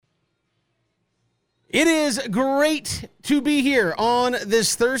It is great to be here on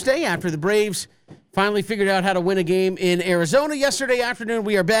this Thursday after the Braves finally figured out how to win a game in Arizona yesterday afternoon.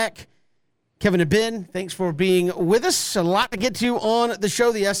 We are back. Kevin and Ben, thanks for being with us. A lot to get to on the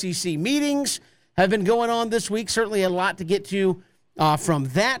show. The SEC meetings have been going on this week. Certainly a lot to get to from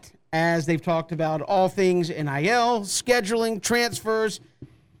that, as they've talked about all things NIL, scheduling, transfers.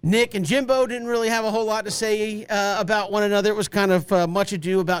 Nick and Jimbo didn't really have a whole lot to say about one another. It was kind of much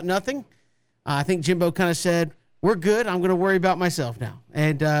ado about nothing. I think Jimbo kind of said, we're good. I'm going to worry about myself now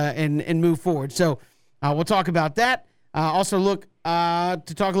and move forward. So we'll talk about that. Also look to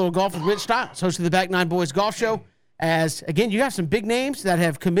talk a little golf with Rich Stiles, host of the Back Nine Boys Golf Show. As, again, you have some big names that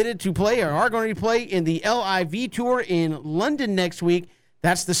have committed to play or are going to play in the LIV Tour in London next week.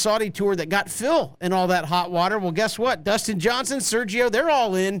 That's the Saudi tour that got Phil in all that hot water. Well, guess what? Dustin Johnson, Sergio, they're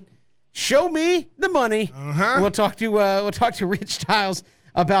all in. Show me the money. We'll talk to Rich Stiles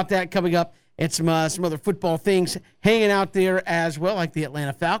about that coming up. And some other football things hanging out there as well, like the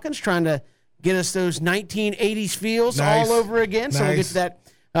Atlanta Falcons trying to get us those 1980s feels all over again. So we'll get to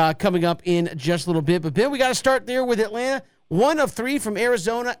that coming up in just a little bit. But, Ben, we got to start there with Atlanta. 1 of 3 from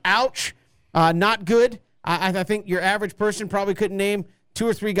Arizona. Ouch. Not good. I think your average person probably couldn't name 2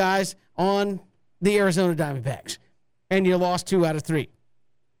 or 3 guys on the Arizona Diamondbacks. And you lost 2 out of 3.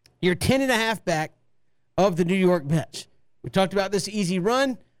 You're 10.5 back of the New York Mets. We talked about this easy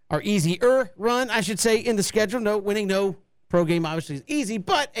run. Or easier run, I should say, in the schedule. No, winning no pro game obviously is easy,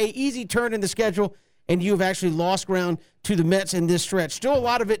 but a easy turn in the schedule, and you have actually lost ground to the Mets in this stretch. Still a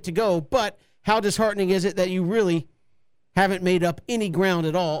lot of it to go, but how disheartening is it that you really haven't made up any ground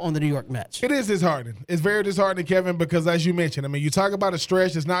at all on the New York Mets? It is disheartening. It's very disheartening, Kevin, because as you mentioned, I mean, you talk about a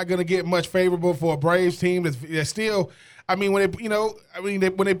stretch that's not going to get much favorable for a Braves team that's still, I mean, when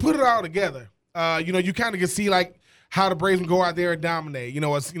they put it all together, you kind of can see like how the Braves can go out there and dominate.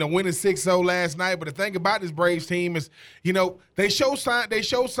 It's winning 6-0 last night. But the thing about this Braves team is, they show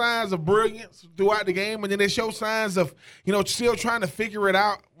signs of brilliance throughout the game, and then they show signs of, still trying to figure it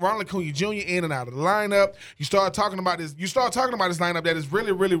out. Ronald Acuña Jr. in and out of the lineup. You start talking about this lineup that is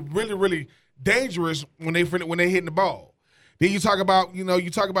really, really, really, really dangerous when they hitting the ball. Then you talk about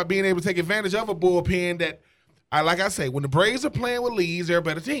being able to take advantage of a bullpen that, like I say, when the Braves are playing with leads, they're a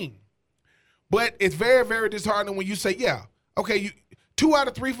better team. But it's very, very disheartening when you say, 2 out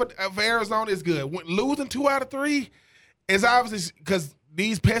of 3 for Arizona is good. Losing 2 out of 3 is obviously because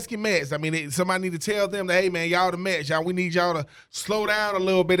these pesky Mets, I mean, somebody need to tell them that, hey, man, y'all the Mets. We need y'all to slow down a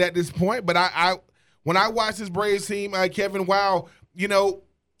little bit at this point. But when I watch this Braves team, Kevin,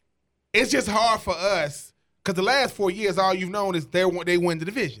 it's just hard for us because the last 4 years, all you've known is they win the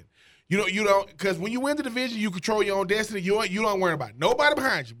division. You don't, because when you win the division, you control your own destiny. You don't worry about nobody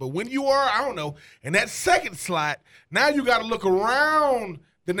behind you. But when you are, in that second slot, now you got to look around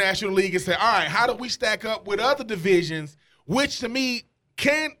the National League and say, all right, how do we stack up with other divisions, which to me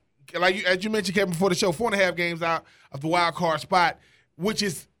can, as you mentioned, Kevin, before the show, 4.5 games out of the wild card spot, which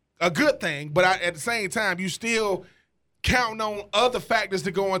is a good thing. But at the same time, you still counting on other factors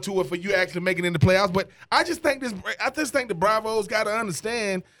to go into it for you actually making it in the playoffs. But I just think the Bravos got to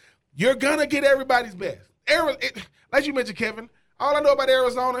understand you're going to get everybody's best. Like you mentioned, Kevin, all I know about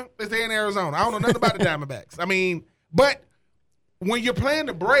Arizona is they're in Arizona. I don't know nothing about the Diamondbacks. I mean, but when you're playing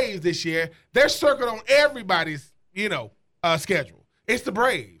the Braves this year, they're circled on everybody's, schedule. It's the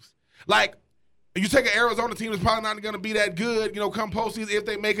Braves. Like, you take an Arizona team that's probably not going to be that good, come postseason if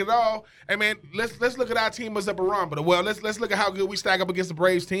they make it at all. And, man, let's look at our team as a barometer. Well, let's look at how good we stack up against the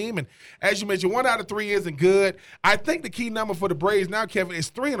Braves team. And as you mentioned, 1 out of 3 isn't good. I think the key number for the Braves now, Kevin, is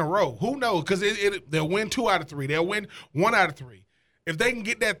 3 in a row. Who knows? Because they'll win 2 out of 3. They'll win 1 out of 3. If they can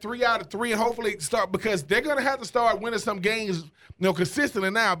get that 3 out of 3 and hopefully start, because they're going to have to start winning some games, consistently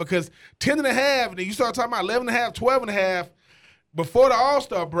now, because 10.5, and you start talking about 11.5, 12.5, before the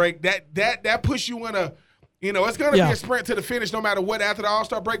All-Star break, that puts you in a, it's going to be a sprint to the finish no matter what after the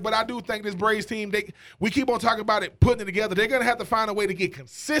All-Star break. But I do think this Braves team, we keep on talking about it, putting it together. They're going to have to find a way to get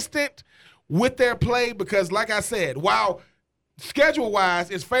consistent with their play because, like I said, while schedule-wise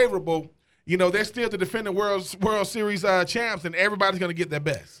it's favorable, they're still the defending World Series champs, and everybody's going to get their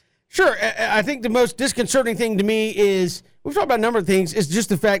best. Sure. I think the most disconcerting thing to me is, we've talked about a number of things, is just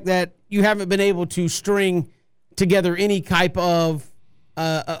the fact that you haven't been able to string together any type of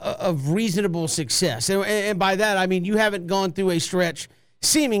reasonable success. And by that, I mean you haven't gone through a stretch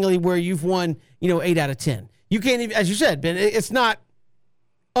seemingly where you've won, 8 out of 10. You can't even, as you said, Ben, it's not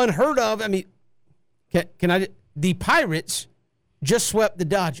unheard of. I mean, the Pirates just swept the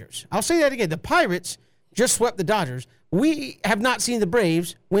Dodgers. I'll say that again. The Pirates just swept the Dodgers. We have not seen the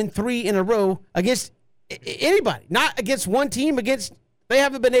Braves win 3 in a row against anybody, not against one team, they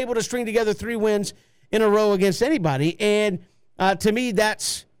haven't been able to string together 3 wins in a row against anybody. And to me,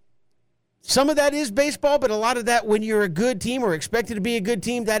 some of that is baseball, but a lot of that, when you're a good team or expected to be a good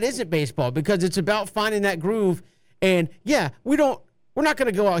team, that isn't baseball, because it's about finding that groove. And yeah, we're not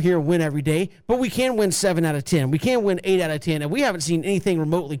going to go out here and win every day, but we can win 7 out of 10. We can win 8 out of 10, and we haven't seen anything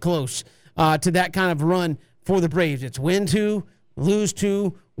remotely close to that kind of run for the Braves. It's win 2, lose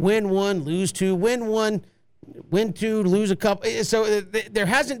 2, win 1, lose 2, win 1, win 2, lose a couple. So there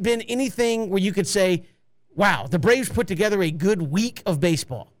hasn't been anything where you could say, wow, the Braves put together a good week of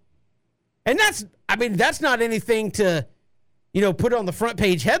baseball. And that's not anything to, put on the front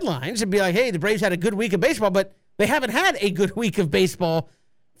page headlines and be like, hey, the Braves had a good week of baseball, but they haven't had a good week of baseball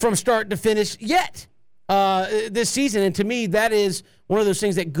from start to finish yet this season. And to me, that is one of those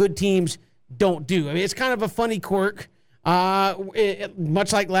things that good teams don't do. I mean, it's kind of a funny quirk.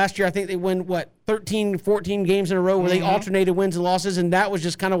 Much like last year, I think they won, 13, 14 games in a row where they alternated wins and losses, and that was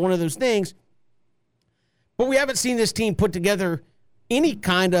just kind of one of those things. But we haven't seen this team put together any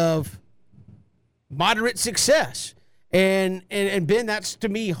kind of moderate success. And Ben, that's to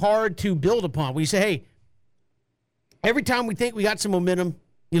me hard to build upon. We say, hey, every time we think we got some momentum,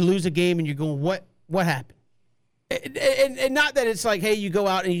 you lose a game and you're going, what happened? And not that it's like, hey, you go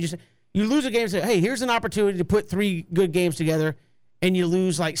out and you lose a game and say, hey, here's an opportunity to put 3 good games together, and you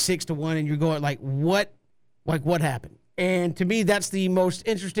lose 6-1, and you're going what happened? And to me, that's the most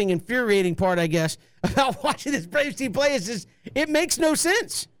interesting, infuriating part, I guess, about watching this Braves team play is it makes no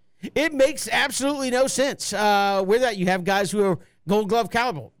sense. It makes absolutely no sense. With that, you have guys who are Gold Glove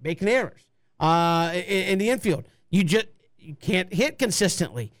caliber, making errors in the infield. You can't hit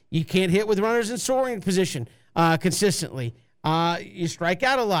consistently. You can't hit with runners in scoring position consistently. You strike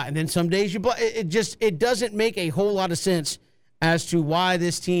out a lot, and then some days you it doesn't make a whole lot of sense as to why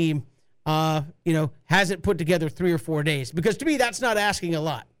this team hasn't put together 3 or 4 days. Because to me, that's not asking a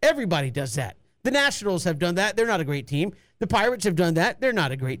lot. Everybody does that. The Nationals have done that. They're not a great team. The Pirates have done that. They're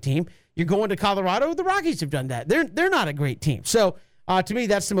not a great team. You're going to Colorado. The Rockies have done that. They're not a great team. So to me,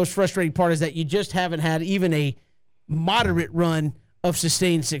 that's the most frustrating part, is that you just haven't had even a moderate run of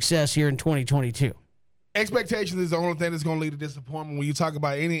sustained success here in 2022. Expectations is the only thing that's going to lead to disappointment when you talk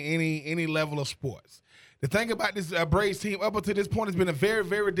about any level of sports. The thing about this Braves team up until this point has been a very,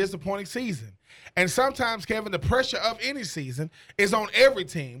 very disappointing season. And sometimes, Kevin, the pressure of any season is on every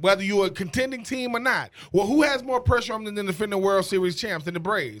team, whether you're a contending team or not. Well, who has more pressure on them than defending World Series champs than the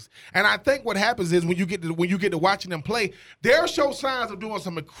Braves? And I think what happens is when you get to watching them play, they'll show signs of doing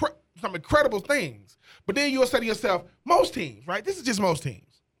some incredible things. But then you'll say to yourself, most teams, right? This is just most teams.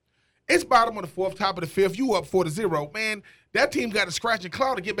 It's bottom of the 4th, top of the 5th. You up 4-0. Man, that team got to scratch and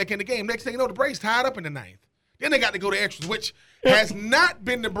claw to get back in the game. Next thing you know, the Braves tied up in the 9th. Then they got to go to extras, which has not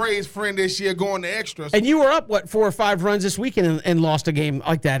been the Braves' friend this year, going to extras. And you were up, 4 or 5 runs this weekend and lost a game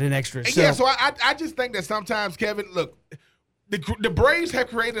like that in extras. So. Yeah, so I just think that sometimes, Kevin, look, the Braves have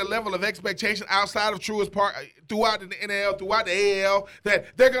created a level of expectation outside of Truist Park, throughout the NL, throughout the AL,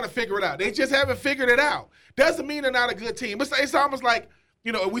 that they're going to figure it out. They just haven't figured it out. Doesn't mean they're not a good team. It's almost like,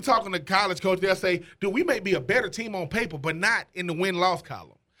 if we talking to college coach, they'll say, dude, we may be a better team on paper, but not in the win-loss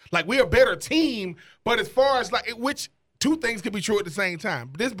column. Like, we're a better team, but as far as which two things could be true at the same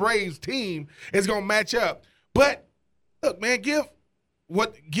time. This Braves team is going to match up. But, look, man, give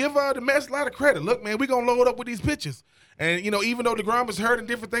the Mets a lot of credit. Look, man, we're going to load up with these pitches. And, even though DeGrom is hurt and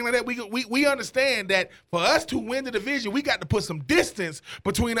different things like that, we understand that for us to win the division, we got to put some distance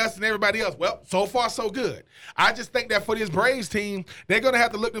between us and everybody else. Well, so far, so good. I just think that for this Braves team, they're going to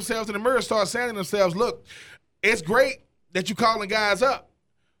have to look themselves in the mirror and start saying to themselves, look, it's great that you're calling guys up.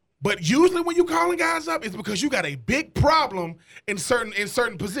 But usually when you're calling guys up, it's because you got a big problem in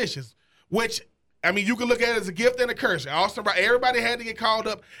certain positions, which, you can look at it as a gift and a curse. Also, everybody had to get called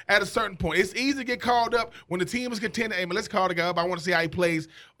up at a certain point. It's easy to get called up when the team is contending. Hey, man, let's call the guy up. I want to see how he plays,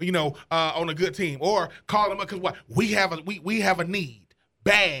 on a good team. Or call him up because we have a need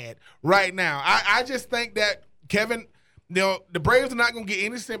bad right now. I just think that, Kevin, the Braves are not going to get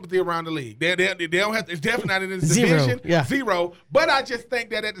any sympathy around the league. They don't have. It's definitely not in this division. Zero. But I just think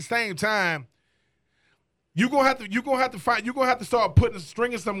that at the same time, you're gonna have to start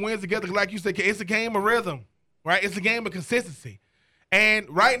stringing some wins together. Like you said, it's a game of rhythm, right? It's a game of consistency. And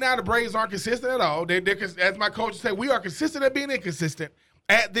right now, the Braves aren't consistent at all. They're as my coach said, we are consistent at being inconsistent.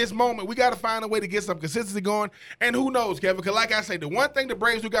 At this moment, we got to find a way to get some consistency going. And who knows, Kevin? Because like I say, the one thing the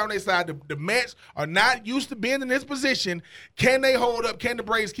Braves do got on their side, the Mets are not used to being in this position. Can they hold up? Can the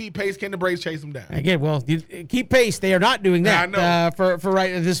Braves keep pace? Can the Braves chase them down? Again, keep pace. They are not doing that for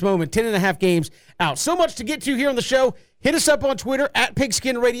right at this moment. 10.5 games out. So much to get to here on the show. Hit us up on Twitter at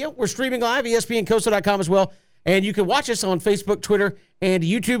Pigskin Radio. We're streaming live, ESPNCoastal.com as well. And you can watch us on Facebook, Twitter, and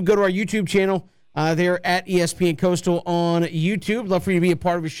YouTube. Go to our YouTube channel. there at ESPN Coastal on YouTube. Love for you to be a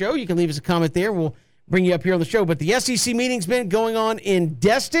part of the show. You can leave us a comment there. We'll bring you up here on the show. But the SEC meeting's been going on in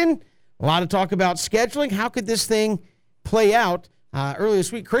Destin. A lot of talk about scheduling. How could this thing play out? Earlier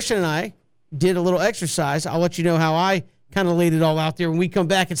this week, Christian and I did a little exercise. I'll let you know how I kind of laid it all out there. When we come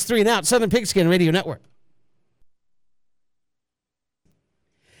back, it's 3 and Out, Southern Pigskin Radio Network.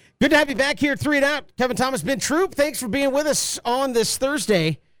 Good to have you back here at 3 and Out. Kevin Thomas, Ben Troop, thanks for being with us on this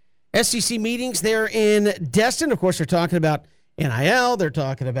Thursday. SEC meetings there in Destin. Of course, they're talking about NIL. They're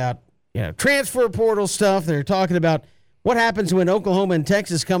talking about transfer portal stuff. They're talking about what happens when Oklahoma and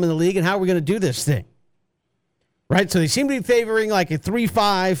Texas come in the league and how we're going to do this thing. Right? So they seem to be favoring like a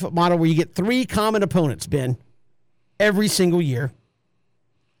 3-5 model where you get 3 common opponents, Ben, every single year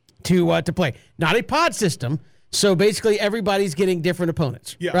to play. Not a pod system. So basically everybody's getting different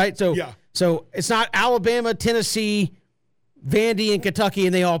opponents. Yeah. Right? So it's not Alabama, Tennessee, Vandy, and Kentucky,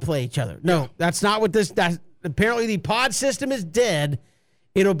 and they all play each other. No, that's not what this. Apparently, the pod system is dead.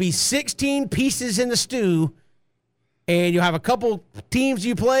 It'll be 16 pieces in the stew, and you'll have a couple teams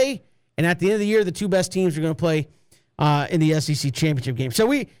you play, and at the end of the year, the 2 best teams are going to play in the SEC championship game.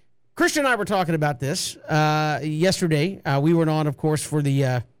 So Christian and I were talking about this yesterday. We weren't on, of course, for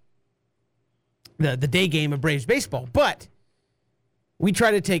the day game of Braves baseball, but we try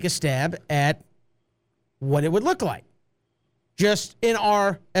to take a stab at what it would look like, just in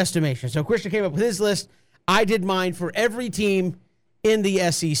our estimation. So Christian came up with his list. I did mine for every team in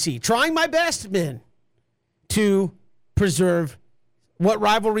the SEC, trying my best, Ben, to preserve what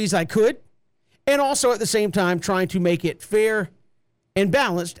rivalries I could, and also at the same time trying to make it fair and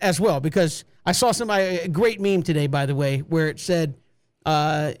balanced as well, because I saw a great meme today, by the way, where it said,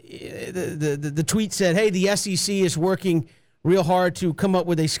 the tweet said, hey, the SEC is working real hard to come up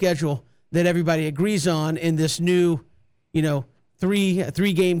with a schedule that everybody agrees on in this new,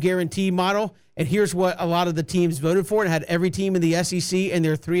 three-game guarantee model. And here's what a lot of the teams voted for. It had every team in the SEC, and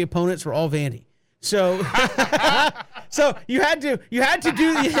their 3 opponents were all Vandy. So, so you had to do, you had to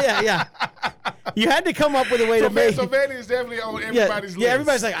come up with a way to make. So Vandy is definitely on everybody's list. Yeah,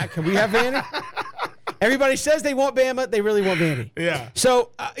 everybody's like, can we have Vandy? Everybody says they want Bama. They really want Vandy. Yeah. So,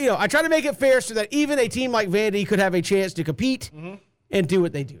 I try to make it fair so that even a team like Vandy could have a chance to compete and do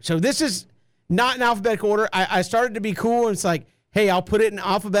what they do. So this is not in alphabetical order. I started to be cool, and it's like, hey, I'll put it in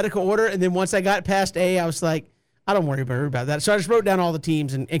alphabetical order. And then once I got past A, I was like, I don't worry about that. So I just wrote down all the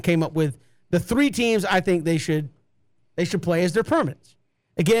teams and came up with the 3 teams I think they should play as their permanents.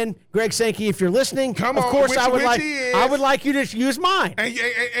 Again, Greg Sankey, if you're listening, of course I would like you to use mine. And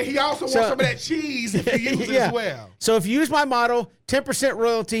he also wants some of that cheese if you use it as well. So if you use my model, 10%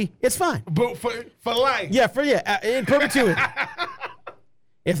 royalty, it's fine. But for life. Yeah, in perpetuity.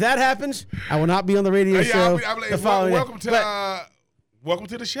 If that happens, I will not be on the radio show. Welcome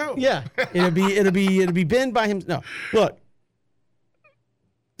to the show. Yeah, it'll be Ben by him. No, look.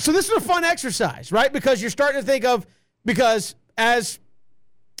 So this is a fun exercise, right? Because you're starting to think of, because as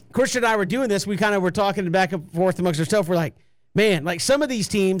Christian and I were doing this, we kind of were talking back and forth amongst ourselves. We're like, man, like some of these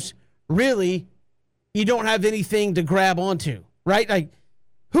teams, really, you don't have anything to grab onto, right? Like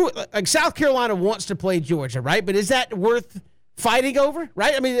South Carolina wants to play Georgia, right? But is that worth fighting over,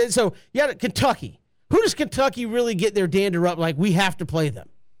 right? I mean, so you got Kentucky. Who does Kentucky really get their dander up like we have to play them?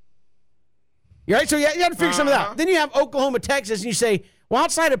 You're right? So you got to figure something out. Then you have Oklahoma, Texas, and you say, well,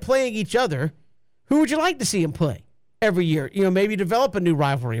 outside of playing each other, who would you like to see them play every year? Maybe develop a new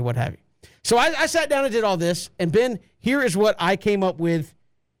rivalry, what have you. So I sat down and did all this, and Ben, here is what I came up with.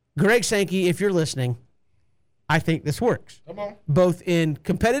 Greg Sankey, if you're listening, I think this works. Come on. Both in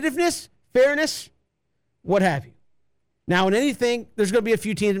competitiveness, fairness, what have you. Now, in anything, there's going to be a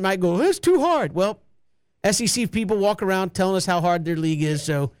few teams that might go, it's too hard. Well, SEC people walk around telling us how hard their league is,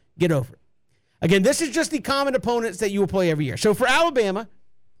 so get over it. Again, this is just the common opponents that you will play every year. So for Alabama,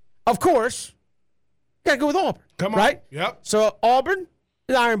 of course, you got to go with Auburn. Come on. Right? Yep. So Auburn,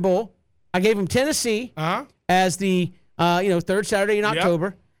 the Iron Bowl. I gave them Tennessee as the 3rd Saturday in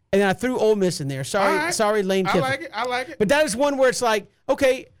October. And then I threw Ole Miss in there. Sorry, Lane Kiffin. I like it. But that is one where it's like,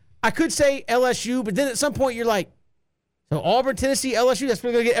 okay, I could say LSU, but then at some point you're like, so Auburn, Tennessee, LSU, that's what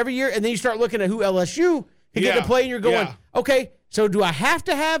we're going to get every year. And then you start looking at who LSU can get to play, and you're going, okay, so do I have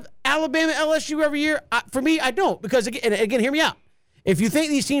to have Alabama, LSU every year? For me, I don't, because, again, hear me out. If you think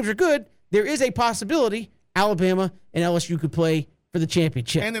these teams are good, there is a possibility Alabama and LSU could play for the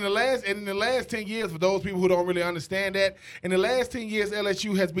championship. And in the last 10 years, for those people who don't really understand that, in the last 10 years,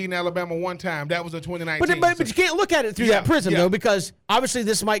 LSU has beaten Alabama one time. That was in 2019. But you can't look at it through that prism, though, because obviously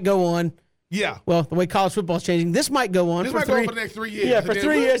this might go on Yeah. Well, the way college football is changing, this might go on This for might 3 go on for the next 3 years. Yeah, for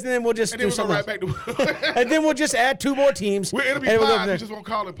 3 years, and then we'll just And then do we'll go something right else. back to And then we'll just add 2 more teams. It'll be and we'll go pods. from We there. just won't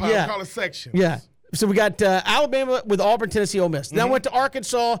call it pods. Yeah. We'll call it sections. Yeah. So we got Alabama with Auburn, Tennessee, Ole Miss. Then I went to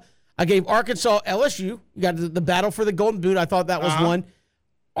Arkansas. I gave Arkansas LSU. You got the battle for the Golden Boot. I thought that was one.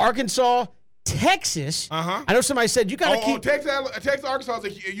 Arkansas, Texas. I know somebody said you got to keep. Texas, Arkansas.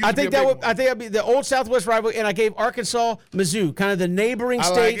 I think that'd be the old Southwest rivalry, and I gave Arkansas, Mizzou, kind of the neighboring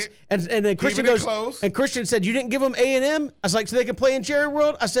states. Like and then Christian goes, and Christian said you didn't give them A&M. I was like, so they can play in Jerry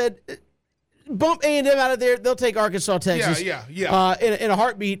World. I said, bump A&M out of there. They'll take Arkansas, Texas. Yeah. In a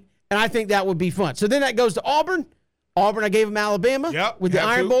heartbeat, and I think that would be fun. So then that goes to Auburn. Auburn, I gave them Alabama with the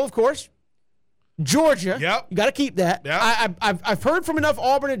Iron Bowl, of course. Georgia, you got to keep that. I've heard from enough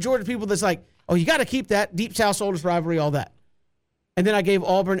Auburn and Georgia people that's like, oh, you got to keep that deep South oldest rivalry, all that. And then I gave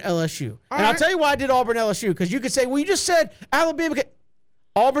Auburn LSU. I'll tell you why I did Auburn LSU, because you could say, well, you just said Alabama.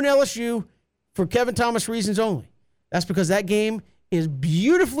 Auburn LSU for Kevin Thomas reasons only. That's because that game is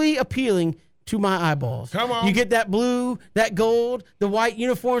beautifully appealing to my eyeballs. Come on. You get that blue, that gold, the white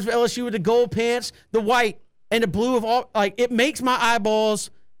uniforms of LSU with the gold pants, the white and the blue of all. Like, it makes my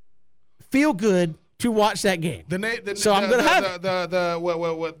eyeballs feel good to watch that game. I'm gonna have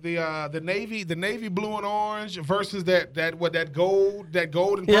the navy blue and orange versus that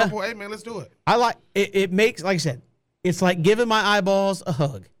gold and purple. Hey man, let's do it. I like it. It makes, like I said, it's like giving my eyeballs a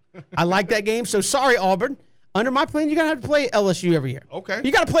hug. I like that game. So sorry, Auburn. Under my plan, you're gonna have to play LSU every year. Okay.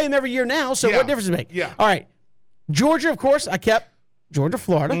 You got to play them every year now. So what difference does it make? Yeah. All right. Georgia, of course, I kept Georgia,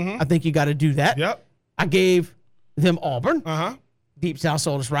 Florida. I think you got to do that. Yep. I gave them Auburn. Deep South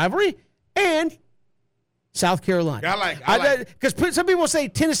oldest rivalry. And South Carolina. I like because some people say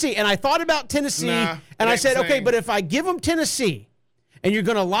Tennessee, and I thought about Tennessee, and I said, okay, but if I give them Tennessee, and you're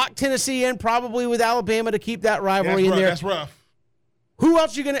going to lock Tennessee in probably with Alabama to keep that rivalry in there. That's rough. Who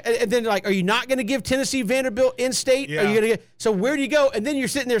else are you going to? And then, like, are you not going to give Tennessee Vanderbilt in state? Yeah. Are you going to? So where do you go? And then you're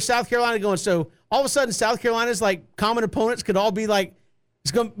sitting there, South Carolina, going. So all of a sudden, South Carolina's like common opponents could all be like.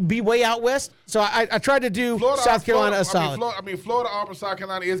 It's going to be way out west. So I tried to do South Carolina a solid. Florida, Auburn, South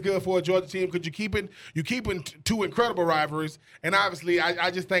Carolina is good for a Georgia team because you keeping 2 incredible rivalries. And obviously, I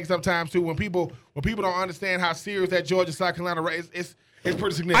just think sometimes too when people don't understand how serious that Georgia South Carolina race is, it's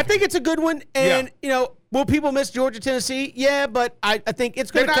pretty significant. I think it's a good one. And will people miss Georgia Tennessee? Yeah, but I think it's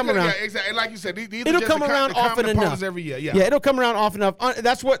going to come around. Yeah, exactly. And like you said, these it'll are come around often enough every year. Yeah, it'll come around often enough.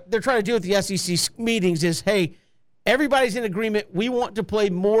 That's what they're trying to do with the SEC meetings. Is hey. Everybody's in agreement. We want to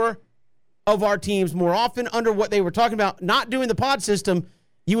play more of our teams more often under what they were talking about. Not doing the pod system,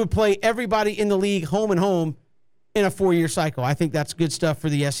 you would play everybody in the league home and home in a 4-year cycle. I think that's good stuff for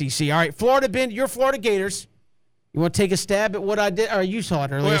the SEC. All right, Florida, Ben, you're Florida Gators. You want to take a stab at what I did? Or you saw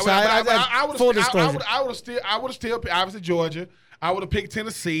it earlier. Full disclosure. I would have still obviously Georgia. I would have picked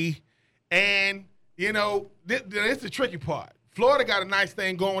Tennessee. And, this is the tricky part. Florida got a nice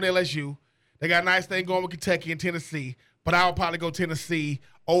thing going with LSU. They got a nice thing going with Kentucky and Tennessee, but I would probably go Tennessee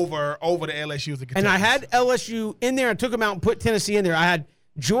over the LSU's and Kentucky. And I had LSU in there and took them out and put Tennessee in there. I had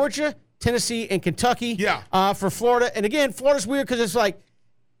Georgia, Tennessee, and Kentucky for Florida. And again, Florida's weird because it's like,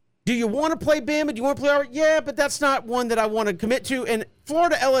 do you want to play Bama? Do you want to play Auburn? Yeah, but that's not one that I want to commit to. And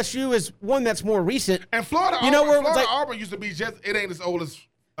Florida LSU is one that's more recent. And Florida Auburn used to be just, it ain't as old as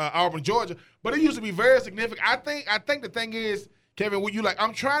Auburn, Georgia, but it used to be very significant. I think the thing is, Kevin, what you like?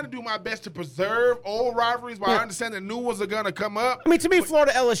 I'm trying to do my best to preserve old rivalries, but I understand that new ones are going to come up. I mean, to me,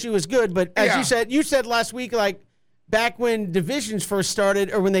 Florida LSU is good, but as you said last week, like back when divisions first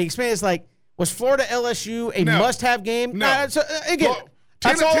started or when they expanded, it's like, was Florida LSU a must-have game? No. That's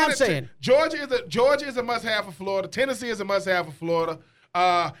all I'm saying. Georgia is a must-have for Florida. Tennessee is a must-have for Florida.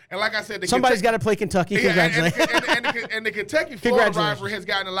 And like I said, somebody's got to play Kentucky. Congratulations. And the Kentucky-Florida rivalry has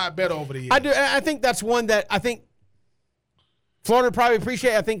gotten a lot better over the years. I think that's one that I think Florida probably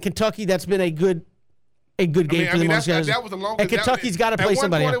appreciate. I think Kentucky, that's been a good game for them. That was the longest. And Kentucky's got to play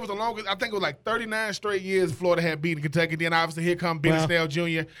somebody. At one point, it was the longest. I think it was like 39 straight years Florida had beaten Kentucky. Then obviously here come Benny Snell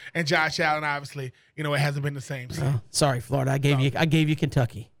Jr. and Josh Allen. Obviously, it hasn't been the same. Sorry, Florida. I gave you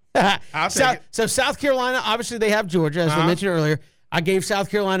Kentucky. I'll take it. So South Carolina, obviously they have Georgia, as we mentioned earlier. I gave South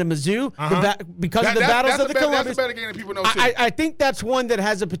Carolina Mizzou because of the battles of the Columbus. That's a better game that people know too. I think that's one that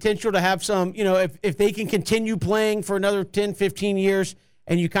has the potential to have some, if they can continue playing for another 10, 15 years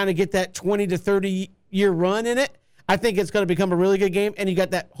and you kind of get that 20 to 30 year run in it, I think it's going to become a really good game. And you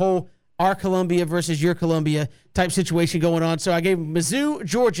got that whole our Columbia versus your Columbia type situation going on. So I gave Mizzou,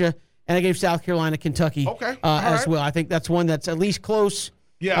 Georgia, and I gave South Carolina, Kentucky as well. I think that's one that's at least close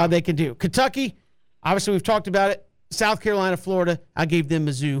they can do. Kentucky, obviously we've talked about it. South Carolina, Florida, I gave them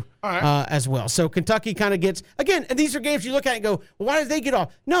Mizzou as well. So Kentucky kind of gets, again, and these are games you look at and go, well, why did they get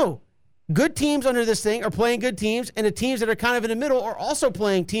off? No, good teams under this thing are playing good teams, and the teams that are kind of in the middle are also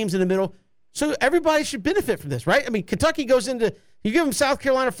playing teams in the middle. So everybody should benefit from this, right? I mean, Kentucky goes into, you give them South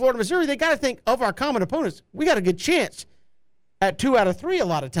Carolina, Florida, Missouri, they got to think of our common opponents. We got a good chance at 2 out of 3 a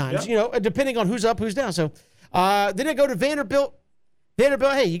lot of times, depending on who's up, who's down. So then they go to Vanderbilt.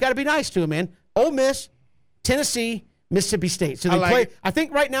 Vanderbilt, hey, you got to be nice to them, man. Ole Miss, Tennessee, Mississippi State. So they play. I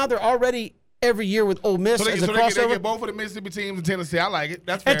think right now they're already every year with Ole Miss as a crossover. They get both of the Mississippi teams in Tennessee. I like it.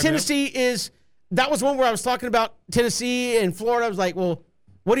 That's fair. And Tennessee that was one where I was talking about Tennessee and Florida. I was like, well,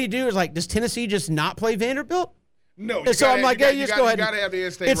 what do you do? Is like, does Tennessee just not play Vanderbilt? No. So I'm like, yeah, just go ahead. You got to have the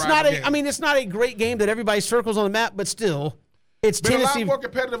in-state It's not game. I mean, it's not a great game that everybody circles on the map, but still, it's been Tennessee. a lot more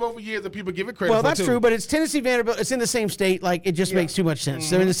competitive over years than people give it credit for. Well, that's true, but it's Tennessee, Vanderbilt. It's in the same state. Like, it just makes too much sense.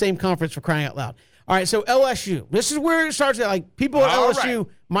 They're in the same conference, for crying out loud. All right, so LSU. This is where it starts. Like, people at LSU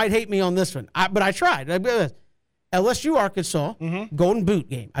might hate me on this one, but I tried. LSU, Arkansas, Golden Boot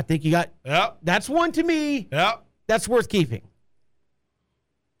game. I think you got. Yep. That's one to me. Yep. That's worth keeping.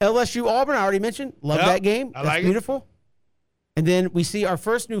 LSU, Auburn. I already mentioned. Love that game. That's beautiful. And then we see our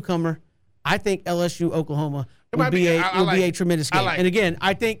first newcomer. I think LSU, Oklahoma will be a tremendous game. And again,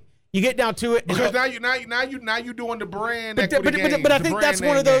 I think you get down to it. Because now you doing the brand. But I think that's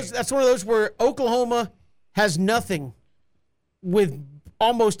one of those. That's one of those where Oklahoma has nothing with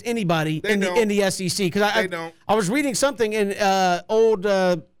almost anybody in the SEC. Because I was reading something in old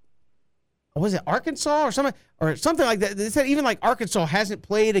was it Arkansas or something like that. They said even like Arkansas hasn't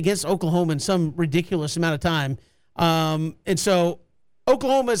played against Oklahoma in some ridiculous amount of time, and so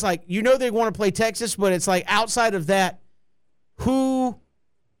Oklahoma is like, they want to play Texas, but it's like outside of that, who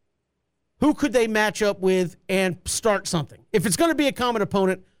could they match up with and start something? If it's going to be a common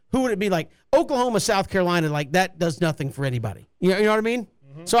opponent, who would it be? Like Oklahoma, South Carolina, like that does nothing for anybody. You know what I mean?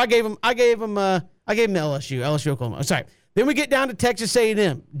 Mm-hmm. So I gave them LSU, Oklahoma. Sorry. Then we get down to Texas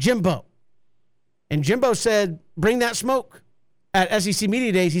A&M, Jimbo. And Jimbo said, bring that smoke at SEC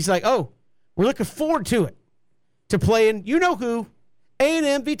Media Days. He's like, oh, we're looking forward to it. To playing, who,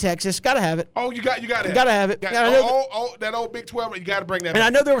 A&M v. Texas. Got to have it. Oh, you got to have it. Got to have it. That old Big 12, you got to bring that back. And I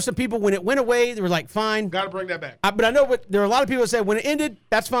know there were some people, when it went away, they were like, fine. Got to bring that back. But I know there were a lot of people that said, when it ended,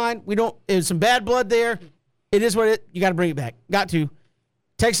 that's fine. There's some bad blood there. It is what you got to bring it back. Got to.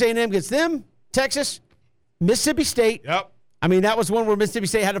 Texas A&M gets them, Texas, Mississippi State. Yep. I mean, that was one where Mississippi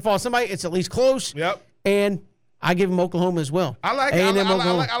State had to fall somebody. It's at least close. Yep. And I give them Oklahoma as well. I like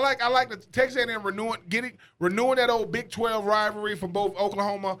the Texas A&M renewing that old Big 12 rivalry from both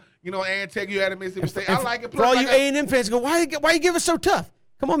Oklahoma, and Texas. You had Mississippi State. I like it. For all you A&M fans, go, why you give us so tough?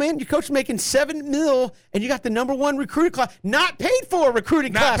 Come on, man. Your coach making $7 million, and you got the #1 recruiting class, not paid for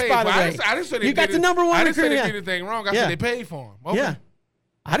recruiting class, by the way. I didn't say they you got the #1 recruiting. I didn't say they did anything wrong. I said they paid for them. Okay. Yeah.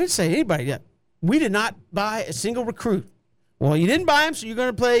 I didn't say anybody yet. We did not buy a single recruit. Well, you didn't buy him, so you're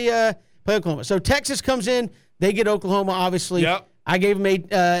going to play Oklahoma. So Texas comes in. They get Oklahoma, obviously. Yep. I gave them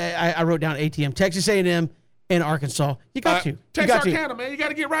I wrote down ATM. Texas A&M and Arkansas. You got to. Texas, man. You got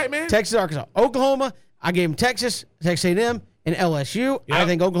to get right, man. Texas, Arkansas. Oklahoma, I gave them Texas A&M, and LSU. Yep. I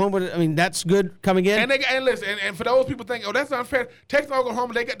think Oklahoma, that's good coming in. And listen, and for those people thinking, that's unfair, Texas and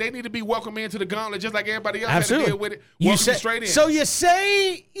Oklahoma, they need to be welcomed into the gauntlet just like everybody else Absolutely. had to deal with it. Welcome straight in. So you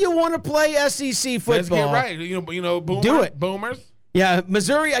say you want to play SEC football. Let's get right. Boomers. Do it. Boomers. Yeah,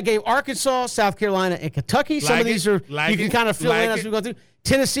 Missouri, I gave Arkansas, South Carolina, and Kentucky. Some of these you can kind of fill in as we go through.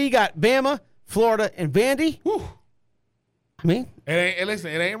 Tennessee got Bama, Florida, and Vandy. Whew. I mean, it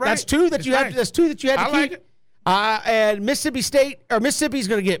ain't right. That's two that you had. That's two that you had to keep. Like it. And Mississippi's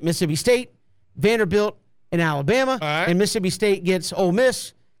going to get Mississippi State, Vanderbilt, and Alabama. Right. And Mississippi State gets Ole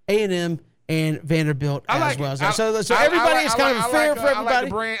Miss, A&M, and Vanderbilt as well. So everybody is kind of fair for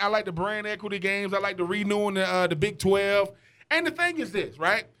everybody. I like the brand equity games. I like the renewing the Big 12. And the thing is this,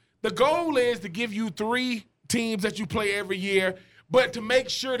 right? The goal is to give you 3 teams that you play every year, but to make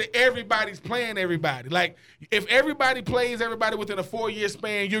sure that everybody's playing everybody. Like, if everybody plays everybody within a 4-year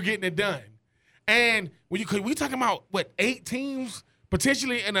span, you're getting it done. And we talking about 8 teams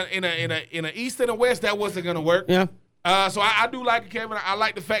potentially in a East and a West, that wasn't going to work. Yeah. So I do like it, Kevin. I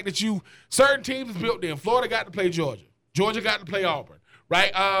like the fact that certain teams is built in. Florida got to play Georgia. Georgia got to play Auburn.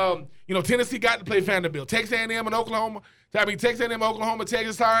 Right? Tennessee got to play Vanderbilt. Texas A&M and Oklahoma. Texas A&M, Oklahoma,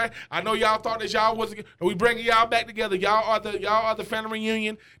 Texas. Sorry, I know y'all thought that y'all wasn't. We bringing y'all back together. Y'all are the family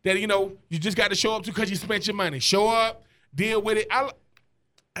reunion that you just got to show up to because you spent your money. Show up, deal with it. I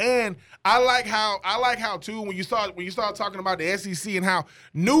like how too when you start talking about the SEC and how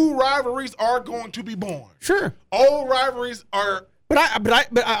new rivalries are going to be born. Sure, old rivalries are.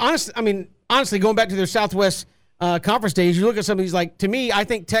 But honestly, going back to their Southwest Conference days, you look at some of these. Like, to me, I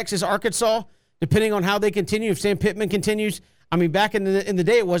think Texas, Arkansas, depending on how they continue, if Sam Pittman continues, I mean, back in the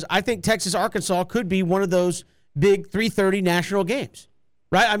day, it was. I think Texas Arkansas could be one of those big 3:30 national games,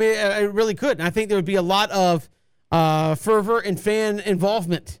 right? I mean, it really could. And I think there would be a lot of fervor and fan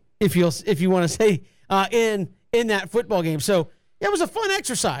involvement, if you want to say, in that football game. So it was a fun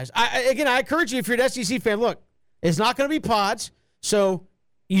exercise. I encourage you, if you're an SEC fan, look, it's not going to be pods, so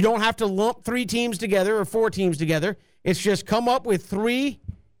you don't have to lump 3 teams together or 4 teams together. It's just come up with 3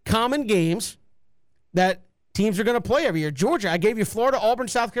 common games that teams are going to play every year. Georgia, I gave you Florida, Auburn,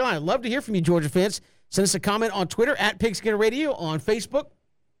 South Carolina. I'd love to hear from you, Georgia fans. Send us a comment on Twitter, at Pigskin Radio, on Facebook,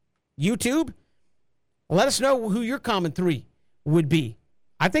 YouTube. Let us know who your common 3 would be.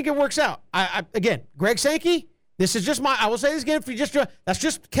 I think it works out. Again, Greg Sankey, this is just I will say this again, that's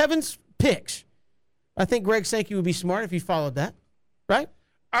just Kevin's picks. I think Greg Sankey would be smart if he followed that, right?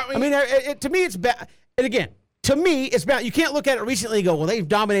 I mean, to me, it's bad. And again, to me, it's bad. You can't look at it recently and go, well, they've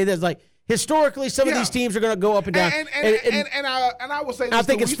dominated. It's like, historically, some of these teams are going to go up and down. And I will say this, I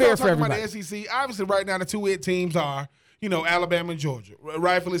think it's fair for everybody. About the SEC, obviously, right now, the 2 hit teams are, Alabama and Georgia,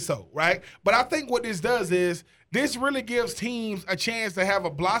 rightfully so, right? But I think what this does is this really gives teams a chance to have a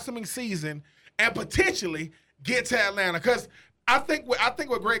blossoming season and potentially get to Atlanta. Because I think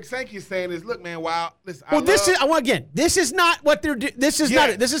what Greg Sankey is saying is, look, man, listen. This is not what they're doing. This is not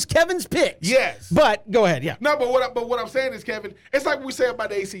it. This is Kevin's picks. Yes. But go ahead, yeah. No, but what I'm saying is, Kevin, it's like we say about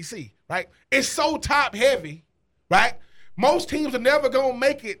the ACC, right? It's so top heavy, right? Most teams are never going to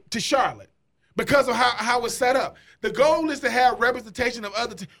make it to Charlotte because of how it's set up. The goal is to have representation of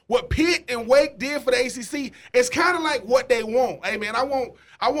other teams. What Pitt and Wake did for the ACC is kind of like what they want. Hey, man, I want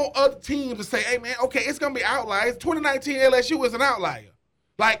other teams to say, hey, man, okay, it's going to be outliers. 2019 LSU is an outlier.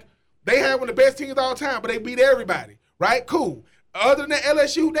 Like, they have one of the best teams all time, but they beat everybody, right? Cool. Other than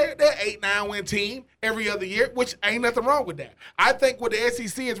LSU, they're 8-9 win team every other year, which ain't nothing wrong with that. I think what the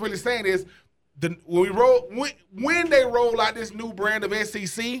SEC is really saying is when they roll out this new brand of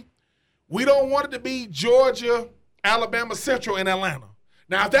SEC, we don't want it to be Georgia, Alabama Central, and Atlanta.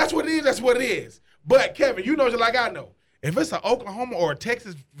 Now, if that's what it is, that's what it is. But, Kevin, you know just like I know, if it's an Oklahoma or a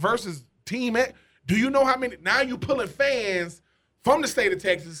Texas versus team, do you know how many? Now you pulling fans from the state of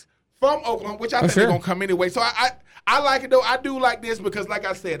Texas, from Oklahoma, which I think they're going to come anyway. So I like it, though. I do like this because, like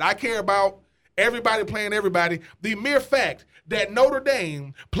I said, I care about everybody playing everybody. The mere fact that Notre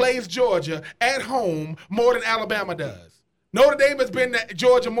Dame plays Georgia at home more than Alabama does. Notre Dame has been at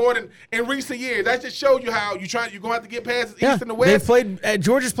Georgia more than in recent years. That just shows you how you're going to have to get past the East and the West.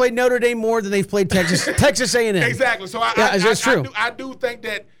 Georgia's played Notre Dame more than they've played Texas A&M. Exactly. So that's true. I do think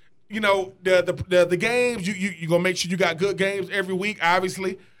that the games you're gonna make sure you got good games every week.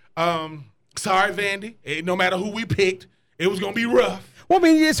 Obviously, sorry, Vandy. No matter who we picked, it was gonna be rough. Well, I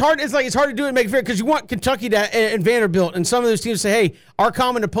mean, it's hard to do it and make it fair because you want Kentucky and Vanderbilt and some of those teams say, hey, our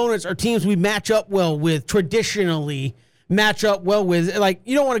common opponents are teams we match up well with traditionally. Match up well with. Like,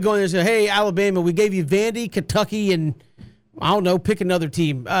 you don't want to go in there and say, hey, Alabama, we gave you Vandy, Kentucky, and I don't know, pick another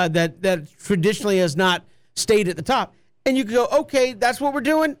team that traditionally has not stayed at the top. And you can go, okay, that's what we're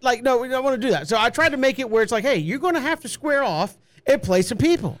doing. Like, no, we don't want to do that. So I tried to make it where it's like, hey, you're going to have to square off and play some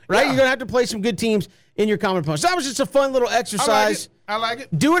people, right? Yeah. You're going to have to play some good teams in your common opponents. So that was just a fun little exercise. I like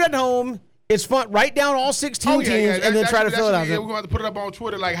it. Do it at home. It's fun. Write down all 16 teams and then try to fill it out. Yeah, we're going to have to put it up on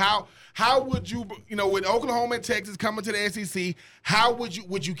Twitter. Like, how would you, with Oklahoma and Texas coming to the SEC, how would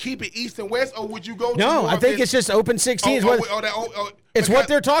you keep it East and West, or would you go to No, I think it's just open 16. It's what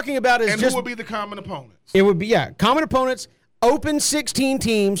they're talking about. And who would be the common opponents? It would be, common opponents, open 16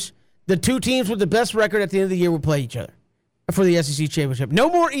 teams. The 2 teams with the best record at the end of the year will play each other for the SEC championship. No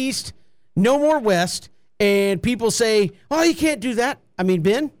more East, no more West. And people say, oh, you can't do that. I mean,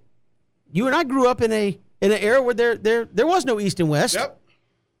 Ben, you and I grew up in an era where there was no East and West. Yep.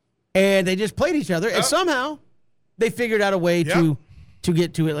 And they just played each other, and somehow they figured out a way to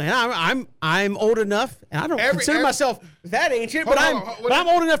get to Atlanta. I'm old enough, and I don't consider myself that ancient, but I'm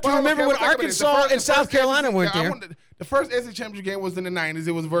old enough to remember when Arkansas and South Carolina went there. The first SEC championship game was in the 90s.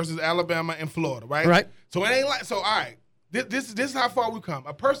 It was versus Alabama and Florida, right? Right. So it ain't like all right. This is how far we've come.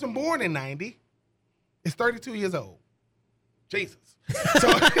 A person born in 90 is 32 years old. Jesus. So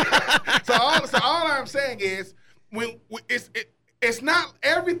all I'm saying is it's not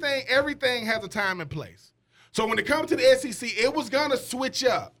everything. Everything has a time and place. So when it comes to the SEC, it was gonna switch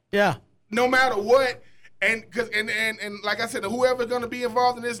up. Yeah. No matter what, and like I said, whoever's gonna be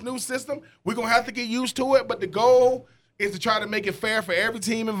involved in this new system, we're gonna have to get used to it. But the goal is to try to make it fair for every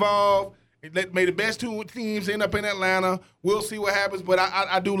team involved. May the best 2 teams end up in Atlanta. We'll see what happens. But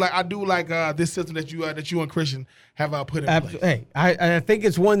I do like this system that you and Christian have put in place. Hey, I think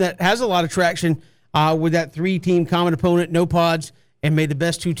it's one that has a lot of traction with that 3-team common opponent, no pods, and may the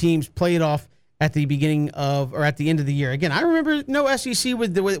best 2 teams play it off at the beginning of or at the end of the year. Again, I remember no SEC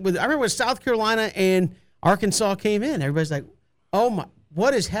with I remember when South Carolina and Arkansas came in. Everybody's like, "Oh my,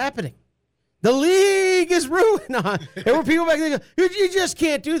 what is happening? The league is ruined." There were people back there going, you just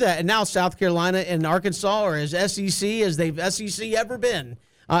can't do that. And now South Carolina and Arkansas are as SEC as they've SEC ever been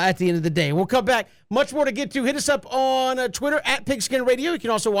at the end of the day. We'll come back. Much more to get to. Hit us up on Twitter at Pigskin Radio. You can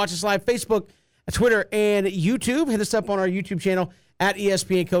also watch us live Facebook, Twitter, and YouTube. Hit us up on our YouTube channel at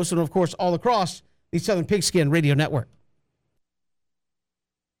ESPN Coastal, and, of course, all across the Southern Pigskin Radio Network.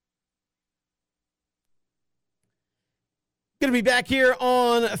 Going to be back here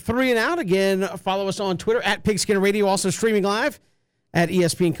on 3 and Out. Again, follow us on Twitter at Pigskin Radio, also streaming live at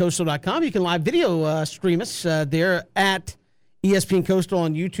ESPNCoastal.com. You can live video stream us there at ESPN Coastal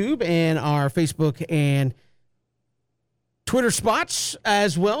on YouTube and our Facebook and Twitter spots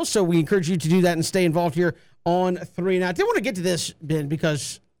as well. So we encourage you to do that and stay involved here on 3 and Out. I did want to get to this, Ben,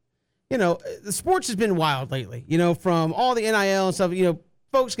 because, the sports has been wild lately, from all the NIL and stuff,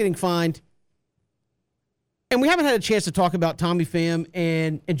 folks getting fined. And we haven't had a chance to talk about Tommy Pham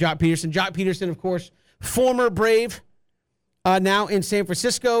and Jock Peterson. Jock Peterson, of course, former Brave, now in San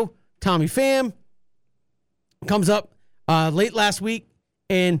Francisco. Tommy Pham comes up late last week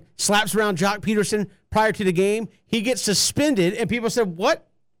and slaps around Jock Peterson prior to the game. He gets suspended, and people said, "What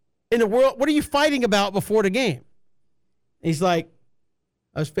in the world? What are you fighting about before the game?" And he's like,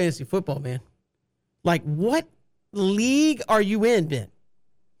 "I was fantasy football, man." Like, what league are you in, Ben?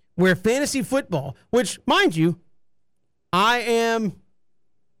 Where fantasy football, which, mind you, I'm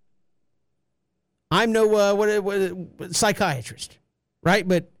no psychiatrist, right?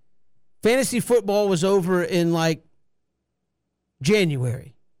 But fantasy football was over in like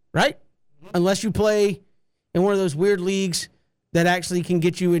January, right? Unless you play in one of those weird leagues that actually can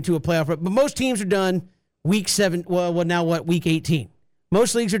get you into a playoff. But most teams are done week 7. Well, now what? Week 18.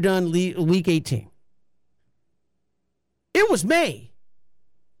 Most leagues are done week 18. It was May.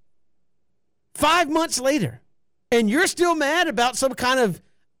 5 months later, and you're still mad about some kind of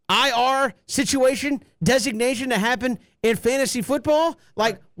IR situation, designation that happened in fantasy football?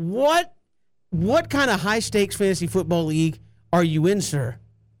 Like, what kind of high-stakes fantasy football league are you in, sir,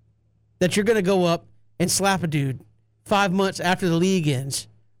 that you're going to go up and slap a dude 5 months after the league ends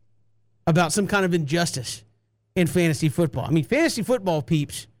about some kind of injustice in fantasy football? I mean, fantasy football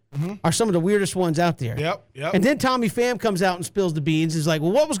peeps are some of the weirdest ones out there. Yep. And then Tommy Pham comes out and spills the beans. He's like,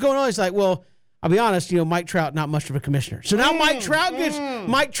 well, what was going on? He's like, well, I'll be honest, Mike Trout, not much of a commissioner. So now Mike Trout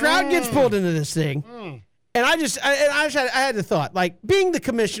gets pulled into this thing. And I had the thought, like, being the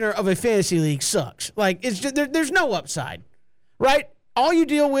commissioner of a fantasy league sucks. Like, it's just, there's no upside, right? All you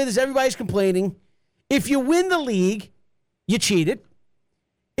deal with is everybody's complaining. If you win the league, you cheated.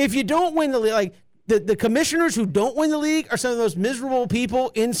 If you don't win the league, like, the commissioners who don't win the league are some of those miserable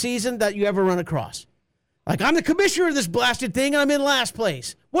people in season that you ever run across. Like, I'm the commissioner of this blasted thing, and I'm in last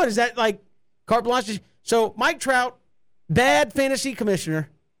place. What is that, like? Carte blanche. So Mike Trout, bad fantasy commissioner,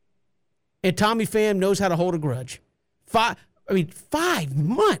 and Tommy Pham knows how to hold a grudge. 5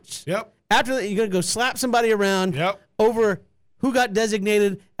 months. Yep. After that, you're going to go slap somebody around over who got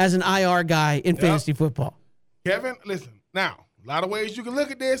designated as an IR guy in fantasy football. Kevin, listen. Now, a lot of ways you can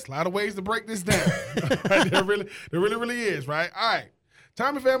look at this. A lot of ways to break this down. There really is, right? All right.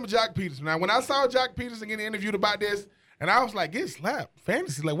 Tommy Pham and Jock Peterson. Now, when I saw Jock Peterson getting interviewed about this, and I was like, get slapped.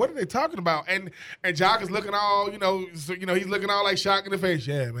 Fantasy, like, what are they talking about? And Jock is looking all, he's looking all like shocked in the face.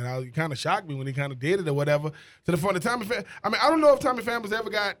 Yeah, man, he kind of shocked me when he kind of did it or whatever. To the point of Tommy Pham, I mean, I don't know if Tommy Pham has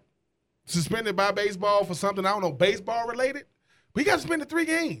ever got suspended by baseball for something, I don't know, baseball related, but he got suspended 3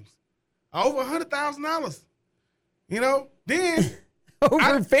 games. Over $100,000. Then.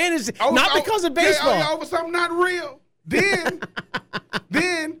 Over fantasy, not because of baseball. Yeah, over something not real. Then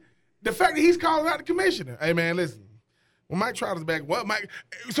the fact that he's calling out the commissioner. Hey, man, listen. Well, Mike Trout is back.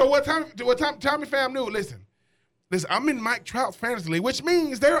 So what Tommy Pham knew, listen, I'm in Mike Trout's fantasy league, which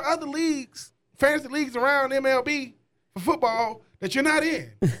means there are other fantasy leagues around MLB for football that you're not in.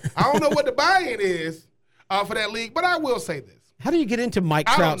 I don't know what the buy-in is for that league, but I will say this. How do you get into Mike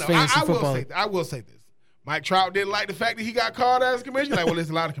Trout's fantasy football? I will say this. Mike Trout didn't like the fact that he got called as a commissioner. Like, well,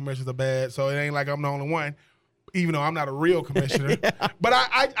 listen, a lot of commissioners are bad, so it ain't like I'm the only one, even though I'm not a real commissioner. But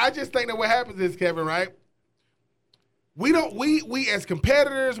I just think that what happens is, Kevin, right? We as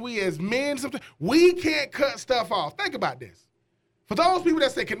competitors, we as men, sometimes we can't cut stuff off. Think about this. For those people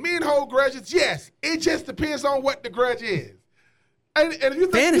that say, can men hold grudges? Yes. It just depends on what the grudge is. And if you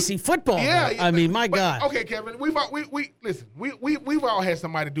think fantasy football. Yeah. I mean, my God. Okay, Kevin, we've all had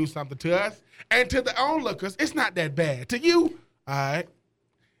somebody do something to us, and to the onlookers, it's not that bad. To you, all right,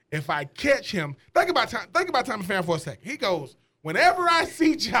 if I catch him, think about Tommy Pham for a second. He goes, whenever I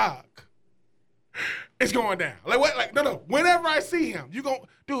see Jock, it's going down. Like what? Like no. Whenever I see him, you go,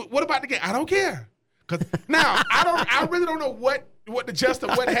 dude. What about the game? I don't care. Cause now I really don't know what the gist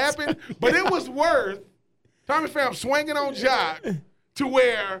of what happened, but it was worth Tommy Pham swinging on Jock to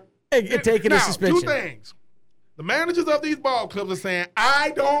where taking a suspension. Two things. The managers of these ball clubs are saying,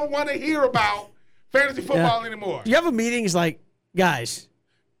 I don't want to hear about fantasy football anymore. You have a meeting, it's like, guys,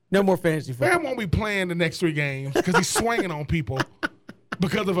 no more fantasy football. Pham won't be playing the next 3 games because he's swinging on people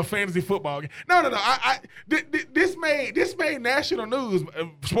because of a fantasy football game. No. This made national news,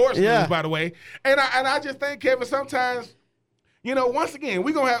 sports news, by the way. And I just think, Kevin, sometimes, once again,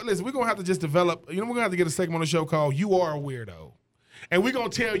 we're gonna have to just develop. We're gonna have to get a segment on the show called "You Are a Weirdo," and we're gonna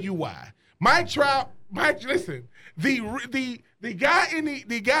tell you why. Mike Trout, listen, the guy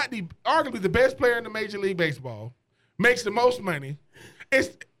arguably the best player in the Major League Baseball, makes the most money.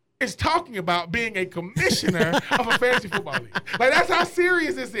 Is talking about being a commissioner of a fantasy football league. Like, that's how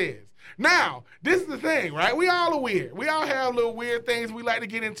serious this is. Now, this is the thing, right? We all are weird. We all have little weird things we like to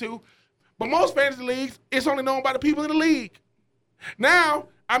get into. But most fantasy leagues, it's only known by the people in the league. Now,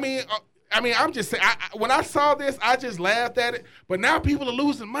 I'm just saying, when I saw this, I just laughed at it. But now people are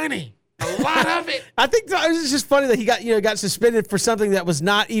losing money. A lot of it. I think it's just funny that he got suspended for something that was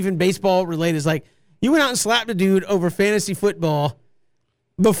not even baseball related. It's like, you went out and slapped a dude over fantasy football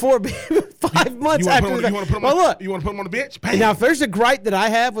before 5 months after you want to put him on the bench? Bam. Now, if there's a gripe that I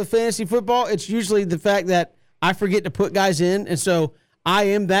have with fantasy football, it's usually the fact that I forget to put guys in. And so I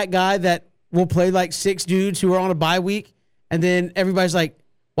am that guy that will play like 6 dudes who are on a bye week. And then everybody's like,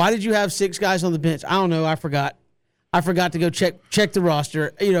 why did you have 6 guys on the bench? I don't know. I forgot to go check the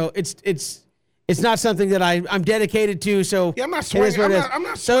roster. It's not something that I'm dedicated to. So yeah, I'm not swinging. I'm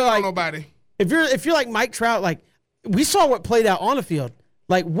not swinging on nobody. If you're like Mike Trout, like we saw what played out on the field.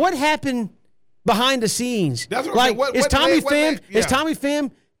 Like, what happened behind the scenes? That's what like, I'm saying. Is Tommy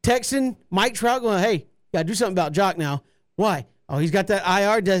Pham texting Mike Trout going, hey, gotta do something about Jock now? Why? Oh, he's got that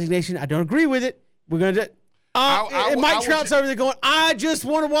IR designation. I don't agree with it. We're going to and Mike Trout's over there going, I just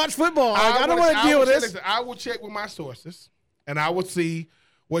want to watch football. I don't want to deal with this. I will check with my sources, and I will see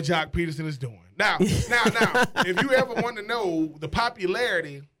what Jock Peterson is doing. Now, if you ever want to know the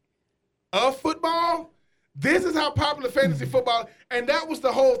popularity of football, this is how popular fantasy football, and that was the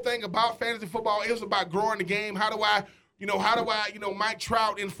whole thing about fantasy football. It was about growing the game. How do I, Mike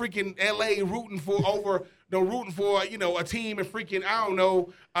Trout in freaking LA rooting for a team in freaking,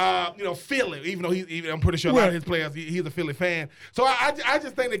 Philly, even though I'm pretty sure a lot of his players, he's a Philly fan. So I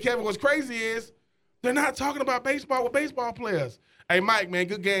just think that, Kevin, what's crazy is they're not talking about baseball with baseball players. Hey, Mike, man,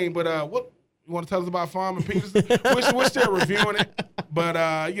 good game, but what you want to tell us about Pham and Peterson? We're still reviewing it, but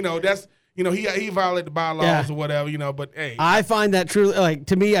that's. He violated the bylaws or whatever, but hey. I find that truly, like,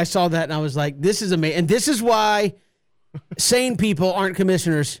 to me, I saw that and I was like, this is amazing. And this is why sane people aren't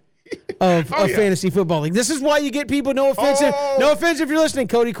commissioners of fantasy football league. This is why you get people, no offense if you're listening,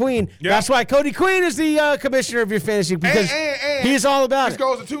 Cody Queen. Yep. That's why Cody Queen is the commissioner of your fantasy, because he's all about this it.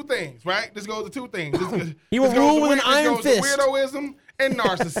 This goes to 2 things, right? This goes to 2 things. He will rule with an iron fist. Weirdoism and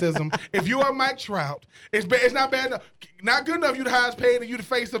narcissism. If you are Mike Trout, it's not bad enough. Not good enough you the highest paid and you the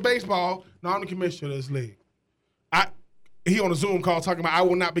face of baseball. No, I'm the commissioner of this league. He on a Zoom call talking about, I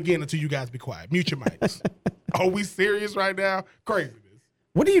will not begin until you guys be quiet. Mute your mics. Are we serious right now? Craziness.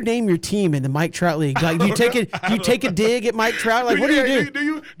 What do you name your team in the Mike Trout League? Like, do you take a dig at Mike Trout? Like, what do you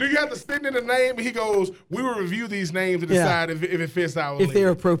do? Do you have to send in a name? And he goes, we will review these names to decide if it fits our league. If they're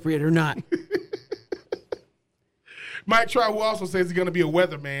appropriate or not. Mike Trout, who also says he's going to be a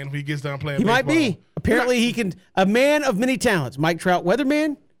weatherman when he gets done playing baseball. He might be. Apparently, he can. A man of many talents. Mike Trout,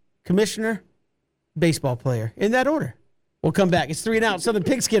 weatherman, commissioner, baseball player. In that order. We'll come back. It's 3 and Out, Southern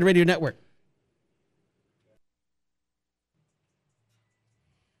Pigskin Radio Network.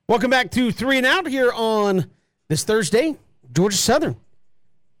 Welcome back to 3 and Out here on this Thursday. Georgia Southern.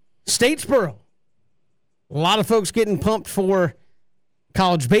 Statesboro. A lot of folks getting pumped for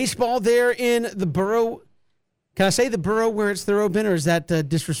college baseball there in the borough. Can I say the borough where it's thoroughbeen, or is that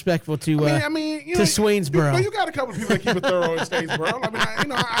disrespectful to Swainsboro? You got a couple of people that keep it thorough in Statesboro.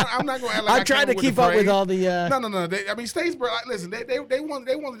 I'm not going to act like I tried to keep up with all the. No. Statesboro. Listen, they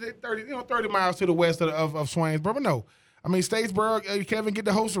wanted 30 miles to the west of Swainsboro. But no, Statesboro. Kevin, get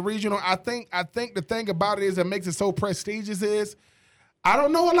the host of regional. I think the thing about it is that makes it so prestigious is I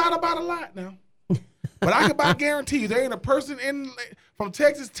don't know a lot about a lot now, but I can about guarantee you there ain't a person from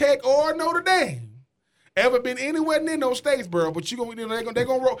Texas Tech or Notre Dame ever been anywhere near no Statesboro, but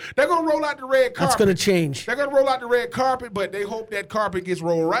they're gonna roll out the red carpet. That's gonna change. They're gonna roll out the red carpet, but they hope that carpet gets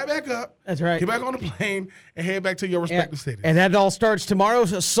rolled right back up. That's right. Get back on the plane and head back to your respective cities. And that all starts tomorrow.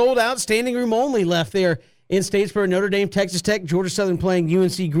 Sold out, standing room only left there in Statesboro. Notre Dame, Texas Tech, Georgia Southern playing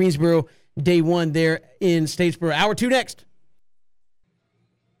UNC Greensboro day one there in Statesboro. Hour 2 next.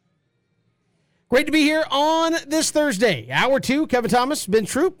 Great to be here on this Thursday. Hour 2, Kevin Thomas, Ben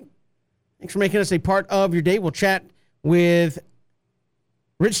Troop. Thanks for making us a part of your day. We'll chat with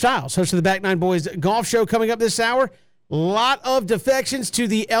Rich Stiles, host of the Back Nine Boys Golf Show, coming up this hour. A lot of defections to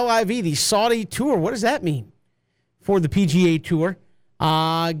the LIV, the Saudi Tour. What does that mean for the PGA Tour?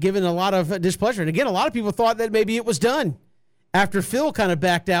 Given a lot of displeasure. And again, a lot of people thought that maybe it was done after Phil kind of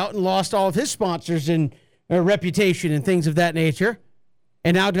backed out and lost all of his sponsors and reputation and things of that nature.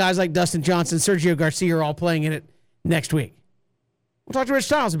 And now guys like Dustin Johnson, Sergio Garcia are all playing in it next week. We'll talk to Rich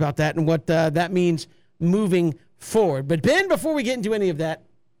Stiles about that and what that means moving forward. But Ben, before we get into any of that,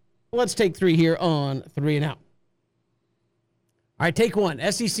 let's take 3 here on 3 and Out. All right, take 1.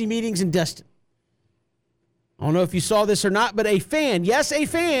 SEC meetings in Destin. I don't know if you saw this or not, but a fan, yes, a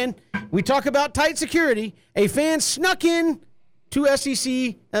fan, we talk about tight security, a fan snuck in to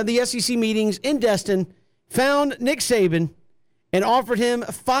the SEC meetings in Destin, found Nick Saban, and offered him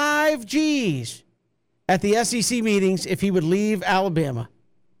 5 Gs at the SEC meetings if he would leave Alabama.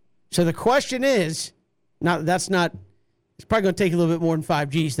 So the question is, it's probably going to take a little bit more than 5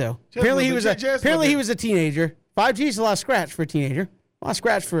 Gs, though. Apparently he was a teenager. 5 Gs is a lot of scratch for a teenager. A lot of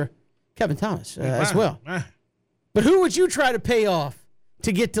scratch for Kevin Thomas as well. But who would you try to pay off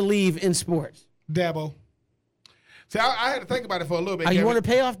to get to leave in sports? Dabo. See, I had to think about it for a little bit. You want to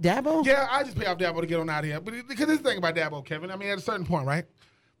pay off Dabo? Yeah, I just pay off Dabo to get on out of here. But because this thing about Dabo, Kevin, I mean, at a certain point, right?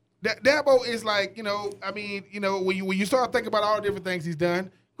 Dabo is like, when you start thinking about all the different things he's done,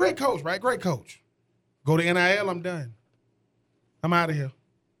 great coach, right? Great coach. Go to NIL, I'm done. I'm out of here.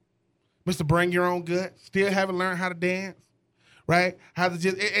 Mr. Bring Your Own Gut, still haven't learned how to dance, right? How to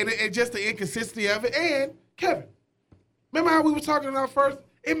just the inconsistency of it. And, Kevin, remember how we were talking about first?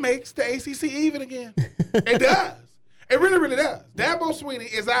 It makes the ACC even again. It does. It really, really does. Dabo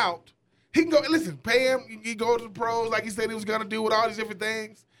Swinney is out. He can go, listen, pay him. He go to the pros like he said he was going to do with all these different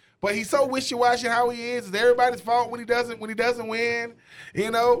things. But he's so wishy-washy how he is. It's everybody's fault when he doesn't win.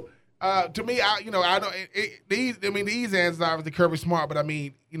 To me, I don't. The easy answer is obviously Kirby Smart, but I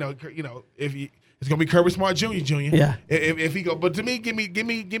mean, if it's gonna be Kirby Smart Jr. Yeah. If he go, but to me, give me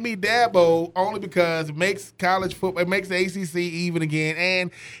Dabo only because it makes college football, it makes the ACC even again.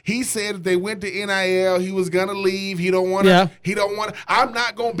 And he said if they went to NIL, he was gonna leave. He don't want to. Yeah. He don't want. I'm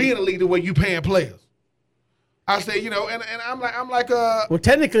not gonna be in the league the way you paying players. I say, and I'm like. Well,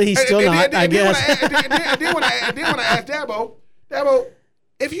 technically, he's still not. I guess. And then when I asked Dabo,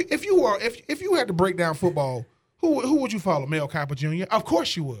 if you had to break down football, who would you follow? Mel Kiper Jr.? Of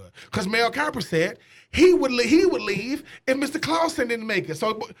course you would, because Mel Kiper said he would leave if Mr. Clausen didn't make it.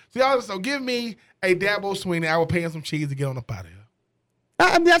 So give me a Dabo Swinney. I will pay him some cheese to get on up out of here.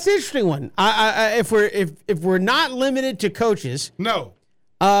 That's an interesting one. If we're not limited to coaches, no.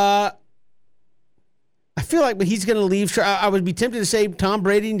 I feel like he's going to leave. I would be tempted to say Tom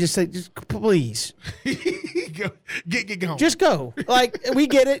Brady and just say, just please. Get going. Just go. Like, we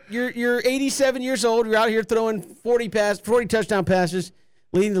get it. You're 87 years old. You're out here throwing 40 touchdown passes,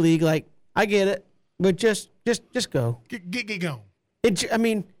 leading the league. Like, I get it. But just go. Get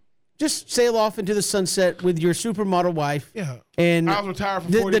going. Just sail off into the sunset with your supermodel wife. Yeah. And I was retired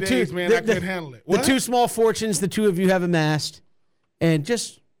for 40 days, man. I couldn't handle it. What? The 2 small fortunes the 2 of you have amassed. And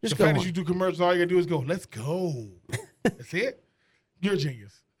just go. The fact that you do commercials, all you got to do is go, let's go. That's it. You're a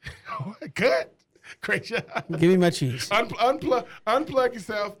genius. Good. Great job. Give me my cheese. Unplug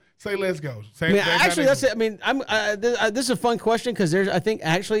yourself. Say, let's go. Actually, that's it. This is a fun question because there's, I think,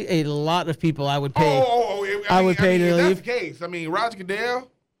 actually a lot of people I would pay. I would pay to leave. That's the case. Roger Goodell.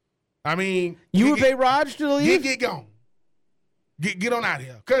 You would pay Raj to leave? Get going. Get on out of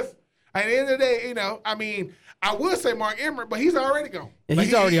here. Because at the end of the day, I would say Mark Emmert, but he's already gone. Yeah,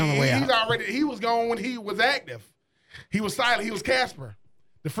 he's already on the way out. He was gone when he was active. He was silent. He was Casper,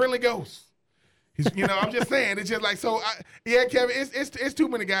 the friendly ghost. I'm just saying. It's just like, Kevin, it's too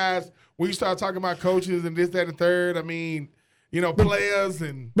many guys when you start talking about coaches and this, that, and third. Players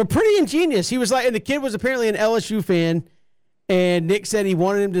and. But pretty ingenious. He was like, and the kid was apparently an LSU fan, and Nick said he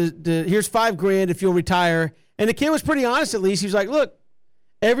wanted him to here's $5,000 if you'll retire. And the kid was pretty honest at least. He was like, look,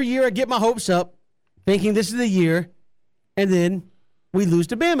 every year I get my hopes up, thinking this is the year, and then we lose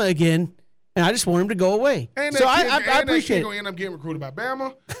to Bama again, and I just want him to go away. So I appreciate it. Going to end up getting recruited by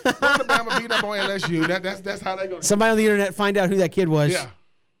Bama. Going to Bama, beat up on LSU. That's how they go. Somebody on the internet find out who that kid was,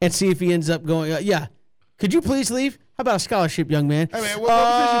 and see if he ends up going. Could you please leave? How about a scholarship, young man? Hey man, what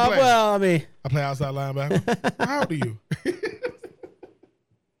position you play? Well, I play outside linebacker. How old are you?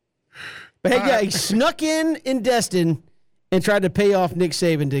 But hey, he snuck in Destin and tried to pay off Nick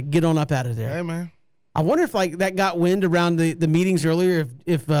Saban to get on up out of there. Hey man. I wonder if that got wind around the meetings earlier.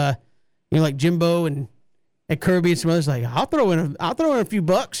 If like Jimbo and Kirby and some others. Like, I'll throw in a few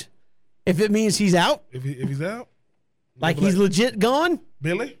bucks if it means he's out. If he's out, like he's legit gone.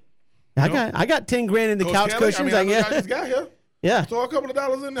 Billy, I got $10,000 in the Coach couch Kelly, cushions. I just got here. Yeah. Throw a couple of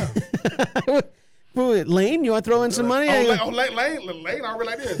dollars in there. Lane, you want to throw in some money? Lane, I really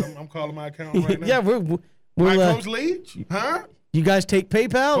like this. I'm calling my account right now. Yeah, we're Coach Leach, huh? You guys take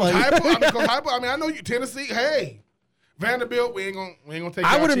PayPal? I know you. Tennessee, hey, Vanderbilt, we ain't gonna take.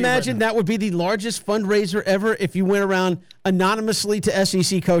 I would imagine that would be the largest fundraiser ever if you went around anonymously to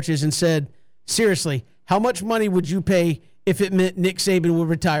SEC coaches and said, seriously, how much money would you pay if it meant Nick Saban would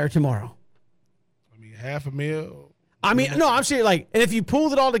retire tomorrow? I mean, $500,000. I mean, no, I'm serious. Like, and if you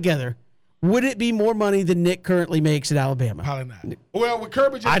pulled it all together, would it be more money than Nick currently makes at Alabama? Probably not. Well, with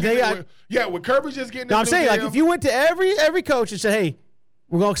Kirby just with Kirby just getting. No, I'm saying, like, if you went to every coach and said, "Hey,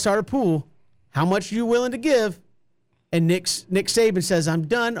 we're going to start a pool. How much are you willing to give?" And Nick Saban says, "I'm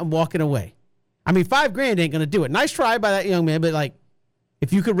done. I'm walking away." I mean, $5,000 ain't going to do it. Nice try by that young man, but like,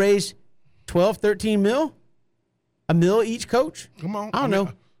 if you could raise 12, 13 mil, $1 million each coach. Come on, I don't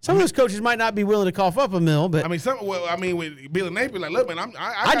know. Some of those coaches might not be willing to cough up $1 million, but with Billy Napier, like, look, man,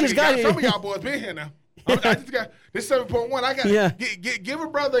 I just got some of y'all boys been here now. I just got this 7.1. I got give a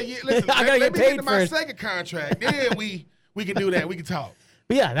brother a year. Listen, let me get to my second contract. Then we can do that. We can talk.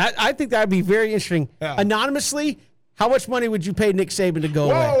 But yeah, I think that would be very interesting. Yeah. Anonymously, how much money would you pay Nick Saban to go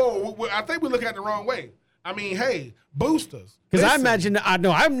away? Whoa, I think we look at it the wrong way. I mean, hey, boosters. Because I imagine, I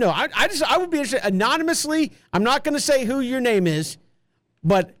would be interested anonymously. I'm not going to say who your name is,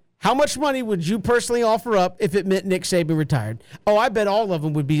 but how much money would you personally offer up if it meant Nick Saban retired? Oh, I bet all of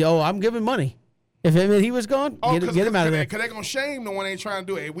them would be, I'm giving money. If it meant he was gone, get him out of there. Because they're going to shame the one ain't trying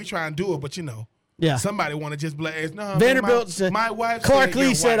to do it. Hey, we try and do it, but somebody want to just blast. No, Vanderbilt man, my wife Clark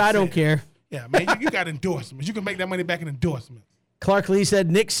Lee said, I don't care. Yeah, man, you got endorsements. You can make that money back in endorsements. Clark Lee said,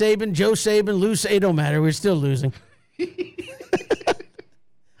 Nick Saban, Joe Saban, Lou Saban, it don't matter. We're still losing.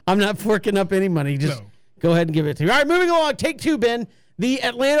 I'm not forking up any money. Just go ahead and give it to me. All right, moving along. Take two, Ben. The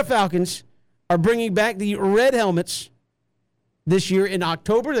Atlanta Falcons are bringing back the red helmets this year in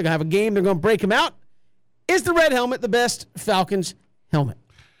October. They're going to have a game. They're going to break them out. Is the red helmet the best Falcons helmet?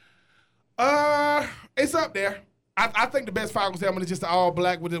 It's up there. I think the best Falcons helmet is just the all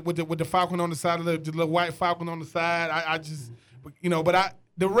black with the falcon on the side of the little white falcon on the side.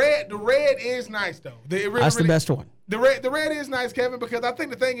 The red is nice though. That's the best one. The red is nice, Kevin, because I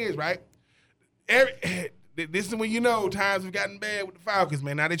think the thing is right. This is when times have gotten bad with the Falcons,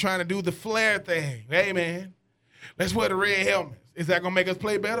 man. Now they're trying to do the flare thing. Hey, man, let's wear the red helmets. Is that gonna make us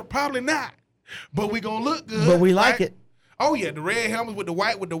play better? Probably not. But we gonna look good. But we like it. Oh yeah, the red helmets with the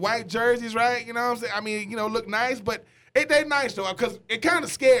white jerseys, right? You know what I'm saying? I mean, look nice, but they nice though, because it kind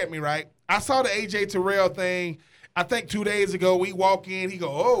of scared me, right? I saw the AJ Terrell thing. I think 2 days ago. We walk in, he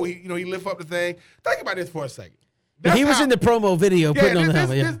go, he lift up the thing. Think about this for a second. He was in the promo video putting on the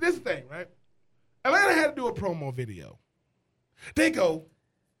helmet. This thing, right? Atlanta had to do a promo video. They go,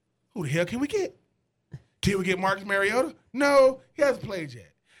 who the hell can we get? Can we get Marcus Mariota? No, he hasn't played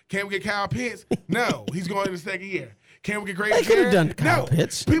yet. Can we get Kyle Pitts? No, he's going in the second year. Can we get Grady Jarrett? They could have done Kyle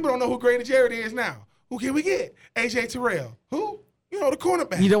Pitts. People don't know who Grady Jarrett is now. Who can we get? AJ Terrell. Who? The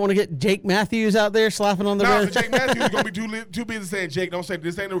cornerback. You don't want to get Jake Matthews out there slapping on the red? No, Jake Matthews is going to be too busy saying, Jake, don't say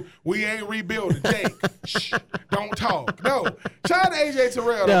this. We ain't rebuilding. Jake, shh, don't talk. No. Shout out to AJ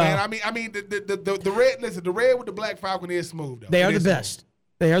Terrell, man. I mean, the red, listen, the red with the black falcon is smooth, though. They are the best.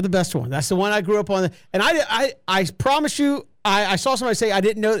 They are the best one. That's the one I grew up on. And I promise you, I saw somebody say I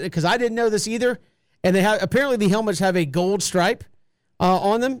didn't know, because I didn't know this either. And apparently the helmets have a gold stripe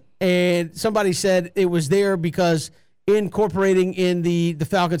on them. And somebody said it was there because incorporating in the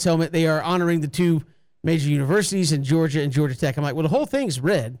Falcons helmet, they are honoring the two major universities in Georgia and Georgia Tech. I'm like, well, the whole thing's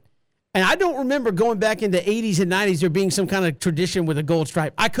red. And I don't remember going back into 80s and 90s there being some kind of tradition with a gold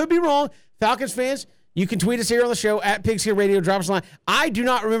stripe. I could be wrong. Falcons fans, you can tweet us here on the show at Pigskin Radio. Drop us a line. I do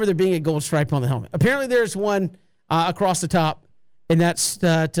not remember there being a gold stripe on the helmet. Apparently there's one across the top, and that's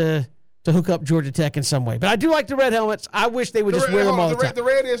to hook up Georgia Tech in some way. But I do like the red helmets. I wish they would just wear them all the time. The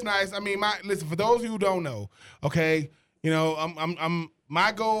red is nice. I mean, listen, for those of you who don't know, okay, I'm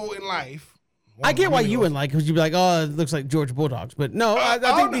my goal in life. I get why you wouldn't like, because you'd be like, oh, it looks like Georgia Bulldogs. But no,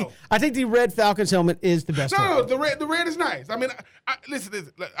 I think the red Falcons helmet is the best. No, the red is nice. I mean,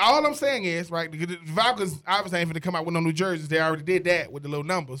 listen. All I'm saying is, right, the Falcons obviously ain't going to come out with no new jerseys. They already did that with the little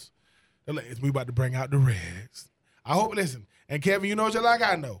numbers. We about to bring out the reds. I hope, listen, and Kevin, just like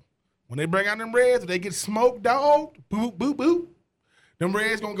I know, when they bring out them reds, if they get smoked, dog, boop, boop, boop, them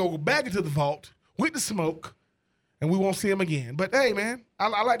reds going to go back into the vault with the smoke, and we won't see him again. But hey, man, I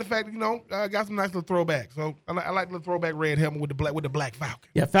like the fact that I got some nice little throwbacks. So I like the throwback red helmet with the black Falcon.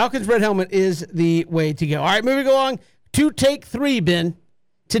 Yeah, Falcons red helmet is the way to go. All right, moving along to take 3, Ben.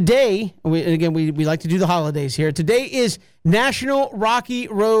 Today, we like to do the holidays here. Today is National Rocky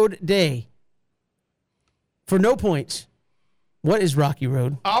Road Day. For no points, what is Rocky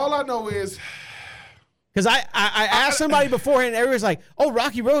Road? All I know is, because I asked somebody beforehand, and everybody's like, "Oh,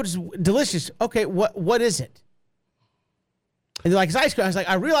 Rocky Road is delicious." Okay, what is it? And they're like, "It's ice cream." I was like,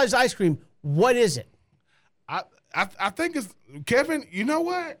 "I realize ice cream. What is it?" I think it's Kevin. You know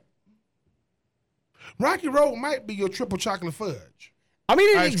what? Rocky Road might be your triple chocolate fudge. I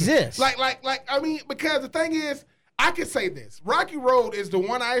mean, it exists. Because the thing is, I can say this: Rocky Road is the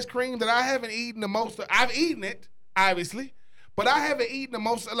one ice cream that I haven't eaten the most of. I've eaten it, obviously, but I haven't eaten the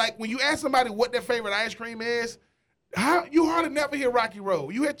most. Like when you ask somebody what their favorite ice cream is, you hardly never hear Rocky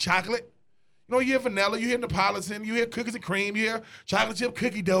Road. You hear chocolate. You hear vanilla, you hear Neapolitan, you hear cookies and cream, you hear chocolate chip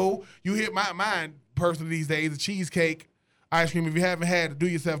cookie dough, you hear mine personally these days, the cheesecake ice cream. If you haven't had it,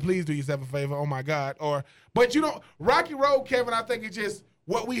 please do yourself a favor. Oh my God. But Rocky Road, Kevin, I think it's just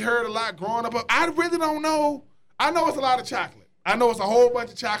what we heard a lot growing up. I really don't know. I know it's a lot of chocolate. I know it's a whole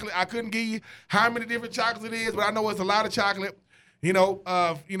bunch of chocolate. I couldn't give you how many different chocolates it is, but I know it's a lot of chocolate. Hit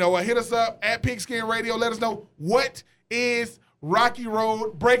us up at Pigskin Radio. Let us know what is Rocky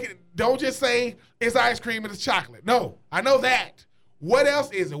Road. Break it. Don't just say it's ice cream and it's chocolate. No, I know that. What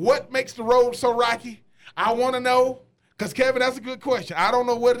else is it? What makes the road so rocky? I want to know. Because, Kevin, that's a good question. I don't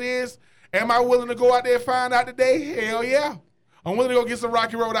know what it is. Am I willing to go out there and find out today? Hell yeah. I'm willing to go get some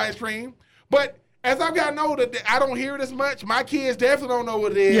Rocky Road ice cream. But as I've gotten older, I don't hear it as much. My kids definitely don't know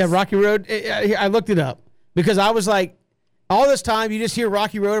what it is. Yeah, Rocky Road. I looked it up because I was like, all this time you just hear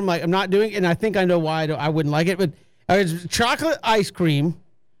Rocky Road. I'm like, I'm not doing it. And I think I know why I wouldn't like it. But it's chocolate ice cream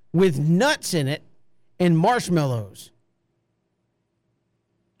with nuts in it and marshmallows.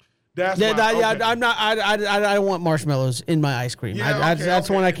 That's why, okay. I'm not. I don't want marshmallows in my ice cream. Yeah, that's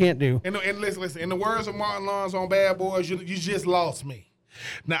one I can't do. And listen. In the words of Martin Lawrence on Bad Boys, you just lost me.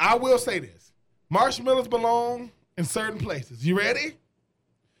 Now I will say this: marshmallows belong in certain places. You ready?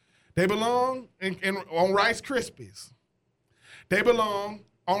 They belong on Rice Krispies. They belong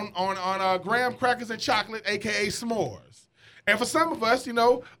on graham crackers and chocolate, aka s'mores. And for some of us,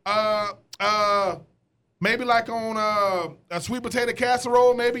 maybe like on a sweet potato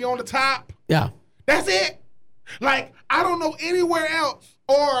casserole, maybe on the top. Yeah. That's it. Like, I don't know anywhere else.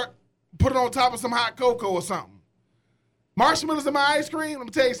 Or put it on top of some hot cocoa or something. Marshmallows in my ice cream, let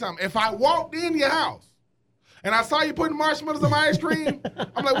me tell you something. If I walked in your house and I saw you putting marshmallows in my ice cream,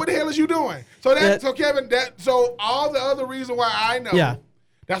 I'm like, what the hell is you doing? So Kevin, so all the other reason why I know. Yeah.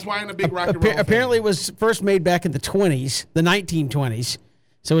 That's why I'm a big Rocky Road Apparently, fan. it was first made back in the 1920s.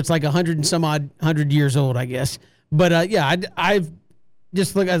 So it's like 100 years old, I guess. But I've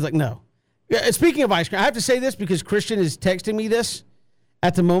just looked. I was like, no. Yeah, speaking of ice cream, I have to say this because Christian is texting me this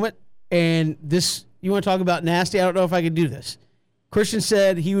at the moment, and this you want to talk about nasty? I don't know if I could do this. Christian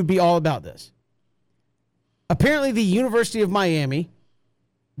said he would be all about this. Apparently, the University of Miami,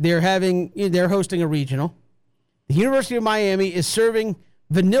 they're hosting a regional. The University of Miami is serving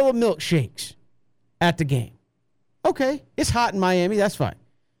vanilla milkshakes at the game. Okay, it's hot in Miami. That's fine.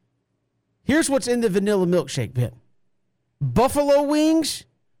 Here's what's in the vanilla milkshake bin: buffalo wings,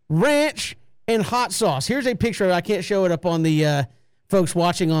 ranch, and hot sauce. Here's a picture. I can't show it up on the folks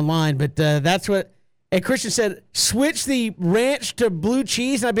watching online, but that's what. And Christian said, switch the ranch to blue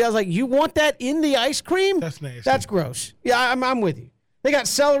cheese. And I was like, you want that in the ice cream? That's nasty. That's gross. Yeah, I'm with you. They got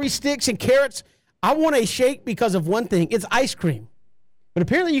celery sticks and carrots. I want a shake because of one thing. It's ice cream. But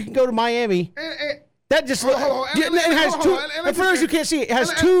apparently you can go to Miami. That just it has two. And for those who can't see it, it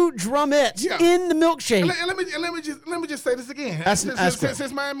has two drumettes in the milkshake. Let me just say this again.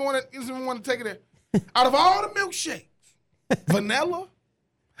 Since Miami want to take it in. Out of all the milkshakes, vanilla,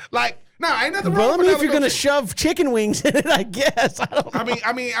 like ain't nothing wrong. Well, if you're gonna shove chicken wings in it, I guess. I don't know.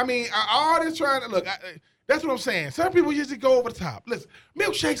 I mean, all this trying to look. That's what I'm saying. Some people just go over the top. Listen,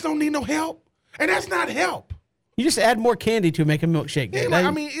 milkshakes don't need no help, and that's not help. You just add more candy to make a milkshake. Yeah,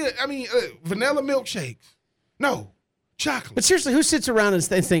 vanilla milkshakes. No, chocolate. But seriously, who sits around and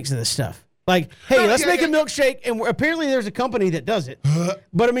thinks of this stuff? Like, hey, let's make a milkshake, and apparently there's a company that does it.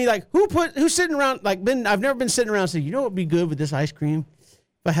 But I mean, like, who's sitting around? Like, I've never been sitting around saying, you know what would be good with this ice cream?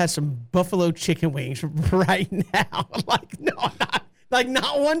 If I had some buffalo chicken wings right now. Like, no,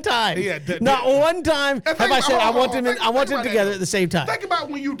 not one time. Yeah, not one time have I said I want them together at the same time. Think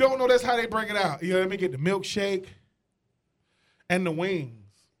about when you don't know that's how they bring it out. You know, let me get the milkshake and the wings.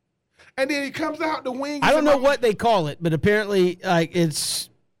 And then it comes out the wings. I don't know what they call it, but apparently it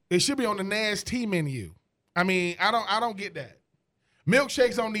should be on the nasty menu I mean, I don't get that.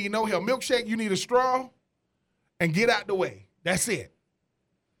 Milkshakes don't need no help. Milkshake, you need a straw and get out the way. That's it.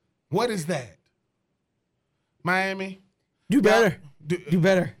 What is that? Miami? Do better. Do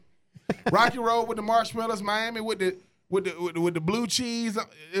better. Rocky Road with the marshmallows. Miami with the blue cheese.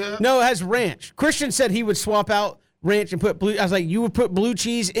 No, it has ranch. Christian said he would swap out ranch and put blue. I was like, you would put blue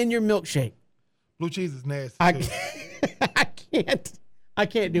cheese in your milkshake. Blue cheese is nasty. I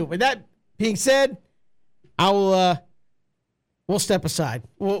can't do it. With that being said, I will. We'll step aside.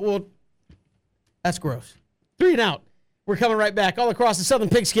 We'll. That's gross. 3 and out. We're coming right back all across the Southern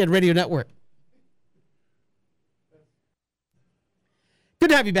Pigskin Radio Network. Good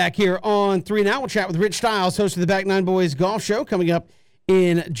to have you back here on 3 and Out. We'll chat with Rich Stiles, host of the Back Nine Boys Golf Show, coming up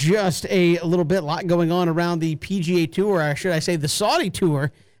in just a little bit. A lot going on around the PGA Tour, or should I say the Saudi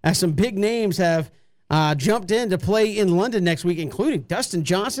Tour, as some big names have jumped in to play in London next week, including Dustin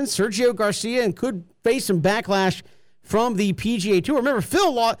Johnson, Sergio Garcia, and could face some backlash from the PGA Tour. Remember,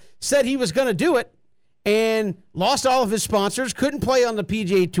 Phil said he was going to do it and lost all of his sponsors, couldn't play on the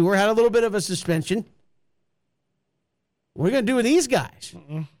PGA Tour, had a little bit of a suspension. What are we going to do with these guys?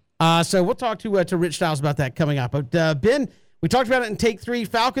 So we'll talk to Rich Stiles about that coming up. But, Ben, we talked about it in Take 3.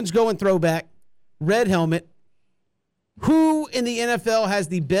 Falcons going throwback, red helmet. Who in the NFL has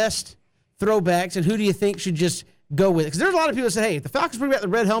the best throwbacks, and who do you think should just go with it? Because there's a lot of people that say, hey, if the Falcons bring back the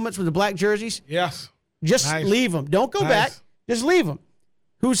red helmets with the black jerseys, yes, just leave them. Don't go back. Just leave them.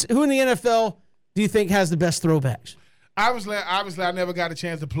 Who in the NFL do you think has the best throwbacks? Obviously, I never got a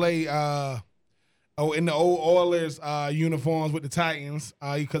chance to play in the old Oilers uniforms with the Titans,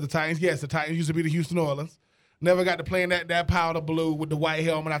 because the Titans used to be the Houston Oilers. Never got to play in that powder blue with the white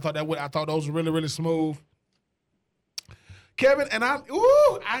helmet. I thought those were really, really smooth. Kevin, and I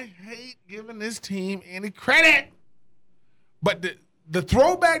hate giving this team any credit, but the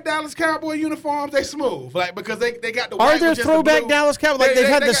throwback Dallas Cowboy uniforms, they smooth, like, because they got the white. Are there throwback Dallas Cowboys? Like they've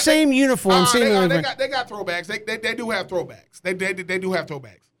had the same uniform. They got throwbacks. They do have throwbacks. They do have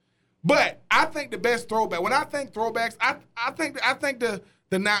throwbacks. But I think the best throwback. When I think throwbacks, I think the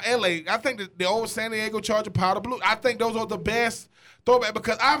now LA. I think the old San Diego Charger powder blue. I think those are the best throwback,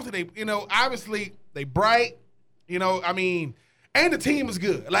 because obviously they bright. I mean, and the team is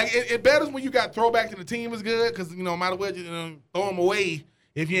good. Like it betters when you got throwbacks and the team is good, because might as well throw them away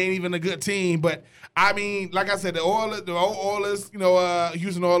if you ain't even a good team. But I mean, like I said, the old Oilers,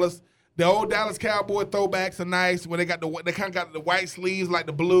 Houston Oilers. The old Dallas Cowboy throwbacks are nice, where they kind of got the white sleeves like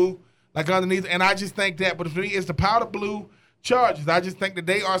the blue, like underneath. And I just think that, but for me, it's the powder blue Chargers. I just think that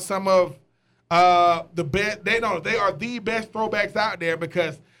they are some of the best. They are the best throwbacks out there,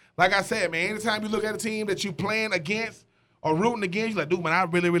 because, like I said, man, anytime you look at a team that you playing against or rooting against, you're like, dude, man, I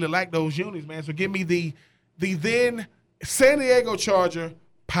really, really like those unis, man. So give me the then San Diego Charger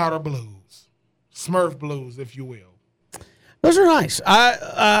powder blues, Smurf blues, if you will. Those are nice.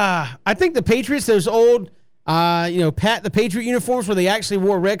 I think the Patriots, those old, Pat the Patriot uniforms where they actually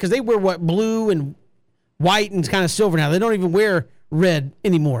wore red, because they wear blue and white and kind of silver now. They don't even wear red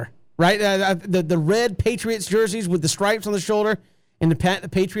anymore, right? The red Patriots jerseys with the stripes on the shoulder and the Pat the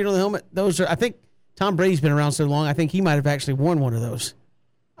Patriot on the helmet. Those are. I think Tom Brady's been around so long. I think he might have actually worn one of those.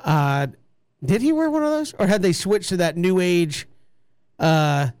 Did he wear one of those, or had they switched to that new age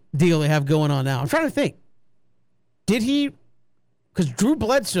deal they have going on now? I'm trying to think. Did he? Because Drew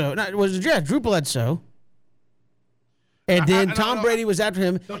Bledsoe, Drew Bledsoe, and then Tom Brady was after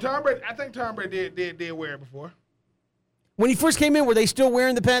him. No, Tom Brady. I think Tom Brady did wear it before. When he first came in, were they still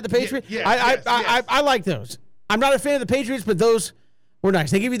wearing the Patriot? Yes, I like those. I'm not a fan of the Patriots, but those were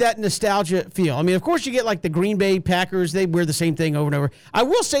nice. They give you that nostalgia feel. I mean, of course, you get like the Green Bay Packers. They wear the same thing over and over. I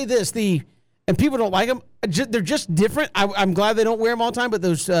will say this: and people don't like them. They're just different. I'm glad they don't wear them all the time. But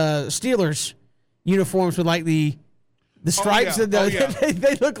those Steelers uniforms with like the stripes,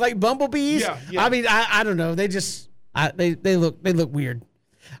 they look like bumblebees. Yeah. I mean, I don't know. They just they look weird.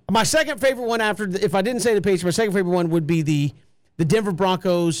 My second favorite one, if I didn't say the Patriots, my second favorite one would be the Denver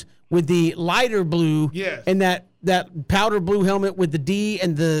Broncos with the lighter blue, and that powder blue helmet with the D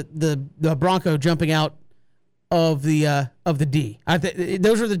and the Bronco jumping out of the D.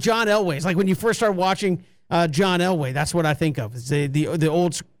 Those are the John Elways. Like when you first start watching John Elway, that's what I think of. It's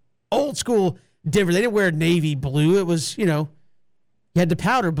the old school Denver. They didn't wear navy blue. It was, you had the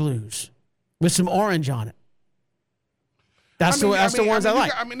powder blues with some orange on it. That's the ones I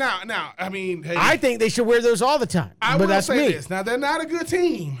like. Hey, I think they should wear those all the time. But that's me. This. Now, they're not a good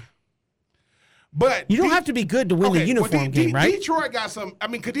team. But you don't have to be good to win the uniform game, right? Detroit got some. I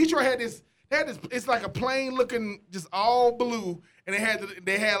mean, because Detroit had this. It's like a plain looking, just all blue, and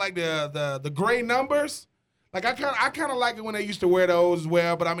they had like the gray numbers. Like I kind of like it when they used to wear those as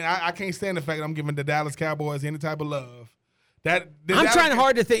well. But I mean, I can't stand the fact that I'm giving the Dallas Cowboys any type of love. I'm trying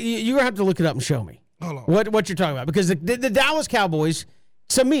hard to think. You're gonna have to look it up and show me. Hold on. What you're talking about, because the Dallas Cowboys,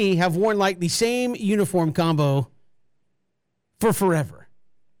 to me, have worn like the same uniform combo for forever.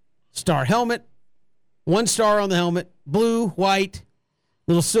 Star helmet, one star on the helmet, blue, white,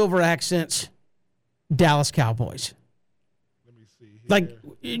 little silver accents. Dallas Cowboys. Let me see. Here. Like,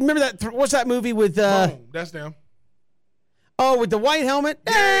 you remember that? What's that movie with? Boom, that's them. Oh, with the white helmet.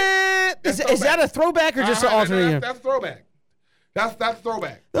 Yeah, is that a throwback or just an alternate? That's throwback. That's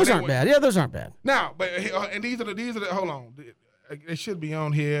throwback. Those aren't bad. Yeah, those aren't bad. Now, but and these are the. Hold on, it should be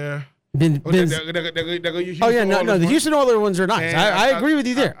on here. Oh yeah, no, the Houston Oilers ones are nice. I agree with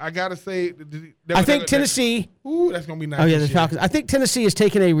you there. I gotta say, I think Tennessee. Ooh, that's gonna be nice. Oh yeah, the Falcons. I think Tennessee has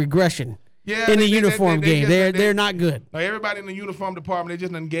taken a regression. Yeah, in the uniform game, they're not good. Like everybody in the uniform department, they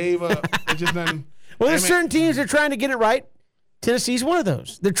just done gave up. They just done. Well, there's certain teams that are trying to get it right. Tennessee's one of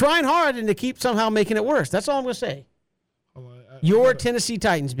those. They're trying hard and they keep somehow making it worse. That's all I'm gonna say. Your Tennessee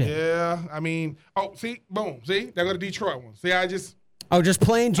Titans, Ben. Yeah, I mean, see, boom, see, they go to Detroit one. See, just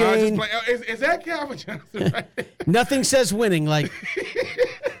plain Jane. Is that Calvin Johnson? Right? Nothing says winning like.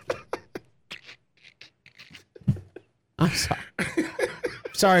 I'm sorry.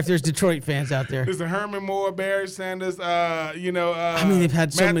 Sorry if there's Detroit fans out there. There's a Herman Moore, Barry Sanders. I mean, they've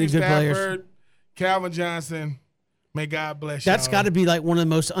had so many good players. Calvin Johnson. May God bless you. That's got to be like one of the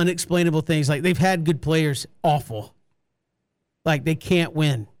most unexplainable things. Like, they've had good players, awful. Like, they can't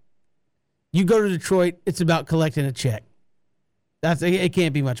win. You go to Detroit, it's about collecting a check. It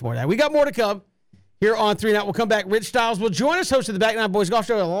can't be much more than that. We got more to come here on 3 and Out. We'll come back. Rich Styles will join us, host of the Back Nine Boys Golf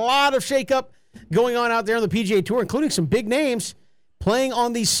Show. A lot of shakeup going on out there on the PGA Tour, including some big names playing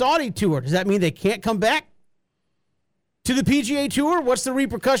on the Saudi Tour. Does that mean they can't come back to the PGA Tour? What's the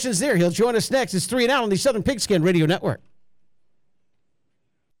repercussions there? He'll join us next. It's 3 and Out on the Southern Pigskin Radio Network.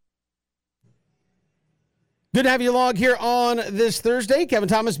 Good to have you along here on this Thursday. Kevin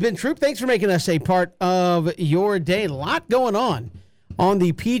Thomas, Ben Troop, thanks for making us a part of your day. A lot going on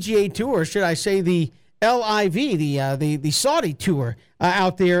the PGA Tour, should I say the LIV, the Saudi Tour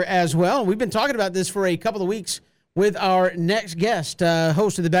out there as well. We've been talking about this for a couple of weeks with our next guest,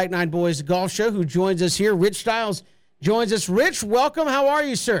 host of the Back Nine Boys Golf Show, who joins us here. Rich Styles joins us. Rich, welcome. How are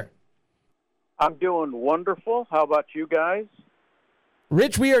you, sir? I'm doing wonderful. How about you guys?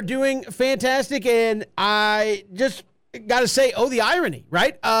 Rich, we are doing fantastic, and I just got to say, the irony,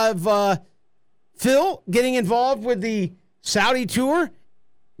 right, of Phil getting involved with the Saudi Tour,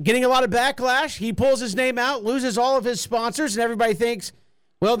 getting a lot of backlash. He pulls his name out, loses all of his sponsors, and everybody thinks,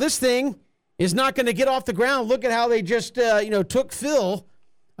 well, this thing is not going to get off the ground. Look at how they just, took Phil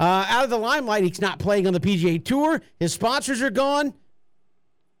out of the limelight. He's not playing on the PGA Tour. His sponsors are gone.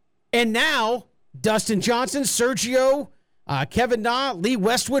 And now, Dustin Johnson, Sergio, Kevin Na, Lee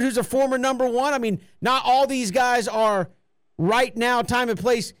Westwood, who's a former number one. I mean, not all these guys are right now, time and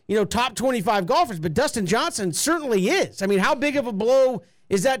place, top 25 golfers, but Dustin Johnson certainly is. I mean, how big of a blow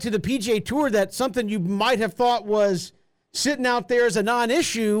is that to the PGA Tour that something you might have thought was sitting out there as a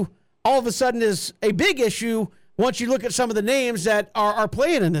non-issue all of a sudden is a big issue once you look at some of the names that are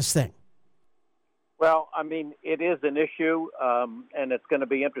playing in this thing? Well, I mean, it is an issue, and it's going to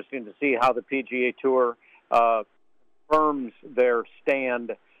be interesting to see how the PGA Tour confirms their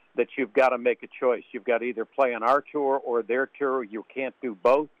stand that you've got to make a choice. You've got to either play on our tour or their tour. You can't do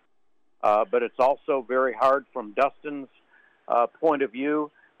both. But it's also very hard from Dustin's point of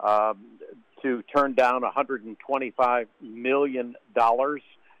view to turn down $125 million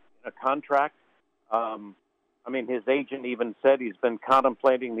in a contract. I mean, his agent even said he's been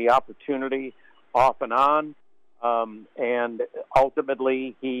contemplating the opportunity off and on, and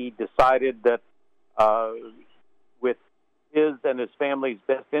ultimately he decided that with his and his family's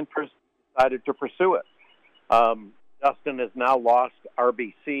best interest, decided to pursue it. Dustin has now lost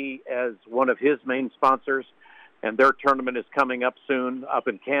RBC as one of his main sponsors, and their tournament is coming up soon up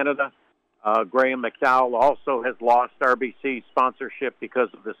in Canada. Graham McDowell also has lost RBC sponsorship because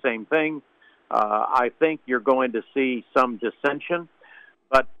of the same thing. I think you're going to see some dissension,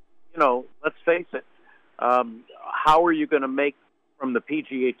 but, let's face it. How are you going to make from the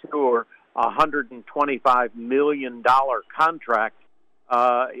PGA Tour a $125 million contract?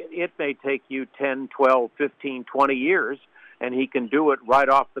 It may take you 10, 12, 15, 20 years, and he can do it right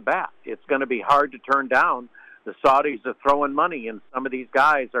off the bat. It's going to be hard to turn down. The Saudis are throwing money, and some of these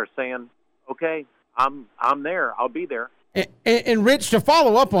guys are saying, okay, I'm there. I'll be there. And Rich, to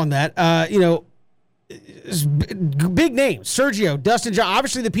follow up on that, big names, Sergio, Dustin Johnson.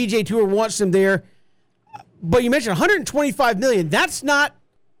 Obviously, the PGA Tour wants him there, but you mentioned $125 million. That's not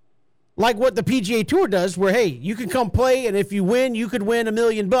like what the PGA Tour does, where, hey, you can come play, and if you win, you could win $1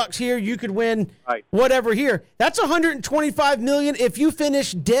 million here. You could win whatever here. That's $125 million if you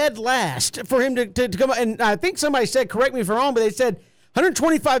finish dead last for him to come. And I think somebody said, correct me if I'm wrong, but they said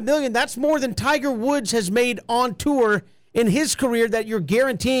 $125 million. That's more than Tiger Woods has made on tour in his career that you're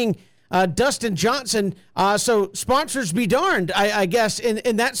guaranteeing Dustin Johnson. So sponsors be darned, I guess,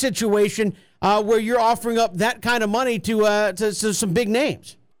 in that situation where you're offering up that kind of money to some big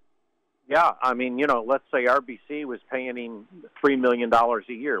names. Yeah, I mean, let's say RBC was paying him $3 million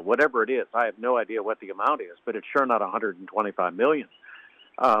a year, whatever it is. I have no idea what the amount is, but it's sure not $125 million.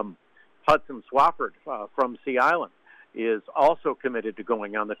 Hudson Swafford from Sea Island is also committed to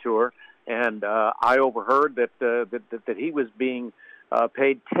going on the tour, and I overheard that he was being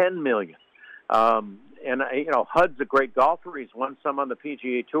paid $10 million. And Hud's a great golfer. He's won some on the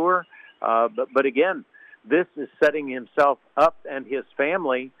PGA Tour, but again, this is setting himself up and his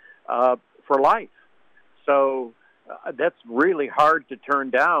family for life. So that's really hard to turn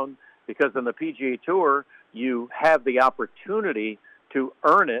down, because on the PGA Tour, you have the opportunity to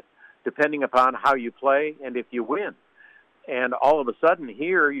earn it depending upon how you play and if you win. And all of a sudden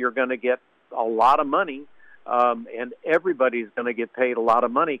here, you're going to get a lot of money, and everybody's going to get paid a lot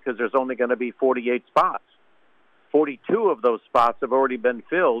of money because there's only going to be 48 spots. 42 of those spots have already been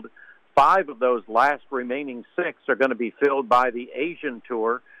filled. 5 of those last remaining 6 are going to be filled by the Asian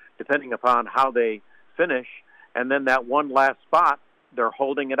Tour, depending upon how they finish. And then that one last spot, they're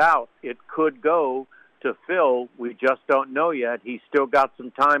holding it out. It could go to Phil. We just don't know yet. He's still got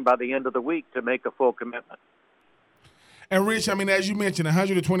some time by the end of the week to make a full commitment. And Rich, I mean, as you mentioned,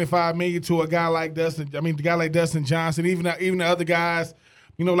 $125 million to a guy like Dustin. I mean, the guy like Dustin Johnson, even the other guys,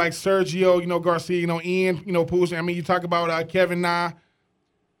 like Sergio, Garcia, Ian, Poulsen. I mean, you talk about Kevin Na.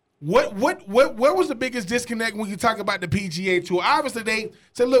 What was the biggest disconnect when you talk about the PGA Tour? Obviously, they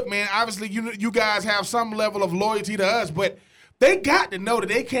said, look, man, obviously you guys have some level of loyalty to us, but they got to know that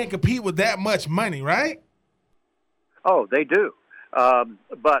they can't compete with that much money, right? Oh, they do.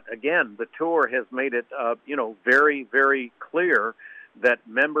 But again, the tour has made it, very, very clear that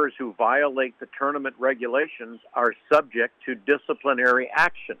members who violate the tournament regulations are subject to disciplinary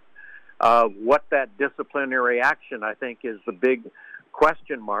action. What that disciplinary action, I think, is the big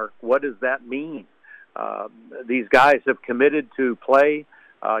question mark. What does that mean? These guys have committed to play.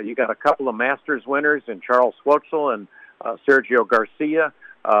 You got a couple of Masters winners in Charles Schwartzel and Sergio Garcia,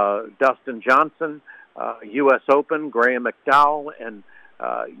 Dustin Johnson, U.S. Open, Graham McDowell, and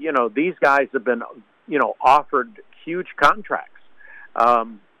these guys have been offered huge contracts.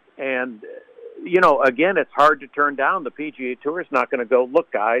 Again, it's hard to turn down. The PGA Tour is not going to go,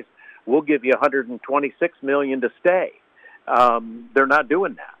 look, guys, we'll give you $126 million to stay. They're not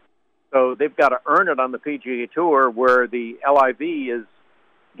doing that. So they've got to earn it on the PGA Tour, where the LIV is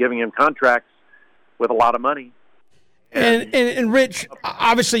giving him contracts with a lot of money. And Rich,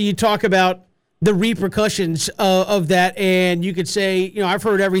 obviously you talk about the repercussions of that, and you could say, I've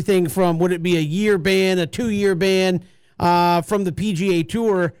heard everything from, would it be a year ban, a 2-year ban from the PGA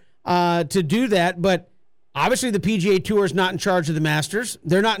Tour to do that, but obviously the PGA Tour is not in charge of the Masters.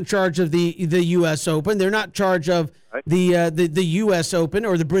 They're not in charge of the U.S. Open. They're not in charge of the U.S. Open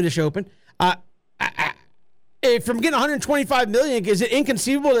or the British Open. If I'm getting $125 million, is it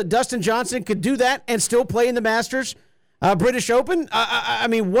inconceivable that Dustin Johnson could do that and still play in the Masters, British Open? I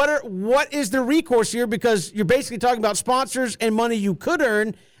mean, what is the recourse here? Because you're basically talking about sponsors and money you could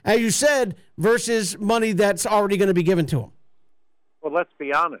earn, as you said, versus money that's already going to be given to them. Well, let's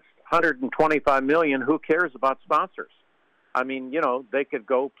be honest. $125 million, who cares about sponsors? I mean, they could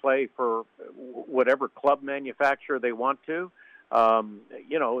go play for whatever club manufacturer they want to.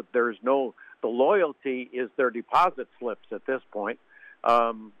 The loyalty is their deposit slips at this point.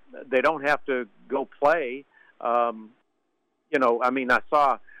 They don't have to go play. I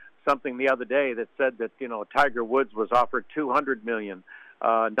saw something the other day that said that, Tiger Woods was offered $200 million,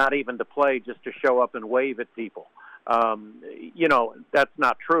 not even to play, just to show up and wave at people. That's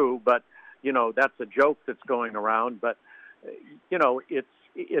not true, but, that's a joke that's going around. But,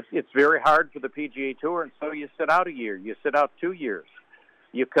 it's very hard for the PGA Tour, and so you sit out a year, you sit out 2 years.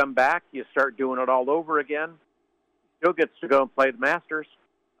 You come back, you start doing it all over again. Still gets to go and play the Masters.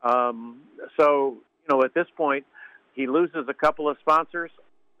 At this point, he loses a couple of sponsors.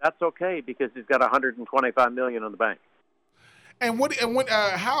 That's okay, because he's got $125 million in the bank. And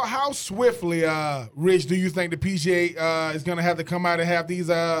how swiftly, Rich, do you think the PGA is going to have to come out and have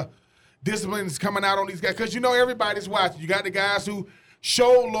these disciplines coming out on these guys? Because everybody's watching. You got the guys who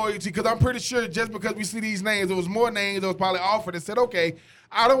show loyalty, because I'm pretty sure just because we see these names, there was more names that was probably offered and said, okay,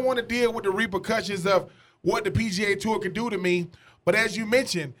 I don't want to deal with the repercussions of what the PGA Tour could do to me. But as you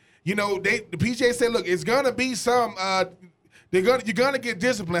mentioned, You know, the PGA said, look, it's gonna be some. You're gonna get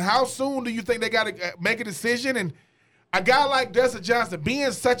disciplined. How soon do you think they got to make a decision? And a guy like Dustin Johnson,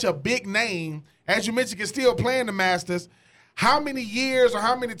 being such a big name, as you mentioned, can still play in the Masters. How many years or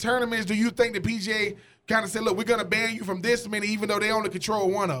how many tournaments do you think the PGA kind of said, look, we're going to ban you from this many, even though they only control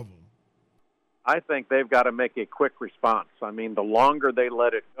one of them? I think they've got to make a quick response. I mean, the longer they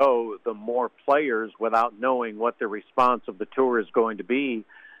let it go, the more players, without knowing what the response of the tour is going to be,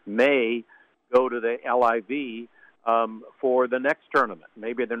 may go to the LIV for the next tournament.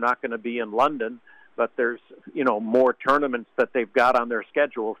 Maybe they're not going to be in London, but there's, more tournaments that they've got on their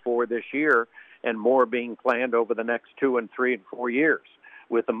schedule for this year and more being planned over the next 2 and 3 and 4 years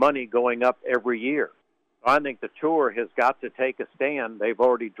with the money going up every year. I think the tour has got to take a stand. They've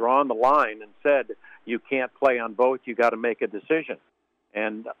already drawn the line and said you can't play on both. You got to make a decision.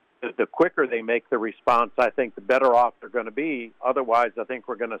 And the quicker they make the response, I think the better off they're going to be. Otherwise, I think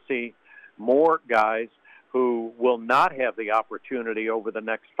we're going to see more guys who will not have the opportunity over the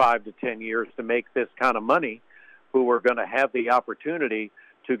next 5 to 10 years to make this kind of money, who are going to have the opportunity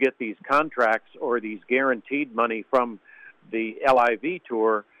to get these contracts or these guaranteed money from the LIV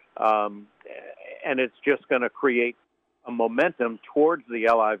Tour, and it's just going to create a momentum towards the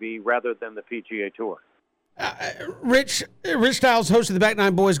LIV rather than the PGA Tour. Rich Stiles, host of the Back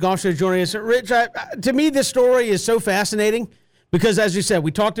Nine Boys Golf Show, joining us. Rich, to me, this story is so fascinating because, as you said,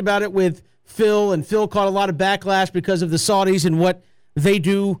 we talked about it with Phil, and Phil caught a lot of backlash because of the Saudis and what they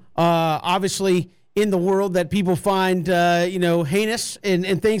do, obviously, in the world that people find, heinous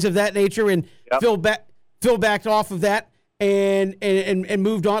and things of that nature. And yep. Phil backed off of that and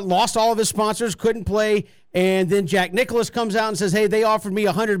moved on, lost all of his sponsors, couldn't play. And then Jack Nicklaus comes out and says, hey, they offered me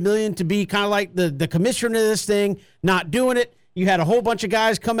 $100 million to be kind of like the commissioner of this thing, not doing it. You had a whole bunch of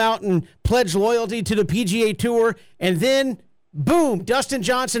guys come out and pledge loyalty to the PGA Tour. And then, boom, Dustin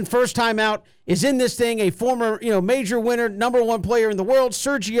Johnson, first time out, is in this thing, a former, major winner, number one player in the world.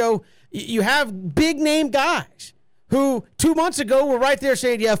 Sergio, you have big name guys who 2 months ago were right there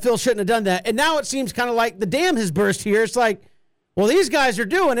saying, yeah, Phil shouldn't have done that. And now it seems kind of like the dam has burst here. It's like, well, these guys are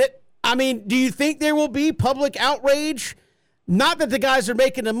doing it. I mean, do you think there will be public outrage? Not that the guys are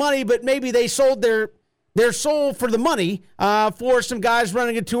making the money, but maybe they sold their soul for the money for some guys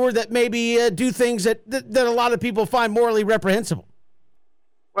running a tour that maybe do things that a lot of people find morally reprehensible.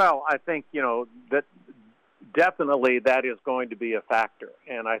 Well, I think, that definitely that is going to be a factor.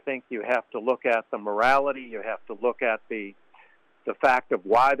 And I think you have to look at the morality. You have to look at the fact of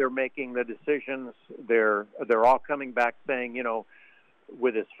why they're making the decisions. They're all coming back saying,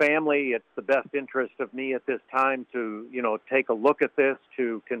 with his family, it's the best interest of me at this time to, take a look at this,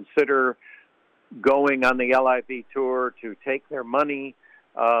 to consider going on the LIV Tour, to take their money.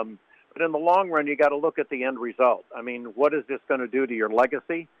 But in the long run, you got to look at the end result. I mean, what is this going to do to your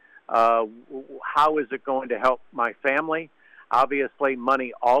legacy? How is it going to help my family? Obviously,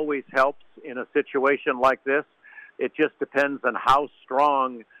 money always helps in a situation like this. It just depends on how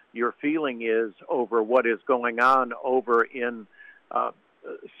strong your feeling is over what is going on over in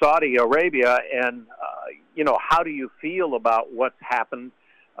Saudi Arabia, and how do you feel about what's happened,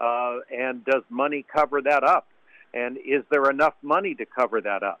 and does money cover that up, and is there enough money to cover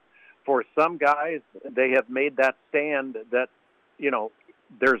that up? For some guys, they have made that stand that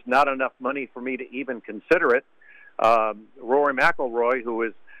there's not enough money for me to even consider it. Rory McIlroy, who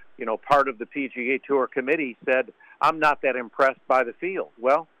is part of the PGA Tour committee, said, I'm not that impressed by the field.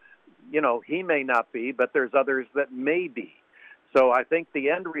 Well, he may not be, but there's others that may be. So I think the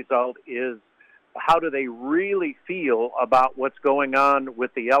end result is, how do they really feel about what's going on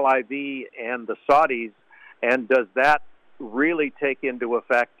with the LIV and the Saudis, and does that really take into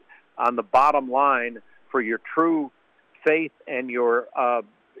effect on the bottom line for your true faith and your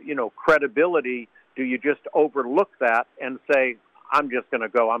credibility? Do you just overlook that and say, I'm just going to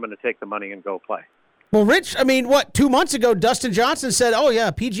go, I'm going to take the money and go play? Well, Rich, 2 months ago, Dustin Johnson said, oh, yeah,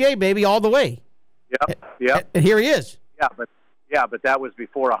 PGA, baby, all the way. Yep. And here he is. Yeah, but that was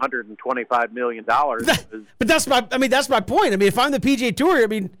before $125 million. But that's my point. I mean, if I'm the PGA Tour,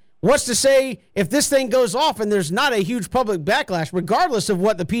 what's to say if this thing goes off and there's not a huge public backlash, regardless of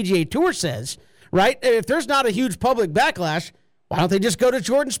what the PGA Tour says, right? If there's not a huge public backlash, why don't they just go to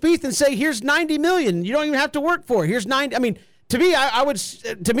Jordan Spieth and say, here's $90 million. You don't even have to work for it. Here's 90. To me,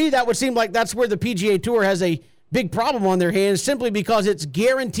 that would seem like that's where the PGA Tour has a big problem on their hands, simply because it's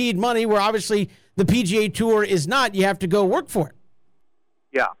guaranteed money, where obviously the PGA Tour is not. You have to go work for it.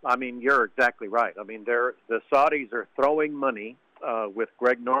 Yeah, you're exactly right. The Saudis are throwing money, with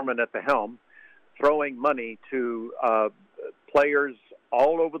Greg Norman at the helm, throwing money to players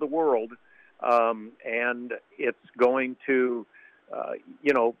all over the world, and it's going to,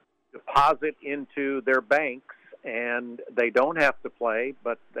 deposit into their banks, and they don't have to play,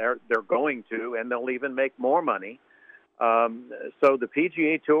 but they're going to, and they'll even make more money. So the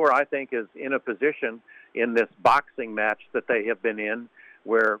PGA Tour, I think, is in a position in this boxing match that they have been in,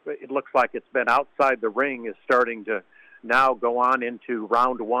 where it looks like it's been outside the ring, is starting to now go on into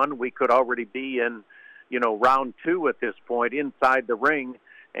round one. We could already be in, round two at this point, inside the ring,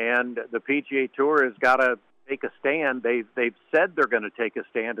 and the PGA Tour has got to take a stand. They've said they're going to take a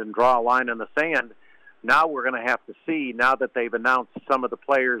stand and draw a line in the sand. Now we're going to have to see, now that they've announced some of the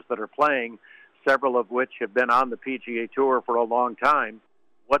players that are playing, several of which have been on the PGA Tour for a long time,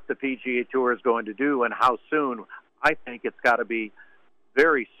 what the PGA Tour is going to do and how soon. I think it's got to be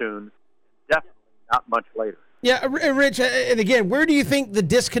very soon, definitely not much later. Yeah, Rich, and again, where do you think the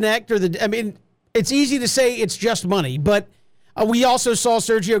disconnect it's easy to say it's just money, but we also saw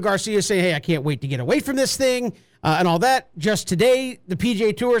Sergio Garcia say, hey, I can't wait to get away from this thing and all that. Just today, the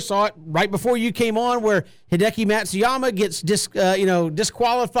PGA Tour saw it right before you came on, where Hideki Matsuyama gets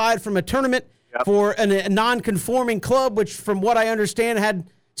disqualified from a tournament for a non-conforming club, which from what I understand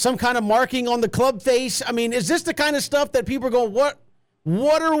had some kind of marking on the club face. I mean, is this the kind of stuff that people are going,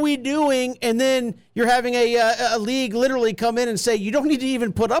 what are we doing? And then you're having a league literally come in and say, you don't need to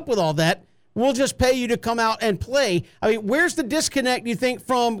even put up with all that. We'll just pay you to come out and play. I mean, where's the disconnect, you think,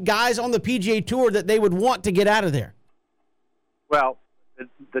 from guys on the PGA Tour that they would want to get out of there? Well,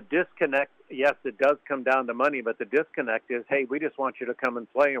 the disconnect, yes, it does come down to money, but the disconnect is, hey, we just want you to come and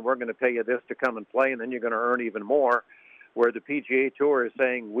play, and we're going to pay you this to come and play, and then you're going to earn even more, where the PGA Tour is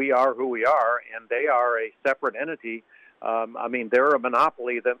saying we are who we are, and they are a separate entity. They're a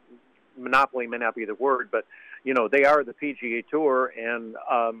monopoly. Monopoly may not be the word, but they are the PGA Tour, and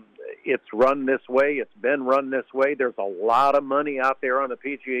it's run this way. It's been run this way. There's a lot of money out there on the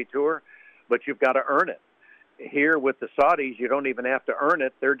PGA Tour, but you've got to earn it. Here with the Saudis, you don't even have to earn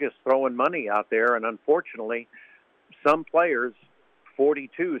it. They're just throwing money out there, and unfortunately, some players,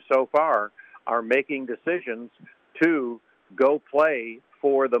 42 so far, are making decisions to go play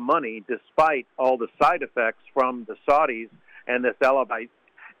for the money, despite all the side effects from the Saudis and this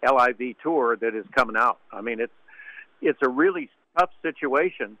LIV tour that is coming out. I mean, it's a really tough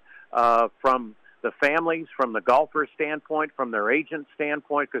situation from the families, from the golfers' standpoint, from their agents'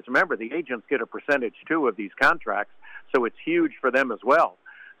 standpoint, because remember, the agents get a percentage, too, of these contracts, so it's huge for them as well.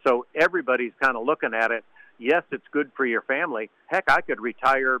 So everybody's kind of looking at it. Yes, it's good for your family. Heck, I could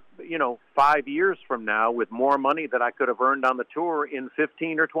retire, 5 years from now with more money that I could have earned on the tour in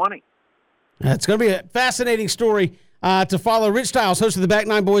 15 or 20. It's going to be a fascinating story to follow. Rich Stiles, host of the Back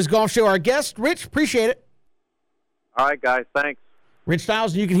Nine Boys Golf Show, our guest. Rich, appreciate it. All right, guys, thanks. Rich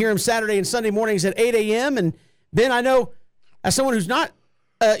Stiles, you can hear him Saturday and Sunday mornings at 8 a.m. And Ben, I know as someone who's not,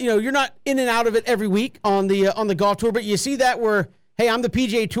 you're not in and out of it every week on the golf tour, but you see that where, hey, I'm the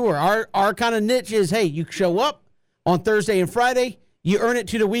PGA Tour. Our kind of niche is, hey, you show up on Thursday and Friday, you earn it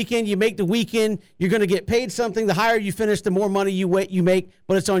to the weekend, you make the weekend, you're going to get paid something. The higher you finish, the more money you make,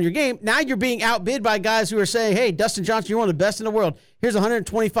 but it's on your game. Now you're being outbid by guys who are saying, hey, Dustin Johnson, you're one of the best in the world. Here's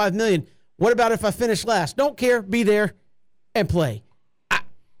 $125 million. What about if I finish last? Don't care. Be there and play.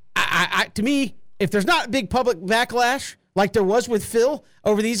 To me, if there's not a big public backlash like there was with Phil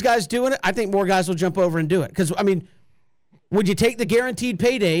over these guys doing it, I think more guys will jump over and do it. Because, would you take the guaranteed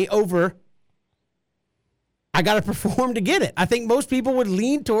payday over, I got to perform to get it? I think most people would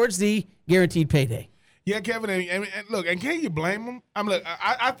lean towards the guaranteed payday. Yeah, Kevin, and look, and can you blame them?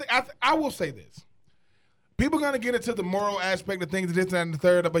 I will say this. People are going to get into the moral aspect of things, this, that, and the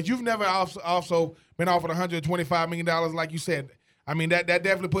third, but you've never also been offered $125 million like you said. That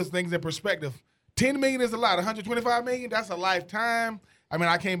definitely puts things in perspective. $10 million is a lot. $125 million, that's a lifetime.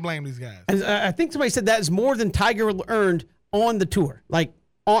 I can't blame these guys. And I think somebody said that is more than Tiger earned on the tour.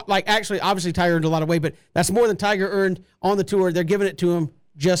 Actually, obviously Tiger earned a lot of weight, but that's more than Tiger earned on the tour. They're giving it to him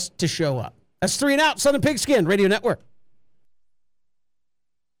just to show up. That's 3 and Out, Southern Pigskin Radio Network.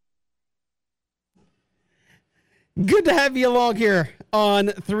 Good to have you along here on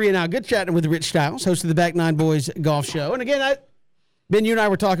 3 and Out. Good chatting with Rich Stiles, host of the Back Nine Boys Golf Show. And again, Ben, you and I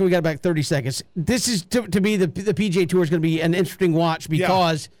were talking. We got about 30 seconds. This is to me the PGA Tour is going to be an interesting watch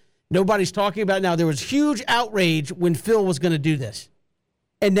because nobody's talking about it now. There was huge outrage when Phil was going to do this,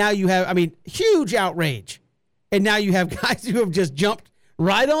 and now you have huge outrage, and now you have guys who have just jumped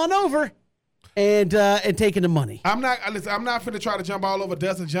right on over and taking the money. I'm not going to try to jump all over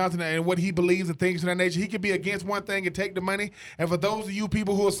Dustin Johnson and what he believes and things of that nature. He could be against one thing and take the money. And for those of you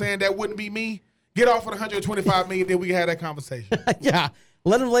people who are saying that wouldn't be me, get off with $125 million, then we can have that conversation. Yeah.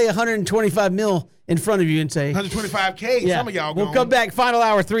 Let them lay $125 million in front of you and say $125K. Yeah. Some of y'all We'll come back. Final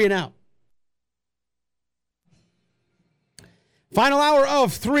hour, 3 and Out. Final hour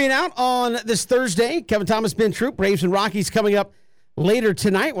of 3 and Out on this Thursday. Kevin Thomas, Ben Troop, Braves and Rockies coming up later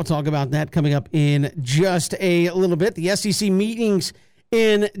tonight. We'll talk about that coming up in just a little bit. The SEC meetings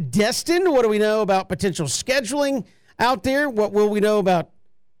in Destin. What do we know about potential scheduling out there? What will we know about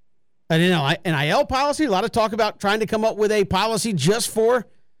an NIL policy? A lot of talk about trying to come up with a policy just for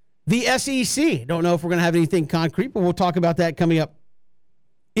the SEC. Don't know if we're going to have anything concrete, but we'll talk about that coming up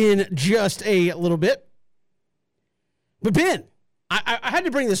in just a little bit. But Ben, I had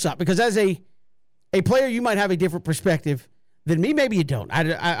to bring this up because as a player, you might have a different perspective than me. Maybe you don't.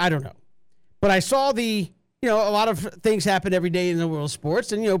 I don't know. But I saw a lot of things happen every day in the world of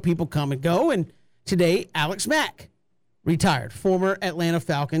sports, and, people come and go. And today, Alex Mack retired, former Atlanta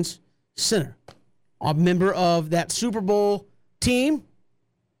Falcons center, a member of that Super Bowl team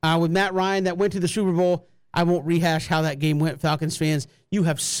with Matt Ryan that went to the Super Bowl. I won't rehash how that game went, Falcons fans. You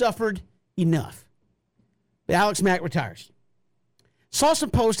have suffered enough. But Alex Mack retires. Saw some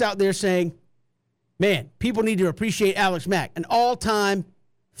posts out there saying, man, people need to appreciate Alex Mack, an all-time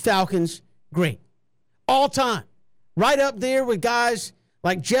Falcons great. All time. Right up there with guys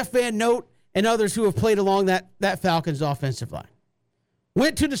like Jeff Van Note and others who have played along that Falcons offensive line.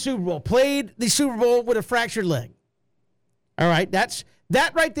 Went to the Super Bowl, played the Super Bowl with a fractured leg. All right, that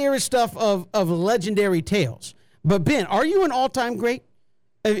right there is stuff of legendary tales. But Ben, are you an all-time great?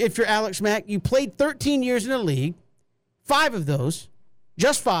 If you're Alex Mack, you played 13 years in the league. 5 of those,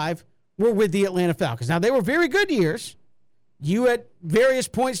 just 5, were with the Atlanta Falcons. Now, they were very good years. You, at various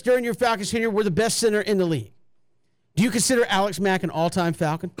points during your Falcons tenure, were the best center in the league. Do you consider Alex Mack an all-time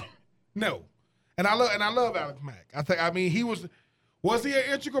Falcon? No, and I love Alex Mack. He was he an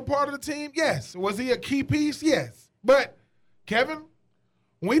integral part of the team? Yes. Was he a key piece? Yes. But Kevin,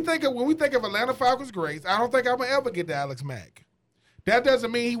 when we think of Atlanta Falcons greats, I don't think I'm gonna ever get to Alex Mack. That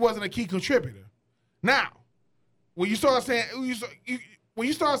doesn't mean he wasn't a key contributor. Now, when you start saying Atlanta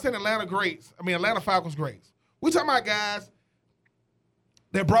Falcons greats, we talking about guys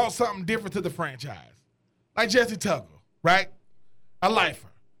that brought something different to the franchise. Like Jesse Tucker, right? A lifer.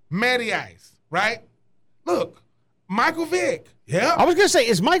 Matty Ice, right? Look, Michael Vick. Yeah. I was going to say,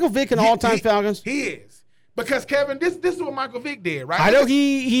 is Michael Vick an all-time Falcons? He is. Because, Kevin, this is what Michael Vick did, right? I know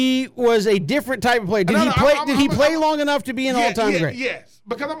he was a different type of player. Did he play long enough to be an all-time great? Yes.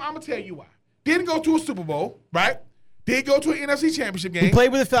 Because I'm going to tell you why. Didn't go to a Super Bowl, right? Did go to an NFC Championship game. He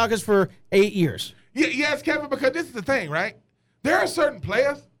played with the Falcons for 8 years. Yes, Kevin, because this is the thing, right? There are certain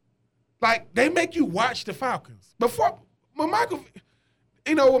players, like, they make you watch the Falcons. When Michael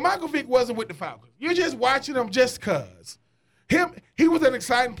Vick wasn't with the Falcons, you're just watching them just because. He was an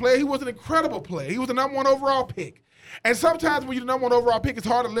exciting player. He was an incredible player. He was the number 1 overall pick. And sometimes when you're the number 1 overall pick, it's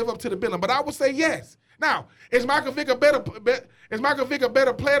hard to live up to the billing. But I would say yes. Now, is Michael Vick a better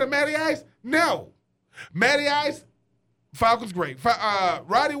player than Matty Ice? No. Matty Ice, Falcons great.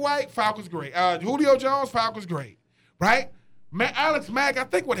 Roddy White, Falcons great. Julio Jones, Falcons great. Right? Alex Mack, I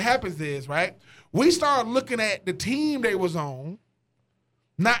think what happens is, right, we start looking at the team they was on.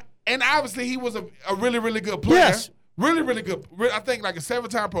 And obviously he was a really, really good player. Yes. Really, really good. I think like a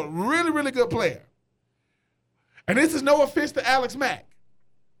 7-time pro. Really, really good player. And this is no offense to Alex Mack.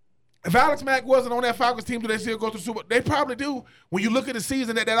 If Alex Mack wasn't on that Falcons team, do they still go to the Super Bowl? They probably do. When you look at the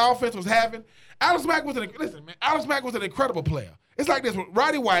season that offense was having, Alex Mack was an incredible player. It's like this.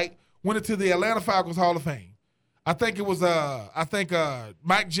 Roddy White went into the Atlanta Falcons Hall of Fame. I think it was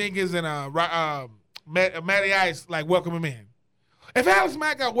Mike Jenkins and Matty Ice welcome him in. If Alex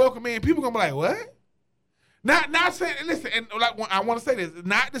Mack got welcomed in, people gonna be like, what? Not saying, listen, and I want to say this,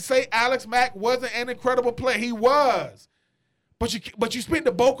 not to say Alex Mack wasn't an incredible player. He was. But you spent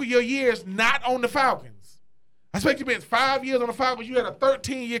the bulk of your years not on the Falcons. I expect you spent 5 years on the Falcons. You had a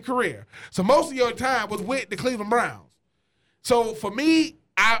 13-year career. So most of your time was with the Cleveland Browns. So for me,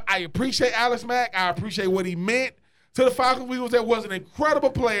 I appreciate Alex Mack. I appreciate what he meant to the Falcons when he was there. Was an incredible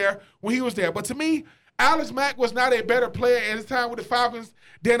player when he was there. But to me, Alex Mack was not a better player at his time with the Falcons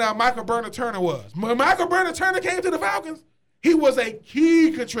than Michael Burnett-Turner was. When Michael Burnett-Turner came to the Falcons, he was a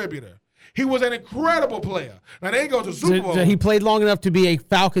key contributor. He was an incredible player. Now, they ain't go to the Super Bowl. So he played long enough to be a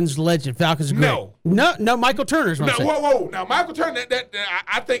Falcons legend, Falcons great. No, Michael Turner's what I'm saying. Whoa. Now, Michael Turner,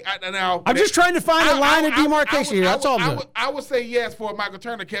 I think now. I'm just trying to find a line of demarcation here. That's all I'm doing. I would say yes for Michael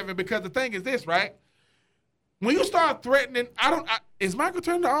Turner, Kevin, because the thing is this, right? When you start threatening, is Michael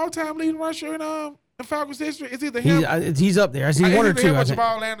Turner the all-time leading rusher in Falcons history? Is either him? He's up there. I see one or two. Him or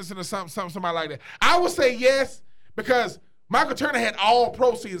Jamal Anderson or somebody like that. I would say yes because Michael Turner had all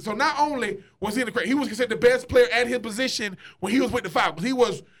pro seasons. So not only was he he was considered the best player at his position when he was with the Falcons. He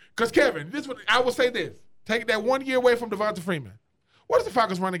was, because Kevin, I would say this, take that 1 year away from Devonta Freeman. What has the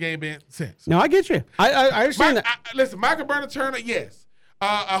Falcons running game been since? No, I get you. I understand that. Listen, Michael Burnett-Turner, yes.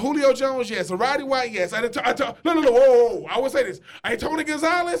 Julio Jones, yes. Roddy White, yes. No. Whoa. I would say this. Tony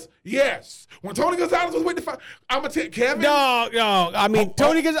Gonzalez, yes. When Tony Gonzalez was with the Falcons, I'm going to tell Kevin. No. I mean,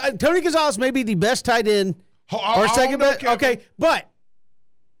 Tony Gonzalez may be the best tight end or second best. Okay, but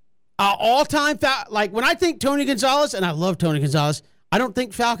all-time like when I think Tony Gonzalez, and I love Tony Gonzalez, I don't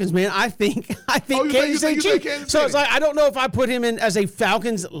think Falcons, man. I think Kansas City Chiefs. So it's like I don't know if I put him in as a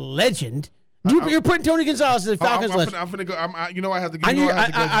Falcons legend. You're putting Tony Gonzalez as a Falcons legend. I'm finna go. I have to.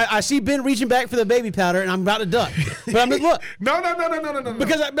 I see Ben reaching back for the baby powder, and I'm about to duck. But I'm look. No.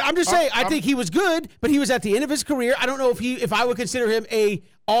 Because I'm just saying, I think he was good, but he was at the end of his career. I don't know if I would consider him a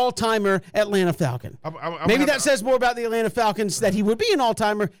all-timer Atlanta Falcon. Maybe that says more about the Atlanta Falcons that he would be an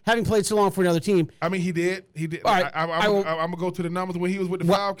all-timer having played so long for another team. I mean, he did. All right, I'm gonna go to the numbers when he was with the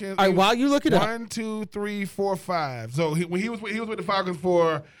Falcons. All right, while you look it up. 1, 2, 3, 4, 5. So when he was with the Falcons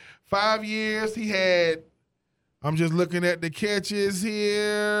for 5 years, he had. I'm just looking at the catches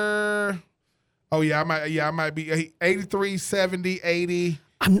here. Oh yeah, I might be 83, 70, 80.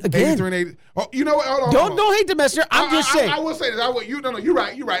 Again, 83 and 80. Oh, you know what? Hold on. Don't hate the messenger. I'm just saying. I will say this. You're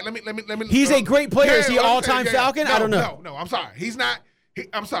right. You're right. Let me. He's a great player. Is he all-time Falcon? I don't know. No. I'm sorry. He's not.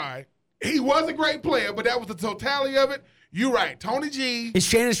 I'm sorry. He was a great player, but that was the totality of it. You're right. Tony G. Is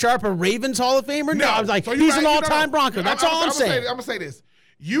Shannon Sharpe a Ravens Hall of Famer? No. I was like, he's an all-time Bronco. That's all I'm saying. I'm gonna say this.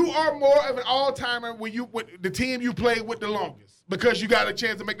 You are more of an all-timer when you with the team you played with the longest because you got a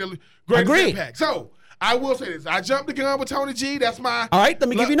chance to make the greatest impact. So I will say this. I jumped the gun with Tony G. That's my. All right, let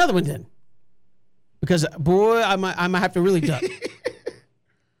me give you another one then. Because, boy, I might have to really duck.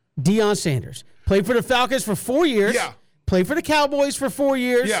 Deion Sanders. Played for the Falcons for 4 years. Yeah. Played for the Cowboys for 4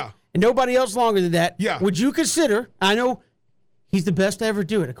 years. Yeah. And nobody else longer than that. Yeah. Would you consider, I know he's the best to ever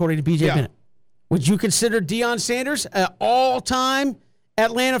do it, according to B.J. Bennett. Would you consider Deion Sanders an all-time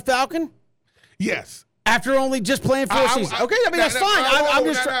Atlanta Falcon? Yes. After only just playing 4 seasons. Okay, I mean, that's fine. I'm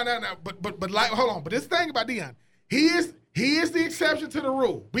just But like, hold on. But this thing about Deion, he is the exception to the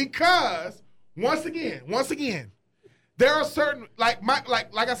rule because once again, there are certain like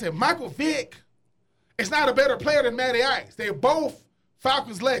I said, Michael Vick is not a better player than Matty Ice. They're both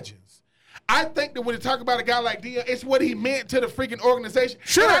Falcons legends. I think that when you talk about a guy like Deion, it's what he meant to the freaking organization.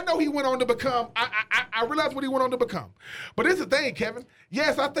 Sure. And I know he went on to become. I realize what he went on to become. But it's the thing, Kevin.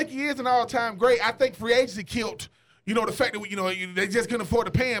 Yes, I think he is an all-time great. I think free agency killed. You know, the fact that, they just couldn't afford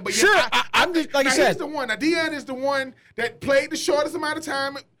to pay him. But sure, yes, I'm just, like I said. He's the one. Now, Deion is the one that played the shortest amount of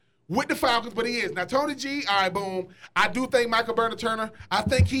time with the Falcons, but he is. Now, Tony G, all right, boom. I do think Michael Burnett-Turner, I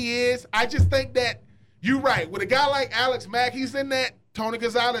think he is. I just think that you're right. With a guy like Alex Mack, he's in that Tony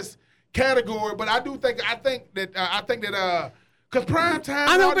Gonzalez category, but I think that because prime time.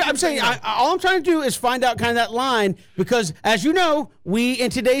 I'm saying all I'm trying to do is find out kind of that line because, as you know, we in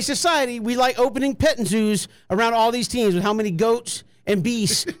today's society we like opening petting zoos around all these teams with how many goats and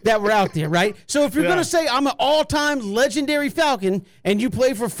beasts that were out there, right? So if you're going to say I'm an all-time legendary Falcon and you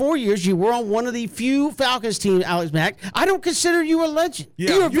played for 4 years, you were on one of the few Falcons teams, Alex Mack, I don't consider you a legend.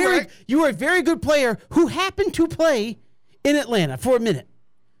 Yeah, you are a very good player who happened to play in Atlanta for a minute.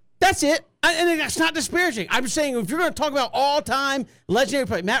 That's it. And that's not disparaging. I'm just saying if you're going to talk about all-time legendary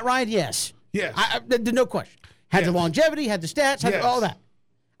play, Matt Ryan, yes. Yes. There's no question. Had the longevity, had the stats, had all that.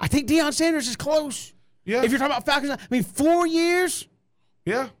 I think Deion Sanders is close. Yeah. If you're talking about Falcons, 4 years.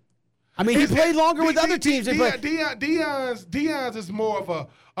 Yeah. I mean, he played longer with other teams. Deion's is more of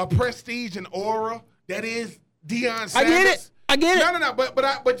a prestige and aura. That is Deion Sanders. I get it.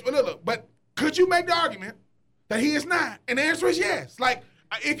 No. But could you make the argument that he is not? And the answer is yes. Like,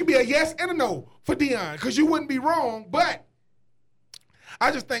 it could be a yes and a no for Deion because you wouldn't be wrong. But I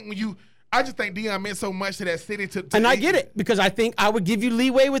just think Deion meant so much to that city. And I get it because I think I would give you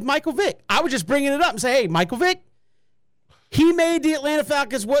leeway with Michael Vick. I was just bringing it up and say, hey, Michael Vick, he made the Atlanta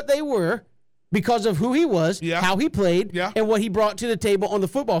Falcons what they were because of who he was, how he played, and what he brought to the table on the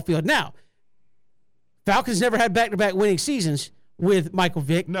football field. Now, Falcons never had back-to-back winning seasons with Michael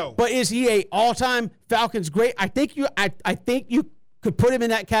Vick. No. But is he a all-time Falcons great? I think you could put him in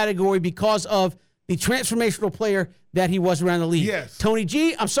that category because of the transformational player that he was around the league. Yes. Tony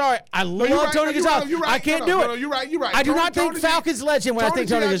G, I'm sorry. I love Tony Gonzalez. I can't do it. No, you're right. I do not think Falcons legend when I think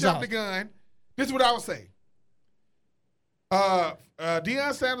Tony Gonzalez. Jumped the gun. This is what I would say.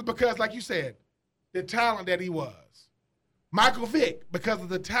 Deion Sanders, because like you said, the talent that he was. Michael Vick, because of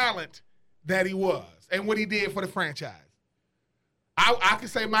the talent that he was and what he did for the franchise. I can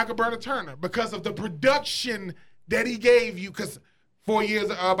say Michael Burnett-Turner because of the production that he gave you, because 4 years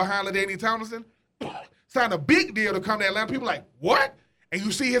behind LaDainian Tomlinson, signed a big deal to come to Atlanta. People like, what? And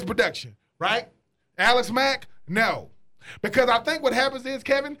you see his production, right? Alex Mack, no. Because I think what happens is,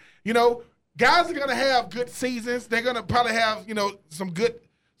 Kevin, guys are gonna have good seasons. They're gonna probably have, some good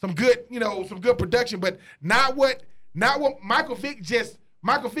production, but not what Michael Vick just.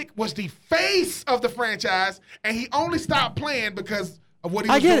 Michael Vick was the face of the franchise, and he only stopped playing because of what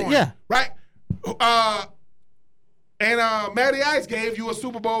he was doing. Yeah. Right? And Matty Ice gave you a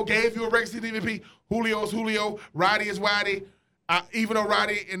Super Bowl, gave you a regular season MVP. Julio's Julio, Roddy is Roddy. Even though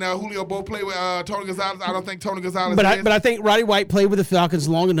Roddy and Julio both play with Tony Gonzalez, I don't think Tony Gonzalez But I think Roddy White played with the Falcons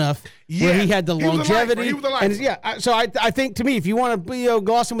long enough where he had the longevity. He was a lifer. And so I think, to me, if you want to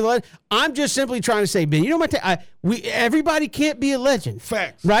gloss him with a legend, I'm just simply trying to say, Ben, everybody can't be a legend.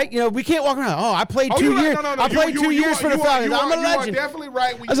 Facts. Right? We can't walk around, I played 2 years. No. I played 2 years for the Falcons. I'm a legend. You are definitely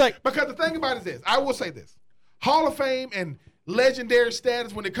right. Because the thing about it is this. I will say this. Hall of Fame and legendary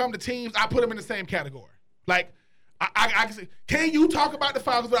status, when it comes to teams, I put them in the same category. Like, I can say, can you talk about the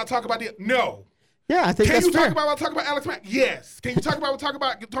Falcons without talking about the? No. Yeah, I think that's fair. Can you talk about Alex Mack? Yes. Can you talk about Tony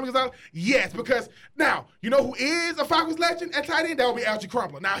Gonzalez? Yes. Because now, you know who is a Falcons legend at tight end? That would be Algie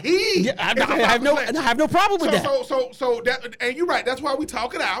Crumpler. Now I have no problem with that. So that, and you're right. That's why we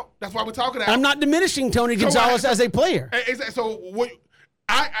talk it out. I'm not diminishing Tony Gonzalez as a player. So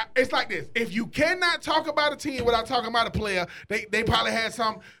it's like this. If you cannot talk about a team without talking about a player, they probably had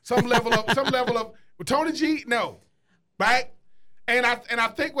some level of with Tony G. No. Right? And I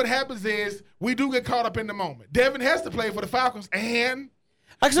think what happens is we do get caught up in the moment. Devin Hester played for the Falcons, and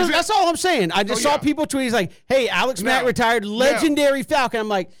that's all I'm saying. I just saw people tweet, he's like, hey, Alex Mack retired, legendary Falcon. I'm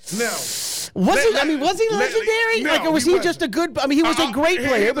like, no. Was he legendary? No, or was he just a good? I mean, he was a great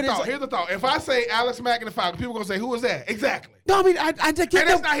player. Here's the thought. If I say Alex Mack and the Falcons, people are gonna say, "Who is that?" Exactly. No, I mean, I get that.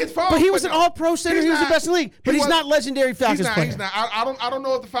 That's not his fault. But he was an All-Pro center. He was the best in the league. But he's not legendary Falcons player. He's not. I don't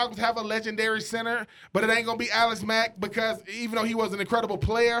know if the Falcons have a legendary center, but it ain't gonna be Alex Mack, because even though he was an incredible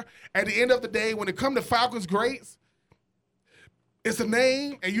player, at the end of the day, when it comes to Falcons greats, it's a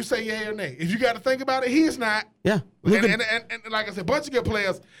name, and you say yay or nay. If you got to think about it, he is not. Yeah. And like I said, a bunch of good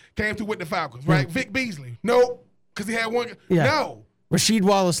players came through with the Falcons, right? Vic Beasley, no, because he had one. Yeah. No. Rasheed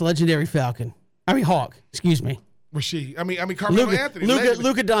Wallace, legendary Falcon. Hawk. Excuse me. Rasheed. I mean, Carmelo Anthony.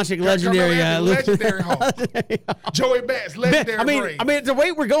 Luka Doncic, legendary. Legendary Hawk. Joey Bats, legendary Brave. I mean, the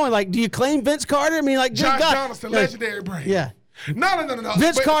way we're going, like, do you claim Vince Carter? I mean, like, Josh Johnson, legendary Brave. Yeah. No.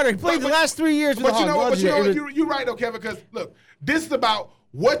 Vince Carter played the last 3 years with the Hawks. But you're right though, Kevin, because look, this is about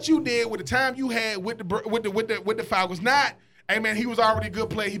what you did with the time you had with the Falcons. Not, hey man, he was already a good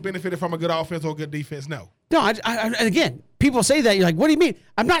player. He benefited from a good offense or a good defense. No. And again, people say that. You're like, what do you mean?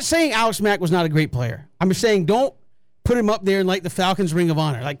 I'm not saying Alex Mack was not a great player. I'm just saying don't put him up there in like the Falcons Ring of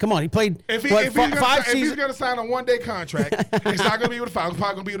Honor. Like, come on, he played if he's going to sign a one-day contract, it's not going to be with the Falcons. It's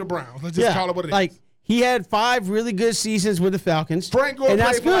probably going to be with the Browns. Let's just call it what it is. He had 5 really good seasons with the Falcons. Frank Gore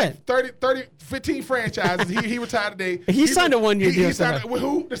played for 15 franchises. He retired today. He signed a one-year deal. He signed with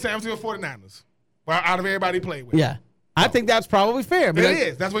who? The San Francisco 49ers. Well, out of everybody he played with. Yeah. I think that's probably fair. But it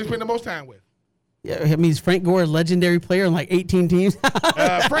is. That's what he spent the most time with. Yeah, it means Frank Gore, a legendary player in like 18 teams.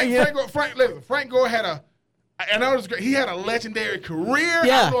 Frank Gore had I know it was great. He had a legendary career.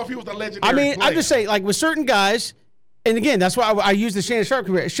 Yeah. I don't know if he was a legendary player. I'm just saying, like with certain guys, and again, that's why I use the Shannon Sharp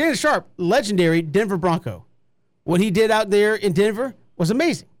career. Shannon Sharp, legendary Denver Bronco. What he did out there in Denver was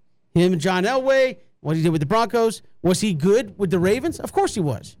amazing. Him and John Elway, what he did with the Broncos. Was he good with the Ravens? Of course he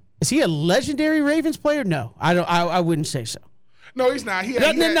was. Is he a legendary Ravens player? No, I wouldn't say so. No, he's not.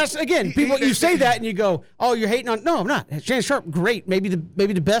 You say that and you go, "Oh, you're hating on." No, I'm not. Shannon Sharp, great, maybe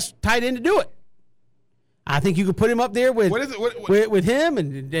the best tight end to do it. I think you could put him up there with with him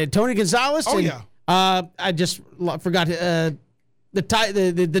and Tony Gonzalez. Oh, and, yeah. I just forgot the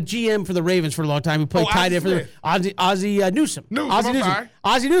GM for the Ravens for a long time. Who played tight end for the Ozzie Newsome.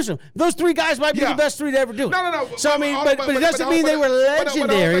 Ozzie Newsome. Those 3 guys might be the best 3 to ever do it. No. So but it doesn't mean they were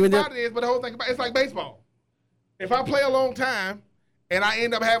legendary. But the whole thing about it's like baseball. If I play a long time and I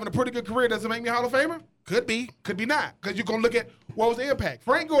end up having a pretty good career, does it make me a Hall of Famer? Could be not. Because you're going to look at what was the impact.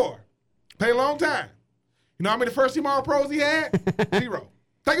 Frank Gore played a long time. You know how many first-team All-Pros he had? 0.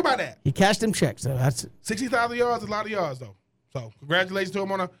 Think about that. He cashed them checks, so that's 60,000 yards is a lot of yards, though. So congratulations to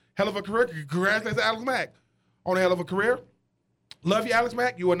him on a hell of a career. Congratulations to Alex Mack on a hell of a career. Love you, Alex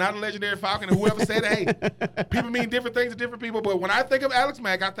Mack. You are not a legendary Falcon. And whoever said, hey, people mean different things to different people. But when I think of Alex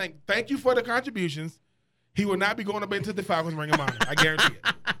Mack, I think, thank you for the contributions. He will not be going up into the Falcons Ring of Honor. I guarantee it.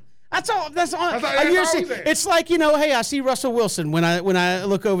 That's all. It's like, hey, I see Russell Wilson when I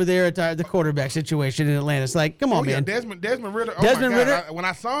look over there at the quarterback situation in Atlanta. It's like, come on, man. Desmond Ridder. Ritter. When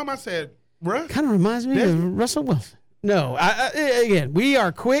I saw him, I said, bruh. Kind of reminds me of Russell Wilson. No, again, we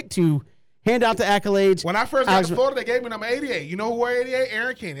are quick to hand out the accolades. When I first got to Florida, they gave me number 88. You know who wore 88?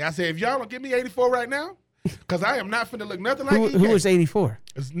 Aaron Kenny. I said, if y'all don't give me 84 right now, because I am not finna look nothing like Who was 84?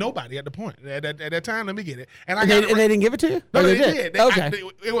 It's nobody at the point. At that time, let me get it. And They didn't give it to you? No, Or they did. Okay.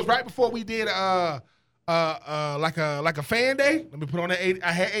 It was right before we did like a fan day. Let me put on that 80.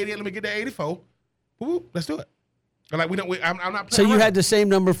 I had 88. Let me get that 84. Woo, let's do it. Like I'm not. So you around. had the same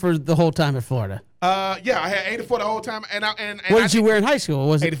number for the whole time at Florida? Yeah, I had 84 the whole time. And what did you wear in high school?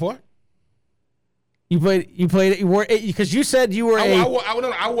 Was it 84? You wore because you said you were I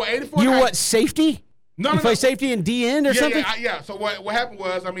wore 84. You were what, safety? No, you no, play no. safety in D end or something? Yeah. So what happened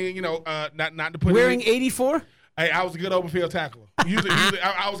was, I mean, not to put wearing 84. I was a good open field tackler. Usually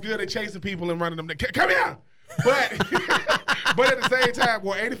I was good at chasing people and running them. Come here, but at the same time,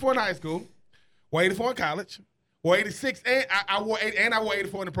 wore 84 in high school, wore 84 in college, wore 86, and I wore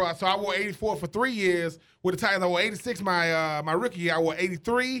 84 in the pro. So I wore 84 for 3 years with the Titans. I wore 86 my rookie year. I wore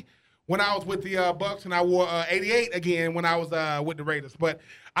 83 when I was with the Bucs, and I wore 88 again when I was with the Raiders. But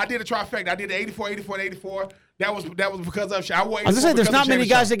I did a trifecta. I did the 84, 84, and 84. That was because of I wore 84. I was gonna say there's not many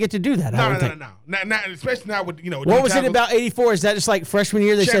guys that get to do that. No. Not especially now with What was it about 84? Is that just like freshman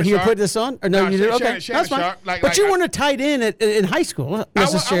year? They said, "Here, put this on," or no? You did. Okay, that's fine. But you weren't a tight end in high school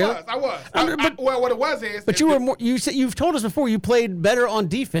necessarily. I was. Well, what it was is. But you were more. You've told us before you played better on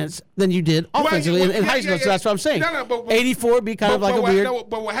defense than you did offensively in high school. So that's what I'm saying. No, 84 would be kind of like a weird.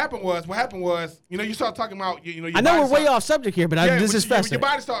 But what happened was, you start talking about, your I know we're way off subject here, but this is fascinating. Your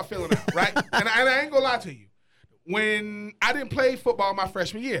body started feeling out, right? and I ain't gonna lie to you. When I didn't play football my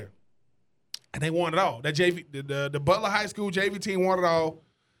freshman year, and they won it all. That JV, the Butler High School JV team won it all.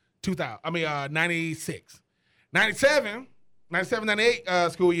 96, 97,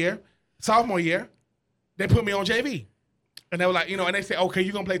 98 school year, sophomore year, they put me on JV, and they were like, and they said, okay,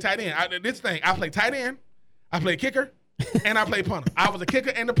 you're gonna play tight end. I play tight end, I play kicker, and I play punter. I was a kicker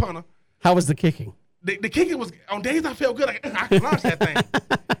and a punter. How was the kicking? The kicking was on days I felt good. I can launch that thing.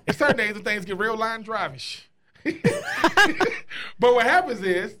 And certain days the things get real line drivish. But what happens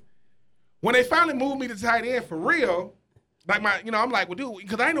is when they finally moved me to tight end for real, like I'm like, well, dude,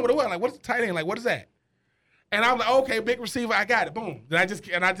 because I didn't know what it was. Like, what's the tight end? Like, what is that? And I was like, okay, big receiver, I got it. Boom. Then I just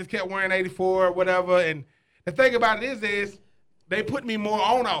kept wearing 84 or whatever. And the thing about it is they put me more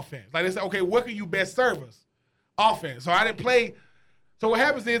on offense. Like they said, okay, what can you best serve us? Offense. So I didn't play. So what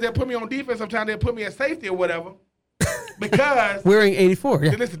happens is they'll put me on defense. Sometimes they'll put me at safety or whatever. Because wearing 84,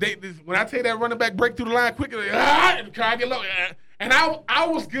 yeah. Listen, when I tell you that running back break through the line quickly, and try to get low, and I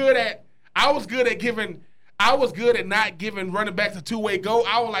was good at not giving running backs a two-way go.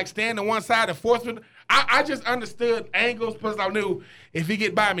 I would like stand on one side and force him. I just understood angles because I knew if he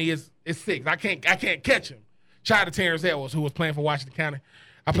get by me, it's six. I can't catch him. Shout out to Terrence Edwards, who was playing for Washington County.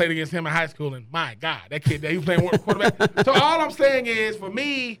 I played against him in high school, and my God, that kid, he was playing quarterback. So all I'm saying is, for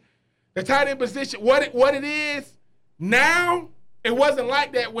me, the tight end position, what it is. Now, it wasn't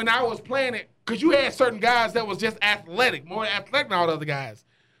like that when I was playing it, because you had certain guys that was just athletic, more athletic than all the other guys.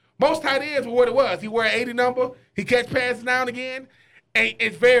 Most tight ends were what it was. He wore an 80 number, he catch passes now and again, and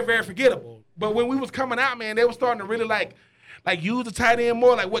it's very, very forgettable. But when we was coming out, man, they were starting to really like use the tight end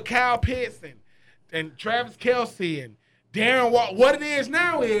more, like what Kyle Pitts and Travis Kelce and Darren Waller. What it is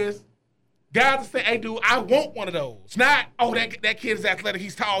now is guys are saying, hey, dude, I want one of those. It's not, oh, that kid is athletic,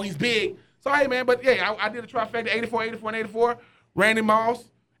 he's tall, he's big. So, hey, man, but, yeah, I did a trifecta, 84, 84, and 84. Randy Moss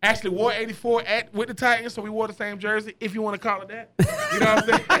actually wore 84 with the Titans, so we wore the same jersey, if you want to call it that. You know what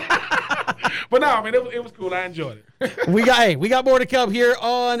I'm saying? But, no, man, it was cool. I enjoyed it. We got more to come here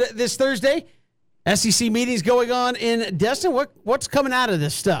on this Thursday. SEC meetings going on in Destin. What's coming out of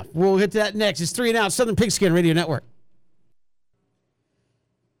this stuff? We'll get to that next. It's 3 and Out, Southern Pigskin Radio Network.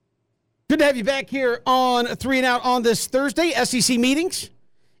 Good to have you back here on 3 and Out on this Thursday. SEC meetings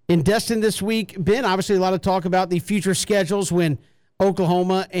in Destin this week. Ben, obviously a lot of talk about the future schedules when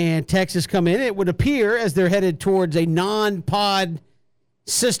Oklahoma and Texas come in. It would appear as they're headed towards a non-pod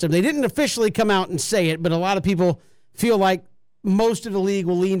system. They didn't officially come out and say it, but a lot of people feel like most of the league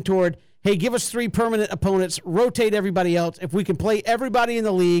will lean toward, hey, give us 3 permanent opponents, rotate everybody else. If we can play everybody in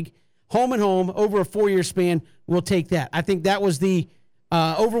the league, home and home, over a 4-year span, we'll take that. I think that was the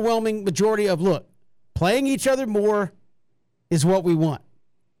overwhelming majority of, look, playing each other more is what we want.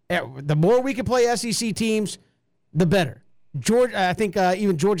 The more we can play SEC teams, the better. I think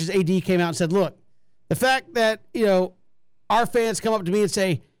even Georgia's AD came out and said, look, the fact that, our fans come up to me and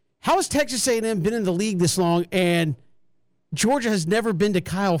say, how has Texas A&M been in the league this long and Georgia has never been to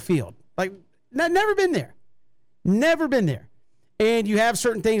Kyle Field? Like, never been there. Never been there. And you have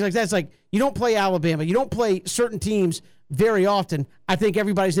certain things like that. It's like you don't play Alabama. You don't play certain teams very often. I think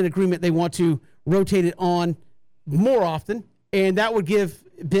everybody's in agreement they want to rotate it on more often. And that would give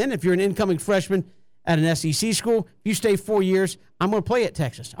Ben, if you're an incoming freshman, at an SEC school. If you stay 4 years, I'm going to play at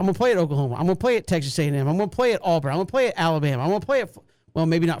Texas. I'm going to play at Oklahoma. I'm going to play at Texas A&M. I'm going to play at Auburn. I'm going to play at Alabama. I'm going to play at, well,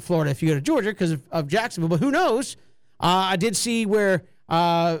 maybe not Florida if you go to Georgia because of Jacksonville, but who knows? I did see where,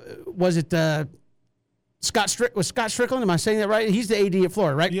 was it Scott Strickland? Am I saying that right? He's the AD at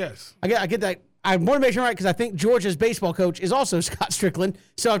Florida, right? Yes. I get that. I want to make sure I'm right because I think Georgia's baseball coach is also Scott Strickland.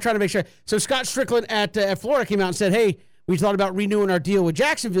 So I'm trying to make sure. So Scott Strickland at Florida came out and said, hey, we thought about renewing our deal with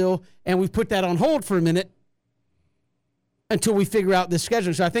Jacksonville, and we've put that on hold for a minute until we figure out this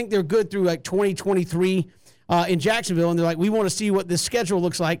schedule. So I think they're good through like 2023 in Jacksonville, and they're like, we want to see what this schedule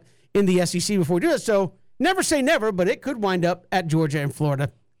looks like in the SEC before we do it. So never say never, but it could wind up at Georgia and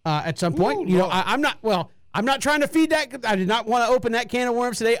Florida at some point. Ooh, I'm not trying to feed that. I did not want to open that can of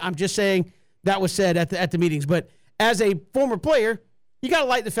worms today. I'm just saying that was said at the meetings. But as a former player, you got to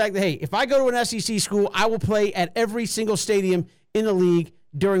like the fact that, hey, if I go to an SEC school, I will play at every single stadium in the league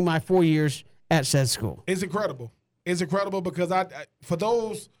during my 4 years at said school. It's incredible. It's incredible because I for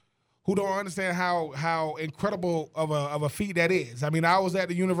those who don't understand how incredible of a feat that is. I mean, I was at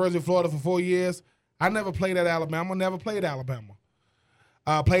the University of Florida for 4 years. I never played at Alabama. Never played Alabama.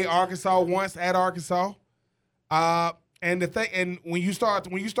 Played Arkansas once at Arkansas. And when you start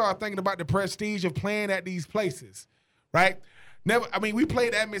thinking about the prestige of playing at these places, right? We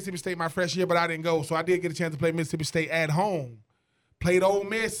played at Mississippi State my freshman year, but I didn't go, so I did get a chance to play Mississippi State at home. Played Ole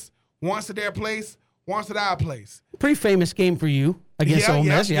Miss once at their place, once at our place. Pretty famous game for you against Ole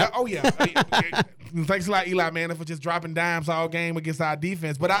Miss, yeah. Oh yeah. Thanks a lot, Eli Manning, for just dropping dimes all game against our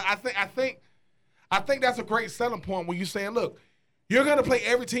defense. But I think that's a great selling point when you're saying, look, you're going to play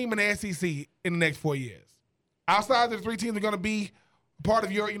every team in the SEC in the next 4 years. Outside of the three teams are going to be part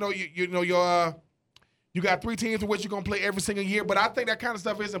of your, you got three teams in which you're going to play every single year. But I think that kind of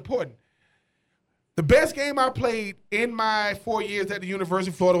stuff is important. The best game I played in my 4 years at the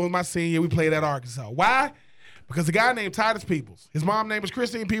University of Florida was my senior year. We played at Arkansas. Why? Because a guy named Titus Peoples. His mom's name was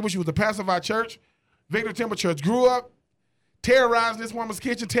Christine Peoples. She was the pastor of our church, Victor Temple Church. Grew up terrorizing this woman's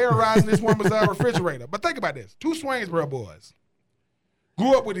kitchen, terrorizing this woman's refrigerator. But think about this. Two Swainsboro boys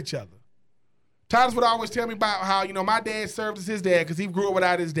grew up with each other. Titus would always tell me about how, my dad served as his dad because he grew up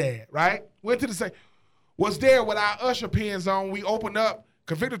without his dad, right? Went to the same. Was there with our usher pins on. We opened up.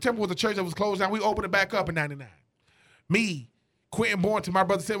 Because Victor Temple was a church that was closed down. We opened it back up in 99. Me, Quentin Boynton, my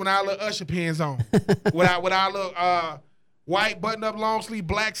brother said, with our little usher pins on. with our little white button-up long sleeve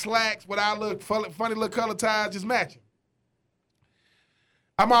black slacks with our little funny little color ties just matching.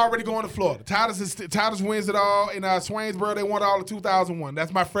 I'm already going to Florida. Titus wins it all in Swainsboro. They won it all in 2001.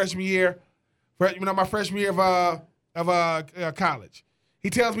 That's my freshman year. My freshman year of college.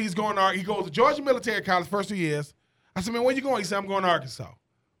 He tells me he goes to Georgia Military College first 2 years. I said, man, where you going? He said, I'm going to Arkansas.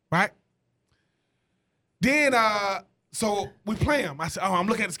 Right? Then, so we play him. I said, I'm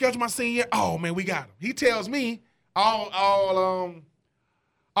looking at the schedule my senior year. Oh, man, we got him. He tells me all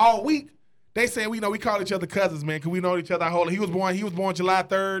week, they say, we call each other cousins, man, because we know each other. He was born July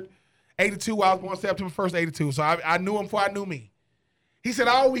 3rd, 82. I was born September 1st, 82. So I knew him before I knew me. He said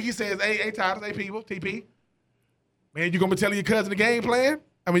all week, he says, hey, Titus, hey, people, TP, man, you going to be telling your cousin the game plan?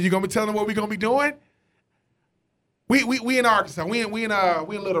 You going to be telling them what we going to be doing? We in Arkansas. We in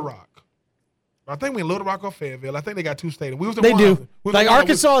Little Rock. I think we in Little Rock or Fayetteville. I think they got two stadiums. They do. Like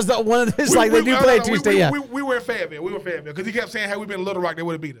Arkansas is the one of this. Like they do play two stadiums. We were in Fayetteville. We were in Fayetteville because he kept saying, "Had we been in Little Rock, they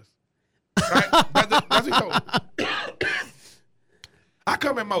would have beat us." Right? That's what he told me. I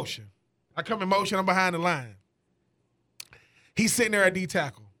come in motion. I'm behind the line. He's sitting there at D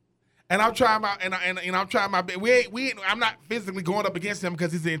tackle, and I'm trying my and I'm trying my best. I'm not physically going up against him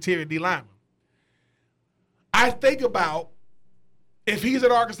because he's the interior D lineman. I think about if he's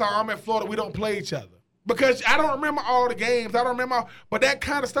at Arkansas or I'm at Florida, we don't play each other. Because I don't remember all the games. But that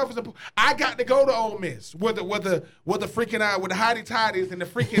kind of stuff is important. I got to go to Ole Miss with the freaking with the hottie toddies and the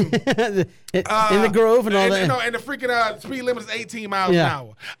freaking in the Grove and all that. And the freaking speed limit is 18 miles an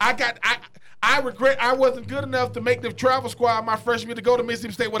hour. I regret I wasn't good enough to make the travel squad my freshman year to go to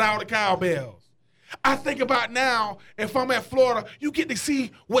Mississippi State without the cowbells. I think about now, if I'm at Florida, you get to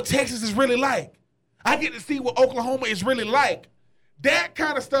see what Texas is really like. I get to see what Oklahoma is really like. That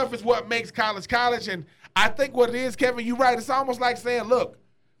kind of stuff is what makes college. And I think what it is, Kevin, you're right. It's almost like saying, look,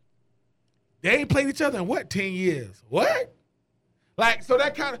 they ain't played each other in 10 years? What? Like, so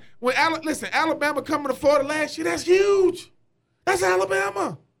that kind of, Alabama coming to Florida last year, that's huge. That's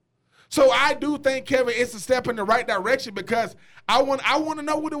Alabama. So I do think, Kevin, it's a step in the right direction because I want to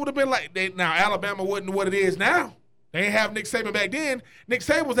know what it would have been like. Now, Alabama wasn't what it is now. They didn't have Nick Saban back then. Nick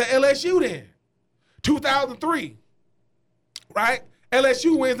Saban was at LSU then. 2003, right?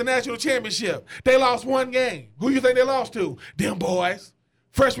 LSU wins the national championship. They lost one game. Who you think they lost to? Them boys.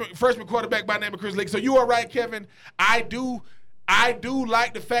 freshman quarterback by the name of Chris Leak. So you are right, Kevin. I do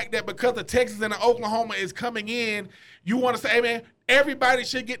like the fact that because the Texas and the Oklahoma is coming in, you want to say, hey, man, everybody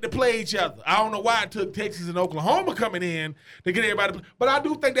should get to play each other. I don't know why it took Texas and Oklahoma coming in to get everybody to play. But I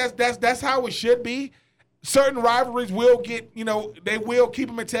do think that's how it should be. Certain rivalries will get, they will keep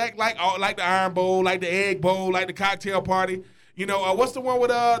them intact, like the Iron Bowl, like the Egg Bowl, like the Cocktail Party. What's the one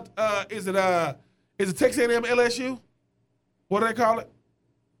with is it Texas A&M LSU? What do they call it?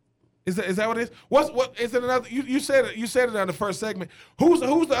 Is that what it is? What is it another? You said it on the first segment. Who's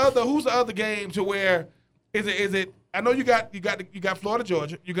the other game to where is it? I know you got Florida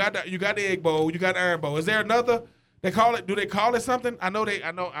Georgia. You got the Egg Bowl. You got the Iron Bowl. Is there another? They call it. Do they call it something? I know.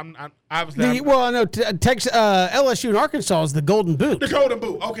 I'm obviously. I know Texas, LSU and Arkansas is the Golden Boot. The Golden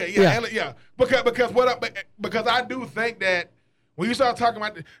Boot. Okay. Yeah. Because I do think that when you start talking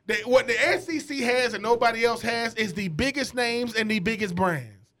about what the SEC has and nobody else has is the biggest names and the biggest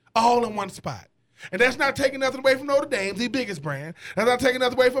brands all in one spot. And that's not taking nothing away from Notre Dame, the biggest brand. That's not taking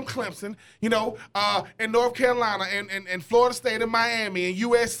nothing away from Clemson, and North Carolina and Florida State and Miami and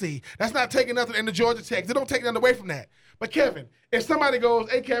USC. That's not taking nothing, and the Georgia Tech. They don't take nothing away from that. But Kevin, if somebody goes,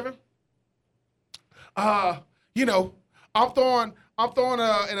 hey Kevin, I'm throwing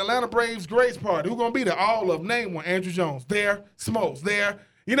an Atlanta Braves grades party. Who's gonna be there? All of them. Name one. Andrew Jones there. Smokes there.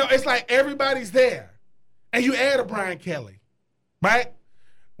 It's like everybody's there, and you add a Brian Kelly, right?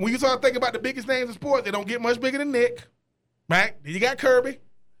 When you start thinking about the biggest names in sports, they don't get much bigger than Nick, right? Then you got Kirby,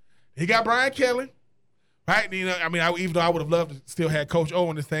 you got Brian Kelly, right? Even though I would have loved to still have Coach O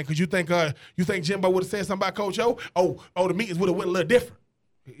in this thing, because you think Jimbo would have said something about Coach O? Oh, the meetings would have went a little different.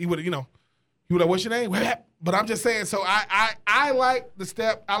 He would have, he would have, what's your name? But I'm just saying. So I like the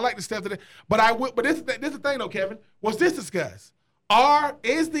step. I like the step today. But this is the thing though, Kevin. Was this discussed?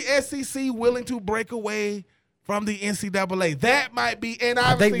 Is the SEC willing to break away from the NCAA? That might be, and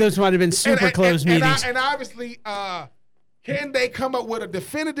I think those might have been super close meetings. And obviously, can they come up with a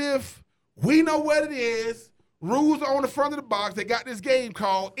definitive, we know what it is, rules are on the front of the box, they got this game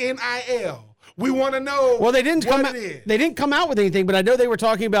called NIL. We want to know They didn't come out with anything, but I know they were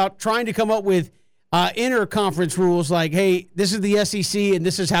talking about trying to come up with inter-conference rules like, hey, this is the SEC and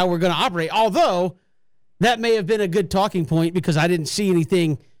this is how we're going to operate. Although, that may have been a good talking point because I didn't see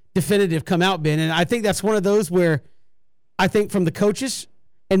anything definitive come out, Ben. And I think that's one of those where I think from the coaches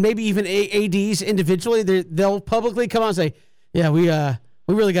and maybe even ADs individually, they'll publicly come out and say, yeah, we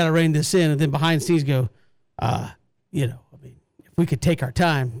really got to rein this in. And then behind the scenes go, if we could take our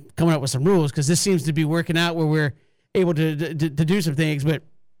time coming up with some rules, because this seems to be working out where we're able to do some things. But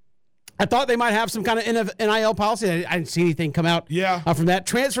I thought they might have some kind of NIL policy. I didn't see anything come out from that.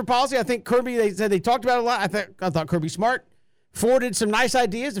 Transfer policy, I think Kirby, they said they talked about it a lot. I thought Kirby's smart. Forwarded some nice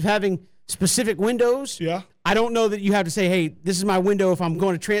ideas of having specific windows. Yeah. I don't know that you have to say, hey, this is my window if I'm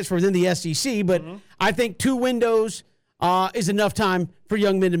going to transfer within the SEC, but I think 2 windows is enough time for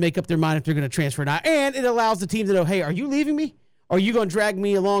young men to make up their mind if they're going to transfer now. And it allows the team to know, hey, are you leaving me? Or are you going to drag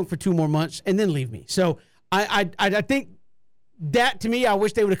me along for 2 more months and then leave me? So I think that, to me, I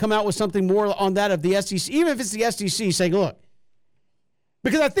wish they would have come out with something more on that of the SEC, even if it's the SEC saying, look,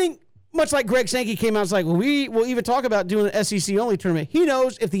 because I think, much like Greg Sankey came out and was like, well, we will even talk about doing an SEC-only tournament. He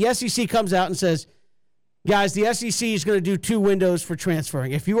knows if the SEC comes out and says, guys, the SEC is going to do 2 windows for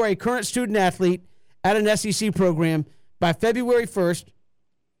transferring. If you are a current student-athlete at an SEC program, by February 1st,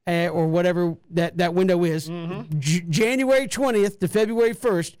 or whatever that window is, January 20th to February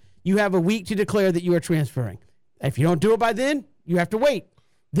 1st, you have a week to declare that you are transferring. If you don't do it by then, you have to wait.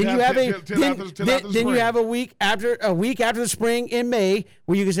 Then you have a week after the spring in May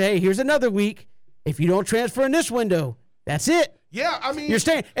where you can say, hey, here's another week. If you don't transfer in this window, that's it. Yeah, I mean, you're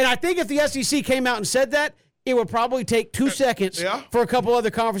staying. And I think if the SEC came out and said that, it would probably take 2 seconds for a couple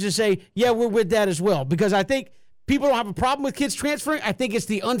other conferences to say, yeah, we're with that as well. Because I think people don't have a problem with kids transferring. I think it's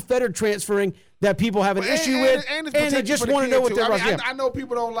the unfettered transferring that people have an issue with, and they just want to know what they're I know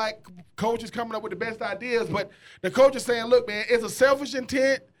people don't like coaches coming up with the best ideas, but the coach is saying, look, man, it's a selfish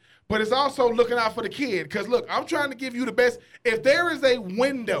intent, but it's also looking out for the kid. Because, look, I'm trying to give you the best. If there is a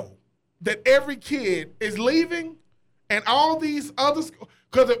window that every kid is leaving and all these other schools,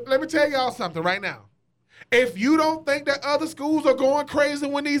 because let me tell y'all something right now. If you don't think that other schools are going crazy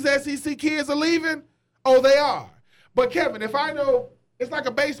when these SEC kids are leaving, they are. But, Kevin, if I know, it's like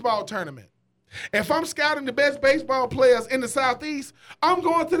a baseball tournament. If I'm scouting the best baseball players in the Southeast, I'm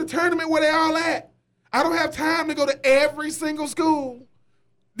going to the tournament where they all at. I don't have time to go to every single school.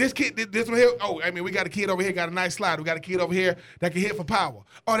 This kid, this one here, we got a kid over here, got a nice slide. We got a kid over here that can hit for power.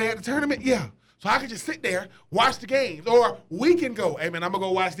 Oh, they at the tournament? Yeah. So I can just sit there, watch the games. Or we can go, hey, man, I'm going to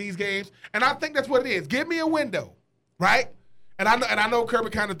go watch these games. And I think that's what it is. Give me a window, right? And I know Kirby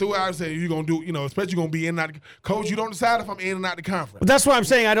kind of threw out and said, you're going to do, especially you're going to be in and out. Coach, you don't decide if I'm in and out the conference. But that's what I'm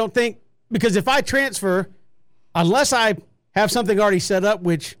saying. I don't think, because if I transfer, unless I have something already set up,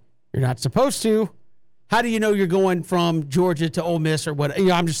 which you're not supposed to, how do you know you're going from Georgia to Ole Miss or what?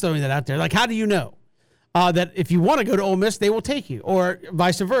 I'm just throwing that out there. Like, how do you know that if you want to go to Ole Miss, they will take you, or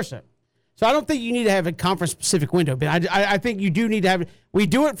vice versa? So I don't think you need to have a conference-specific window, but I think you do need to have it. We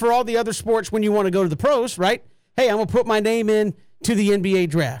do it for all the other sports when you want to go to the pros, right? Hey, I'm going to put my name in to the NBA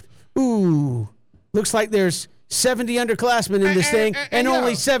draft. Ooh, looks like there's 70 underclassmen in this thing and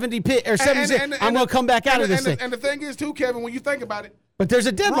only 70 or 76. I'm going to come back out of this thing. And the thing is, too, Kevin, when you think about it, but there's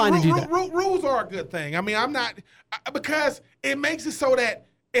a deadline to do that. Rules are a good thing. I mean, I'm not because it makes it so that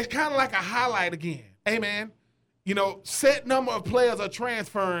it's kind of like a highlight again. Hey, man, set number of players are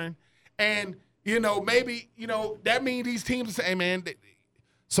transferring, and maybe that means these teams say, hey, man,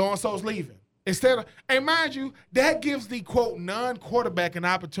 so and so's leaving. Instead of, and mind you, that gives the, quote, non-quarterback an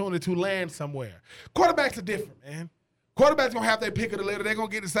opportunity to land somewhere. Quarterbacks are different, man. Quarterbacks going to have their pick of the litter. They're going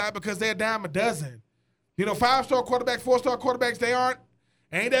to get decided because they're a dime a dozen. 5-star quarterbacks, 4-star quarterbacks,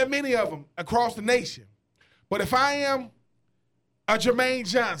 ain't that many of them across the nation. But if I am a Jermaine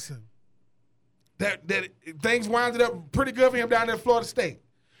Johnson, that things winded up pretty good for him down there at Florida State.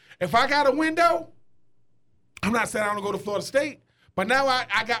 If I got a window, I'm not saying I don't go to Florida State, but now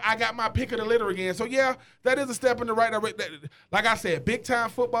I got my pick of the litter again. So, yeah, that is a step in the right direction. Like I said, big-time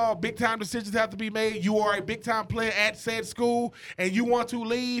football, big-time decisions have to be made. You are a big-time player at said school, and you want to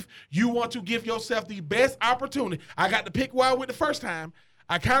leave. You want to give yourself the best opportunity. I got to pick where I went the first time.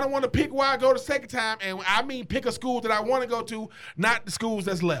 I kind of want to pick where I go the second time, and I mean pick a school that I want to go to, not the schools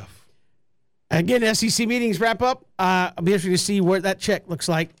that's left. Again, SEC meetings wrap up. I'll be interested to see what that check looks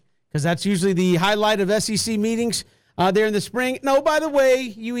like, because that's usually the highlight of SEC meetings. There in the spring. No, by the way,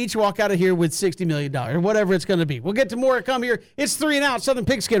 you each walk out of here with $60 million or whatever it's going to be. We'll get to more to come here. It's 3 and Out, Southern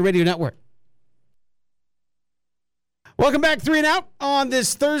Pigskin Radio Network. Welcome back, 3 and Out on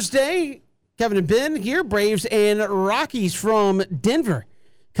this Thursday. Kevin and Ben here, Braves and Rockies from Denver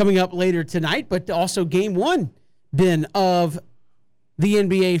coming up later tonight, but also game 1, Ben, of the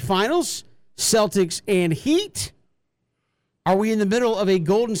NBA Finals, Celtics and Heat. Are we in the middle of a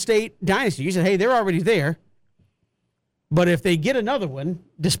Golden State dynasty? You said, hey, they're already there. But if they get another one,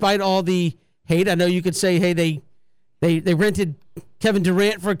 despite all the hate, I know you could say, hey, they rented Kevin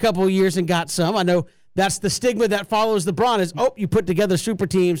Durant for a couple of years and got some. I know that's the stigma that follows LeBron is, you put together super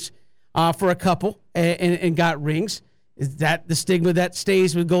teams for a couple and got rings. Is that the stigma that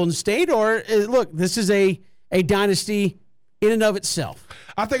stays with Golden State? Or, look, this is a dynasty in and of itself?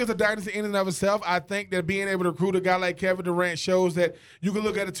 I think it's a dynasty in and of itself. I think that being able to recruit a guy like Kevin Durant shows that you can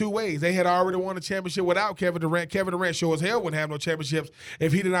look at it two ways. They had already won a championship without Kevin Durant. Kevin Durant sure as hell wouldn't have no championships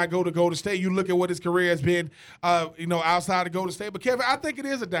if he did not go to Golden State. You look at what his career has been, outside of Golden State. But Kevin, I think it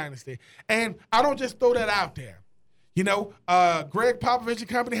is a dynasty, and I don't just throw that out there. Greg Popovich and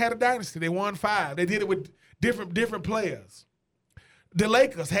company had a dynasty. They won 5. They did it with different players. The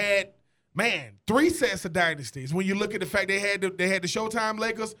Lakers had 3 sets of dynasties. When you look at the fact they had the Showtime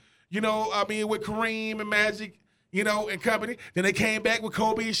Lakers, with Kareem and Magic, and company. Then they came back with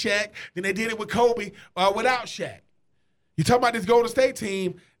Kobe and Shaq. Then they did it with Kobe without Shaq. You talk about this Golden State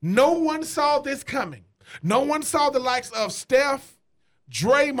team. No one saw this coming. No one saw the likes of Steph,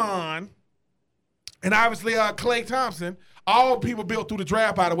 Draymond, and obviously Klay Thompson. All people built through the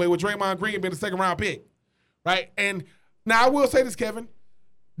draft, by the way, with Draymond Green being a second-round pick, right? And now I will say this, Kevin.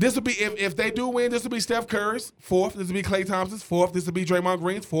 This will be, if they do win, this will be Steph Curry's 4th. This will be Klay Thompson's 4th. This will be Draymond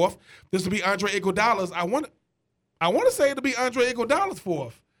Green's 4th. This will be Andre Iguodala's. I want to say it'll be Andre Iguodala's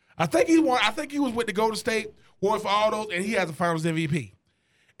 4th. I think he was with the Golden State Warriors for all those, and he has a Finals MVP.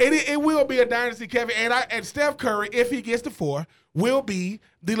 It will be a dynasty, Kevin. And Steph Curry, if he gets to 4, will be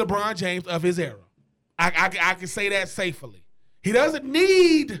the LeBron James of his era. I can say that safely. He doesn't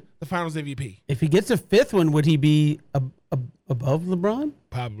need the Finals MVP. If he gets a 5th one, would he be above LeBron?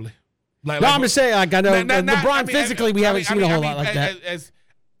 Probably. I'm just saying, I know LeBron phically, we haven't seen a whole lot like that.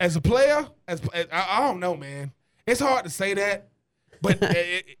 As a player, I don't know, man. It's hard to say that, but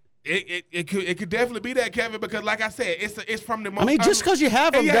it could definitely be that, Kevin, because like I said, it's from the most. Just because you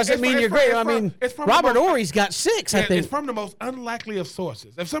have them doesn't mean you're great. Robert Horry's got 6, I think. It's from the most unlikely of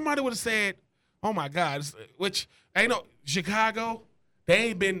sources. If somebody would have said, oh my God, which ain't no Chicago, they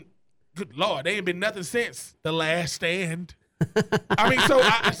ain't been. Good Lord, they ain't been nothing since The Last Stand.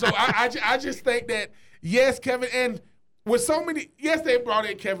 I just think that, yes, Kevin, and with so many, yes, they brought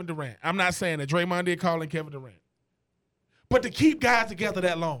in Kevin Durant. I'm not saying that Draymond did call in Kevin Durant. But to keep guys together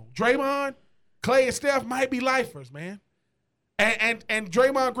that long, Draymond, Klay, and Steph might be lifers, man. And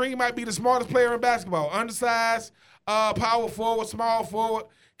Draymond Green might be the smartest player in basketball. Undersized, power forward, small forward,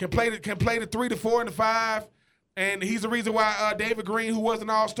 can play the 3, the 4, and the 5. And he's the reason why David Green, who was an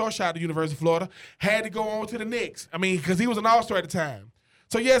all-star, shot at the University of Florida, had to go on to the Knicks. I mean, because he was an all-star at the time.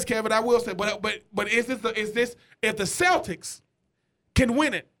 So yes, Kevin, I will say, but is this if the Celtics can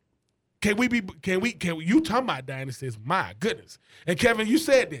win it? Can we you talking about dynasties? My goodness. And Kevin, you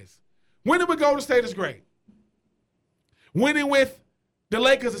said this. Winning with Golden State is great. Winning with the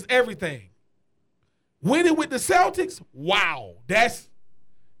Lakers is everything. Winning with the Celtics, wow, that's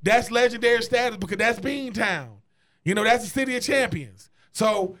legendary status because that's Beantown. You know, that's the city of champions.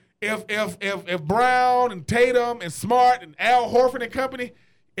 So if Brown and Tatum and Smart and Al Horford and company,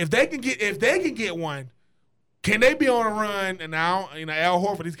 if they can get one, can they be on a run? And now, Al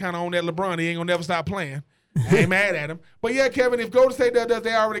Horford, he's kind of on that LeBron. He ain't gonna never stop playing. I ain't mad at him. But yeah, Kevin, if Golden State does,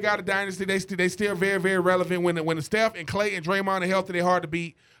 they already got a dynasty. They still very, very relevant. When Steph and Clay and Draymond are healthy, they're hard to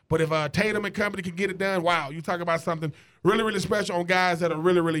beat. But if Tatum and company can get it done, wow, you talk about something really, really special on guys that are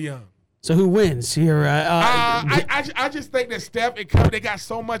really, really young. So who wins here? I just think that Steph and company, they got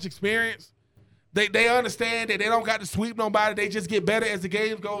so much experience. They understand that they don't got to sweep nobody. They just get better as the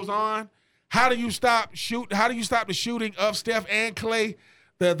game goes on. How do you stop the shooting of Steph and Clay,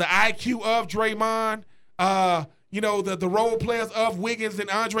 the IQ of Draymond, the role players of Wiggins and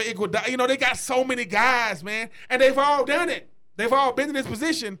Andre Iguodala? They got so many guys, man, and they've all done it. They've all been in this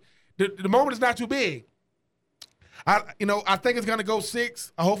position. The moment is not too big. I think it's gonna go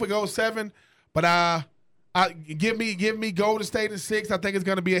 6. I hope it goes 7, but give me Golden State in 6. I think it's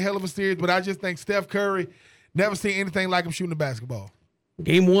gonna be a hell of a series, but I just think Steph Curry, never seen anything like him shooting the basketball.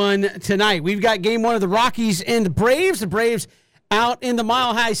 Game 1 tonight. We've got game 1 of the Rockies and the Braves. The Braves out in the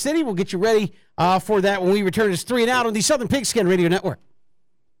Mile High City. We'll get you ready for that when we return. It's 3 and Out on the Southern Pigskin Radio Network.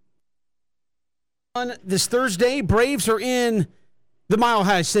 On this Thursday, Braves are in the Mile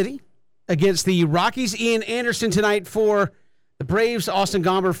High City against the Rockies. Ian Anderson tonight for the Braves. Austin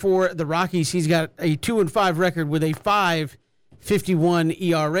Gomber for the Rockies. He's got a 2-5 record with a 5.51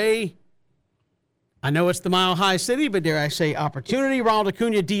 ERA. I know it's the Mile High City, but dare I say opportunity. Ronald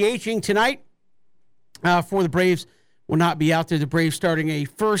Acuna DHing tonight for the Braves. Will not be out there. The Braves starting a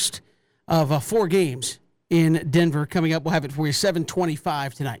first of 4 games in Denver coming up. We'll have it for you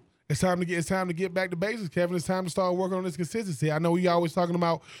 7:25 tonight. It's time to get back to basics, Kevin. It's time to start working on this consistency. I know you're always talking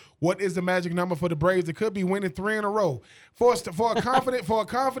about what is the magic number for the Braves. It could be winning 3 in a row. For a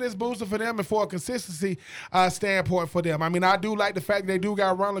confidence booster for them and for a consistency standpoint for them. I mean, I do like the fact that they do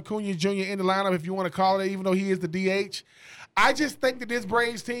got Ronald Acuna Jr. in the lineup, if you want to call it, even though he is the DH. I just think that this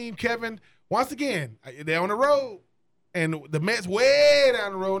Braves team, Kevin, once again, they're on the road. And the Mets way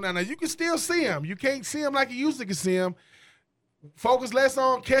down the road. Now you can still see them. You can't see them like you used to see them. Focus less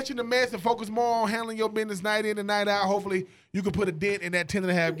on catching the Mets and focus more on handling your business night in and night out. Hopefully, you can put a dent in that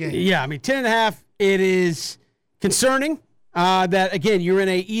 10.5 game. Yeah, I mean, 10.5, it is concerning that, again, you're in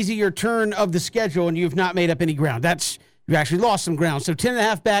a easier turn of the schedule and you've not made up any ground. You actually lost some ground. So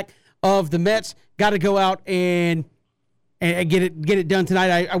 10.5 back of the Mets. Got to go out and get it done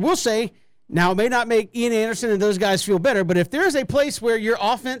tonight. I will say, now it may not make Ian Anderson and those guys feel better, but if there is a place where your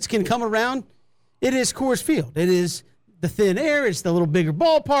offense can come around, it is Coors Field. It is the thin air. It's the little bigger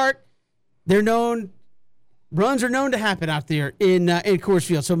ballpark. Runs are known to happen out there in Coors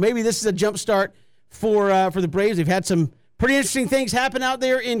Field. So maybe this is a jump start for the Braves. They've had some pretty interesting things happen out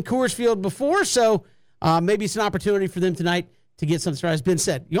there in Coors Field before. So maybe it's an opportunity for them tonight to get something started. As Ben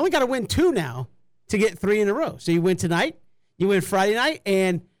said, you only got to win 2 now to get 3 in a row. So you win tonight, you win Friday night,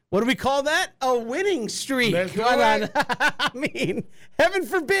 and what do we call that? A winning streak. That's right. I mean, heaven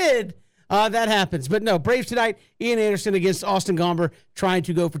forbid that happens. But no, Braves tonight, Ian Anderson against Austin Gomber, trying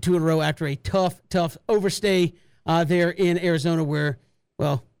to go for 2 in a row after a tough overstay there in Arizona where,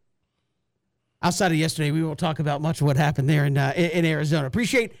 well, outside of yesterday, we won't talk about much of what happened there in Arizona.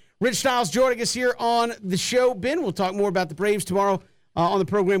 Appreciate Rich Stiles joining us here on the show. Ben, we'll talk more about the Braves tomorrow on the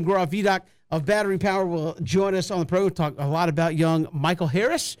program. Gaurav Vidak of Battery Power will join us on the program. Talk a lot about young Michael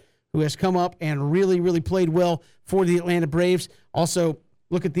Harris, who has come up and really, really played well for the Atlanta Braves. Also,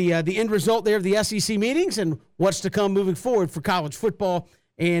 look at the end result there of the SEC meetings and what's to come moving forward for college football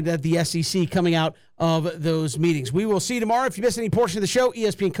and the SEC coming out of those meetings. We will see you tomorrow. If you missed any portion of the show,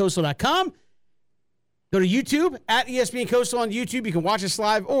 ESPNCoastal.com. Go to YouTube, at ESPN Coastal on YouTube. You can watch us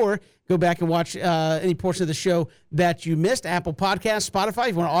live or go back and watch any portion of the show that you missed. Apple Podcasts, Spotify.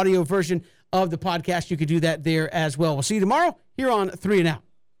 If you want an audio version of the podcast, you can do that there as well. We'll see you tomorrow here on 3 and Out.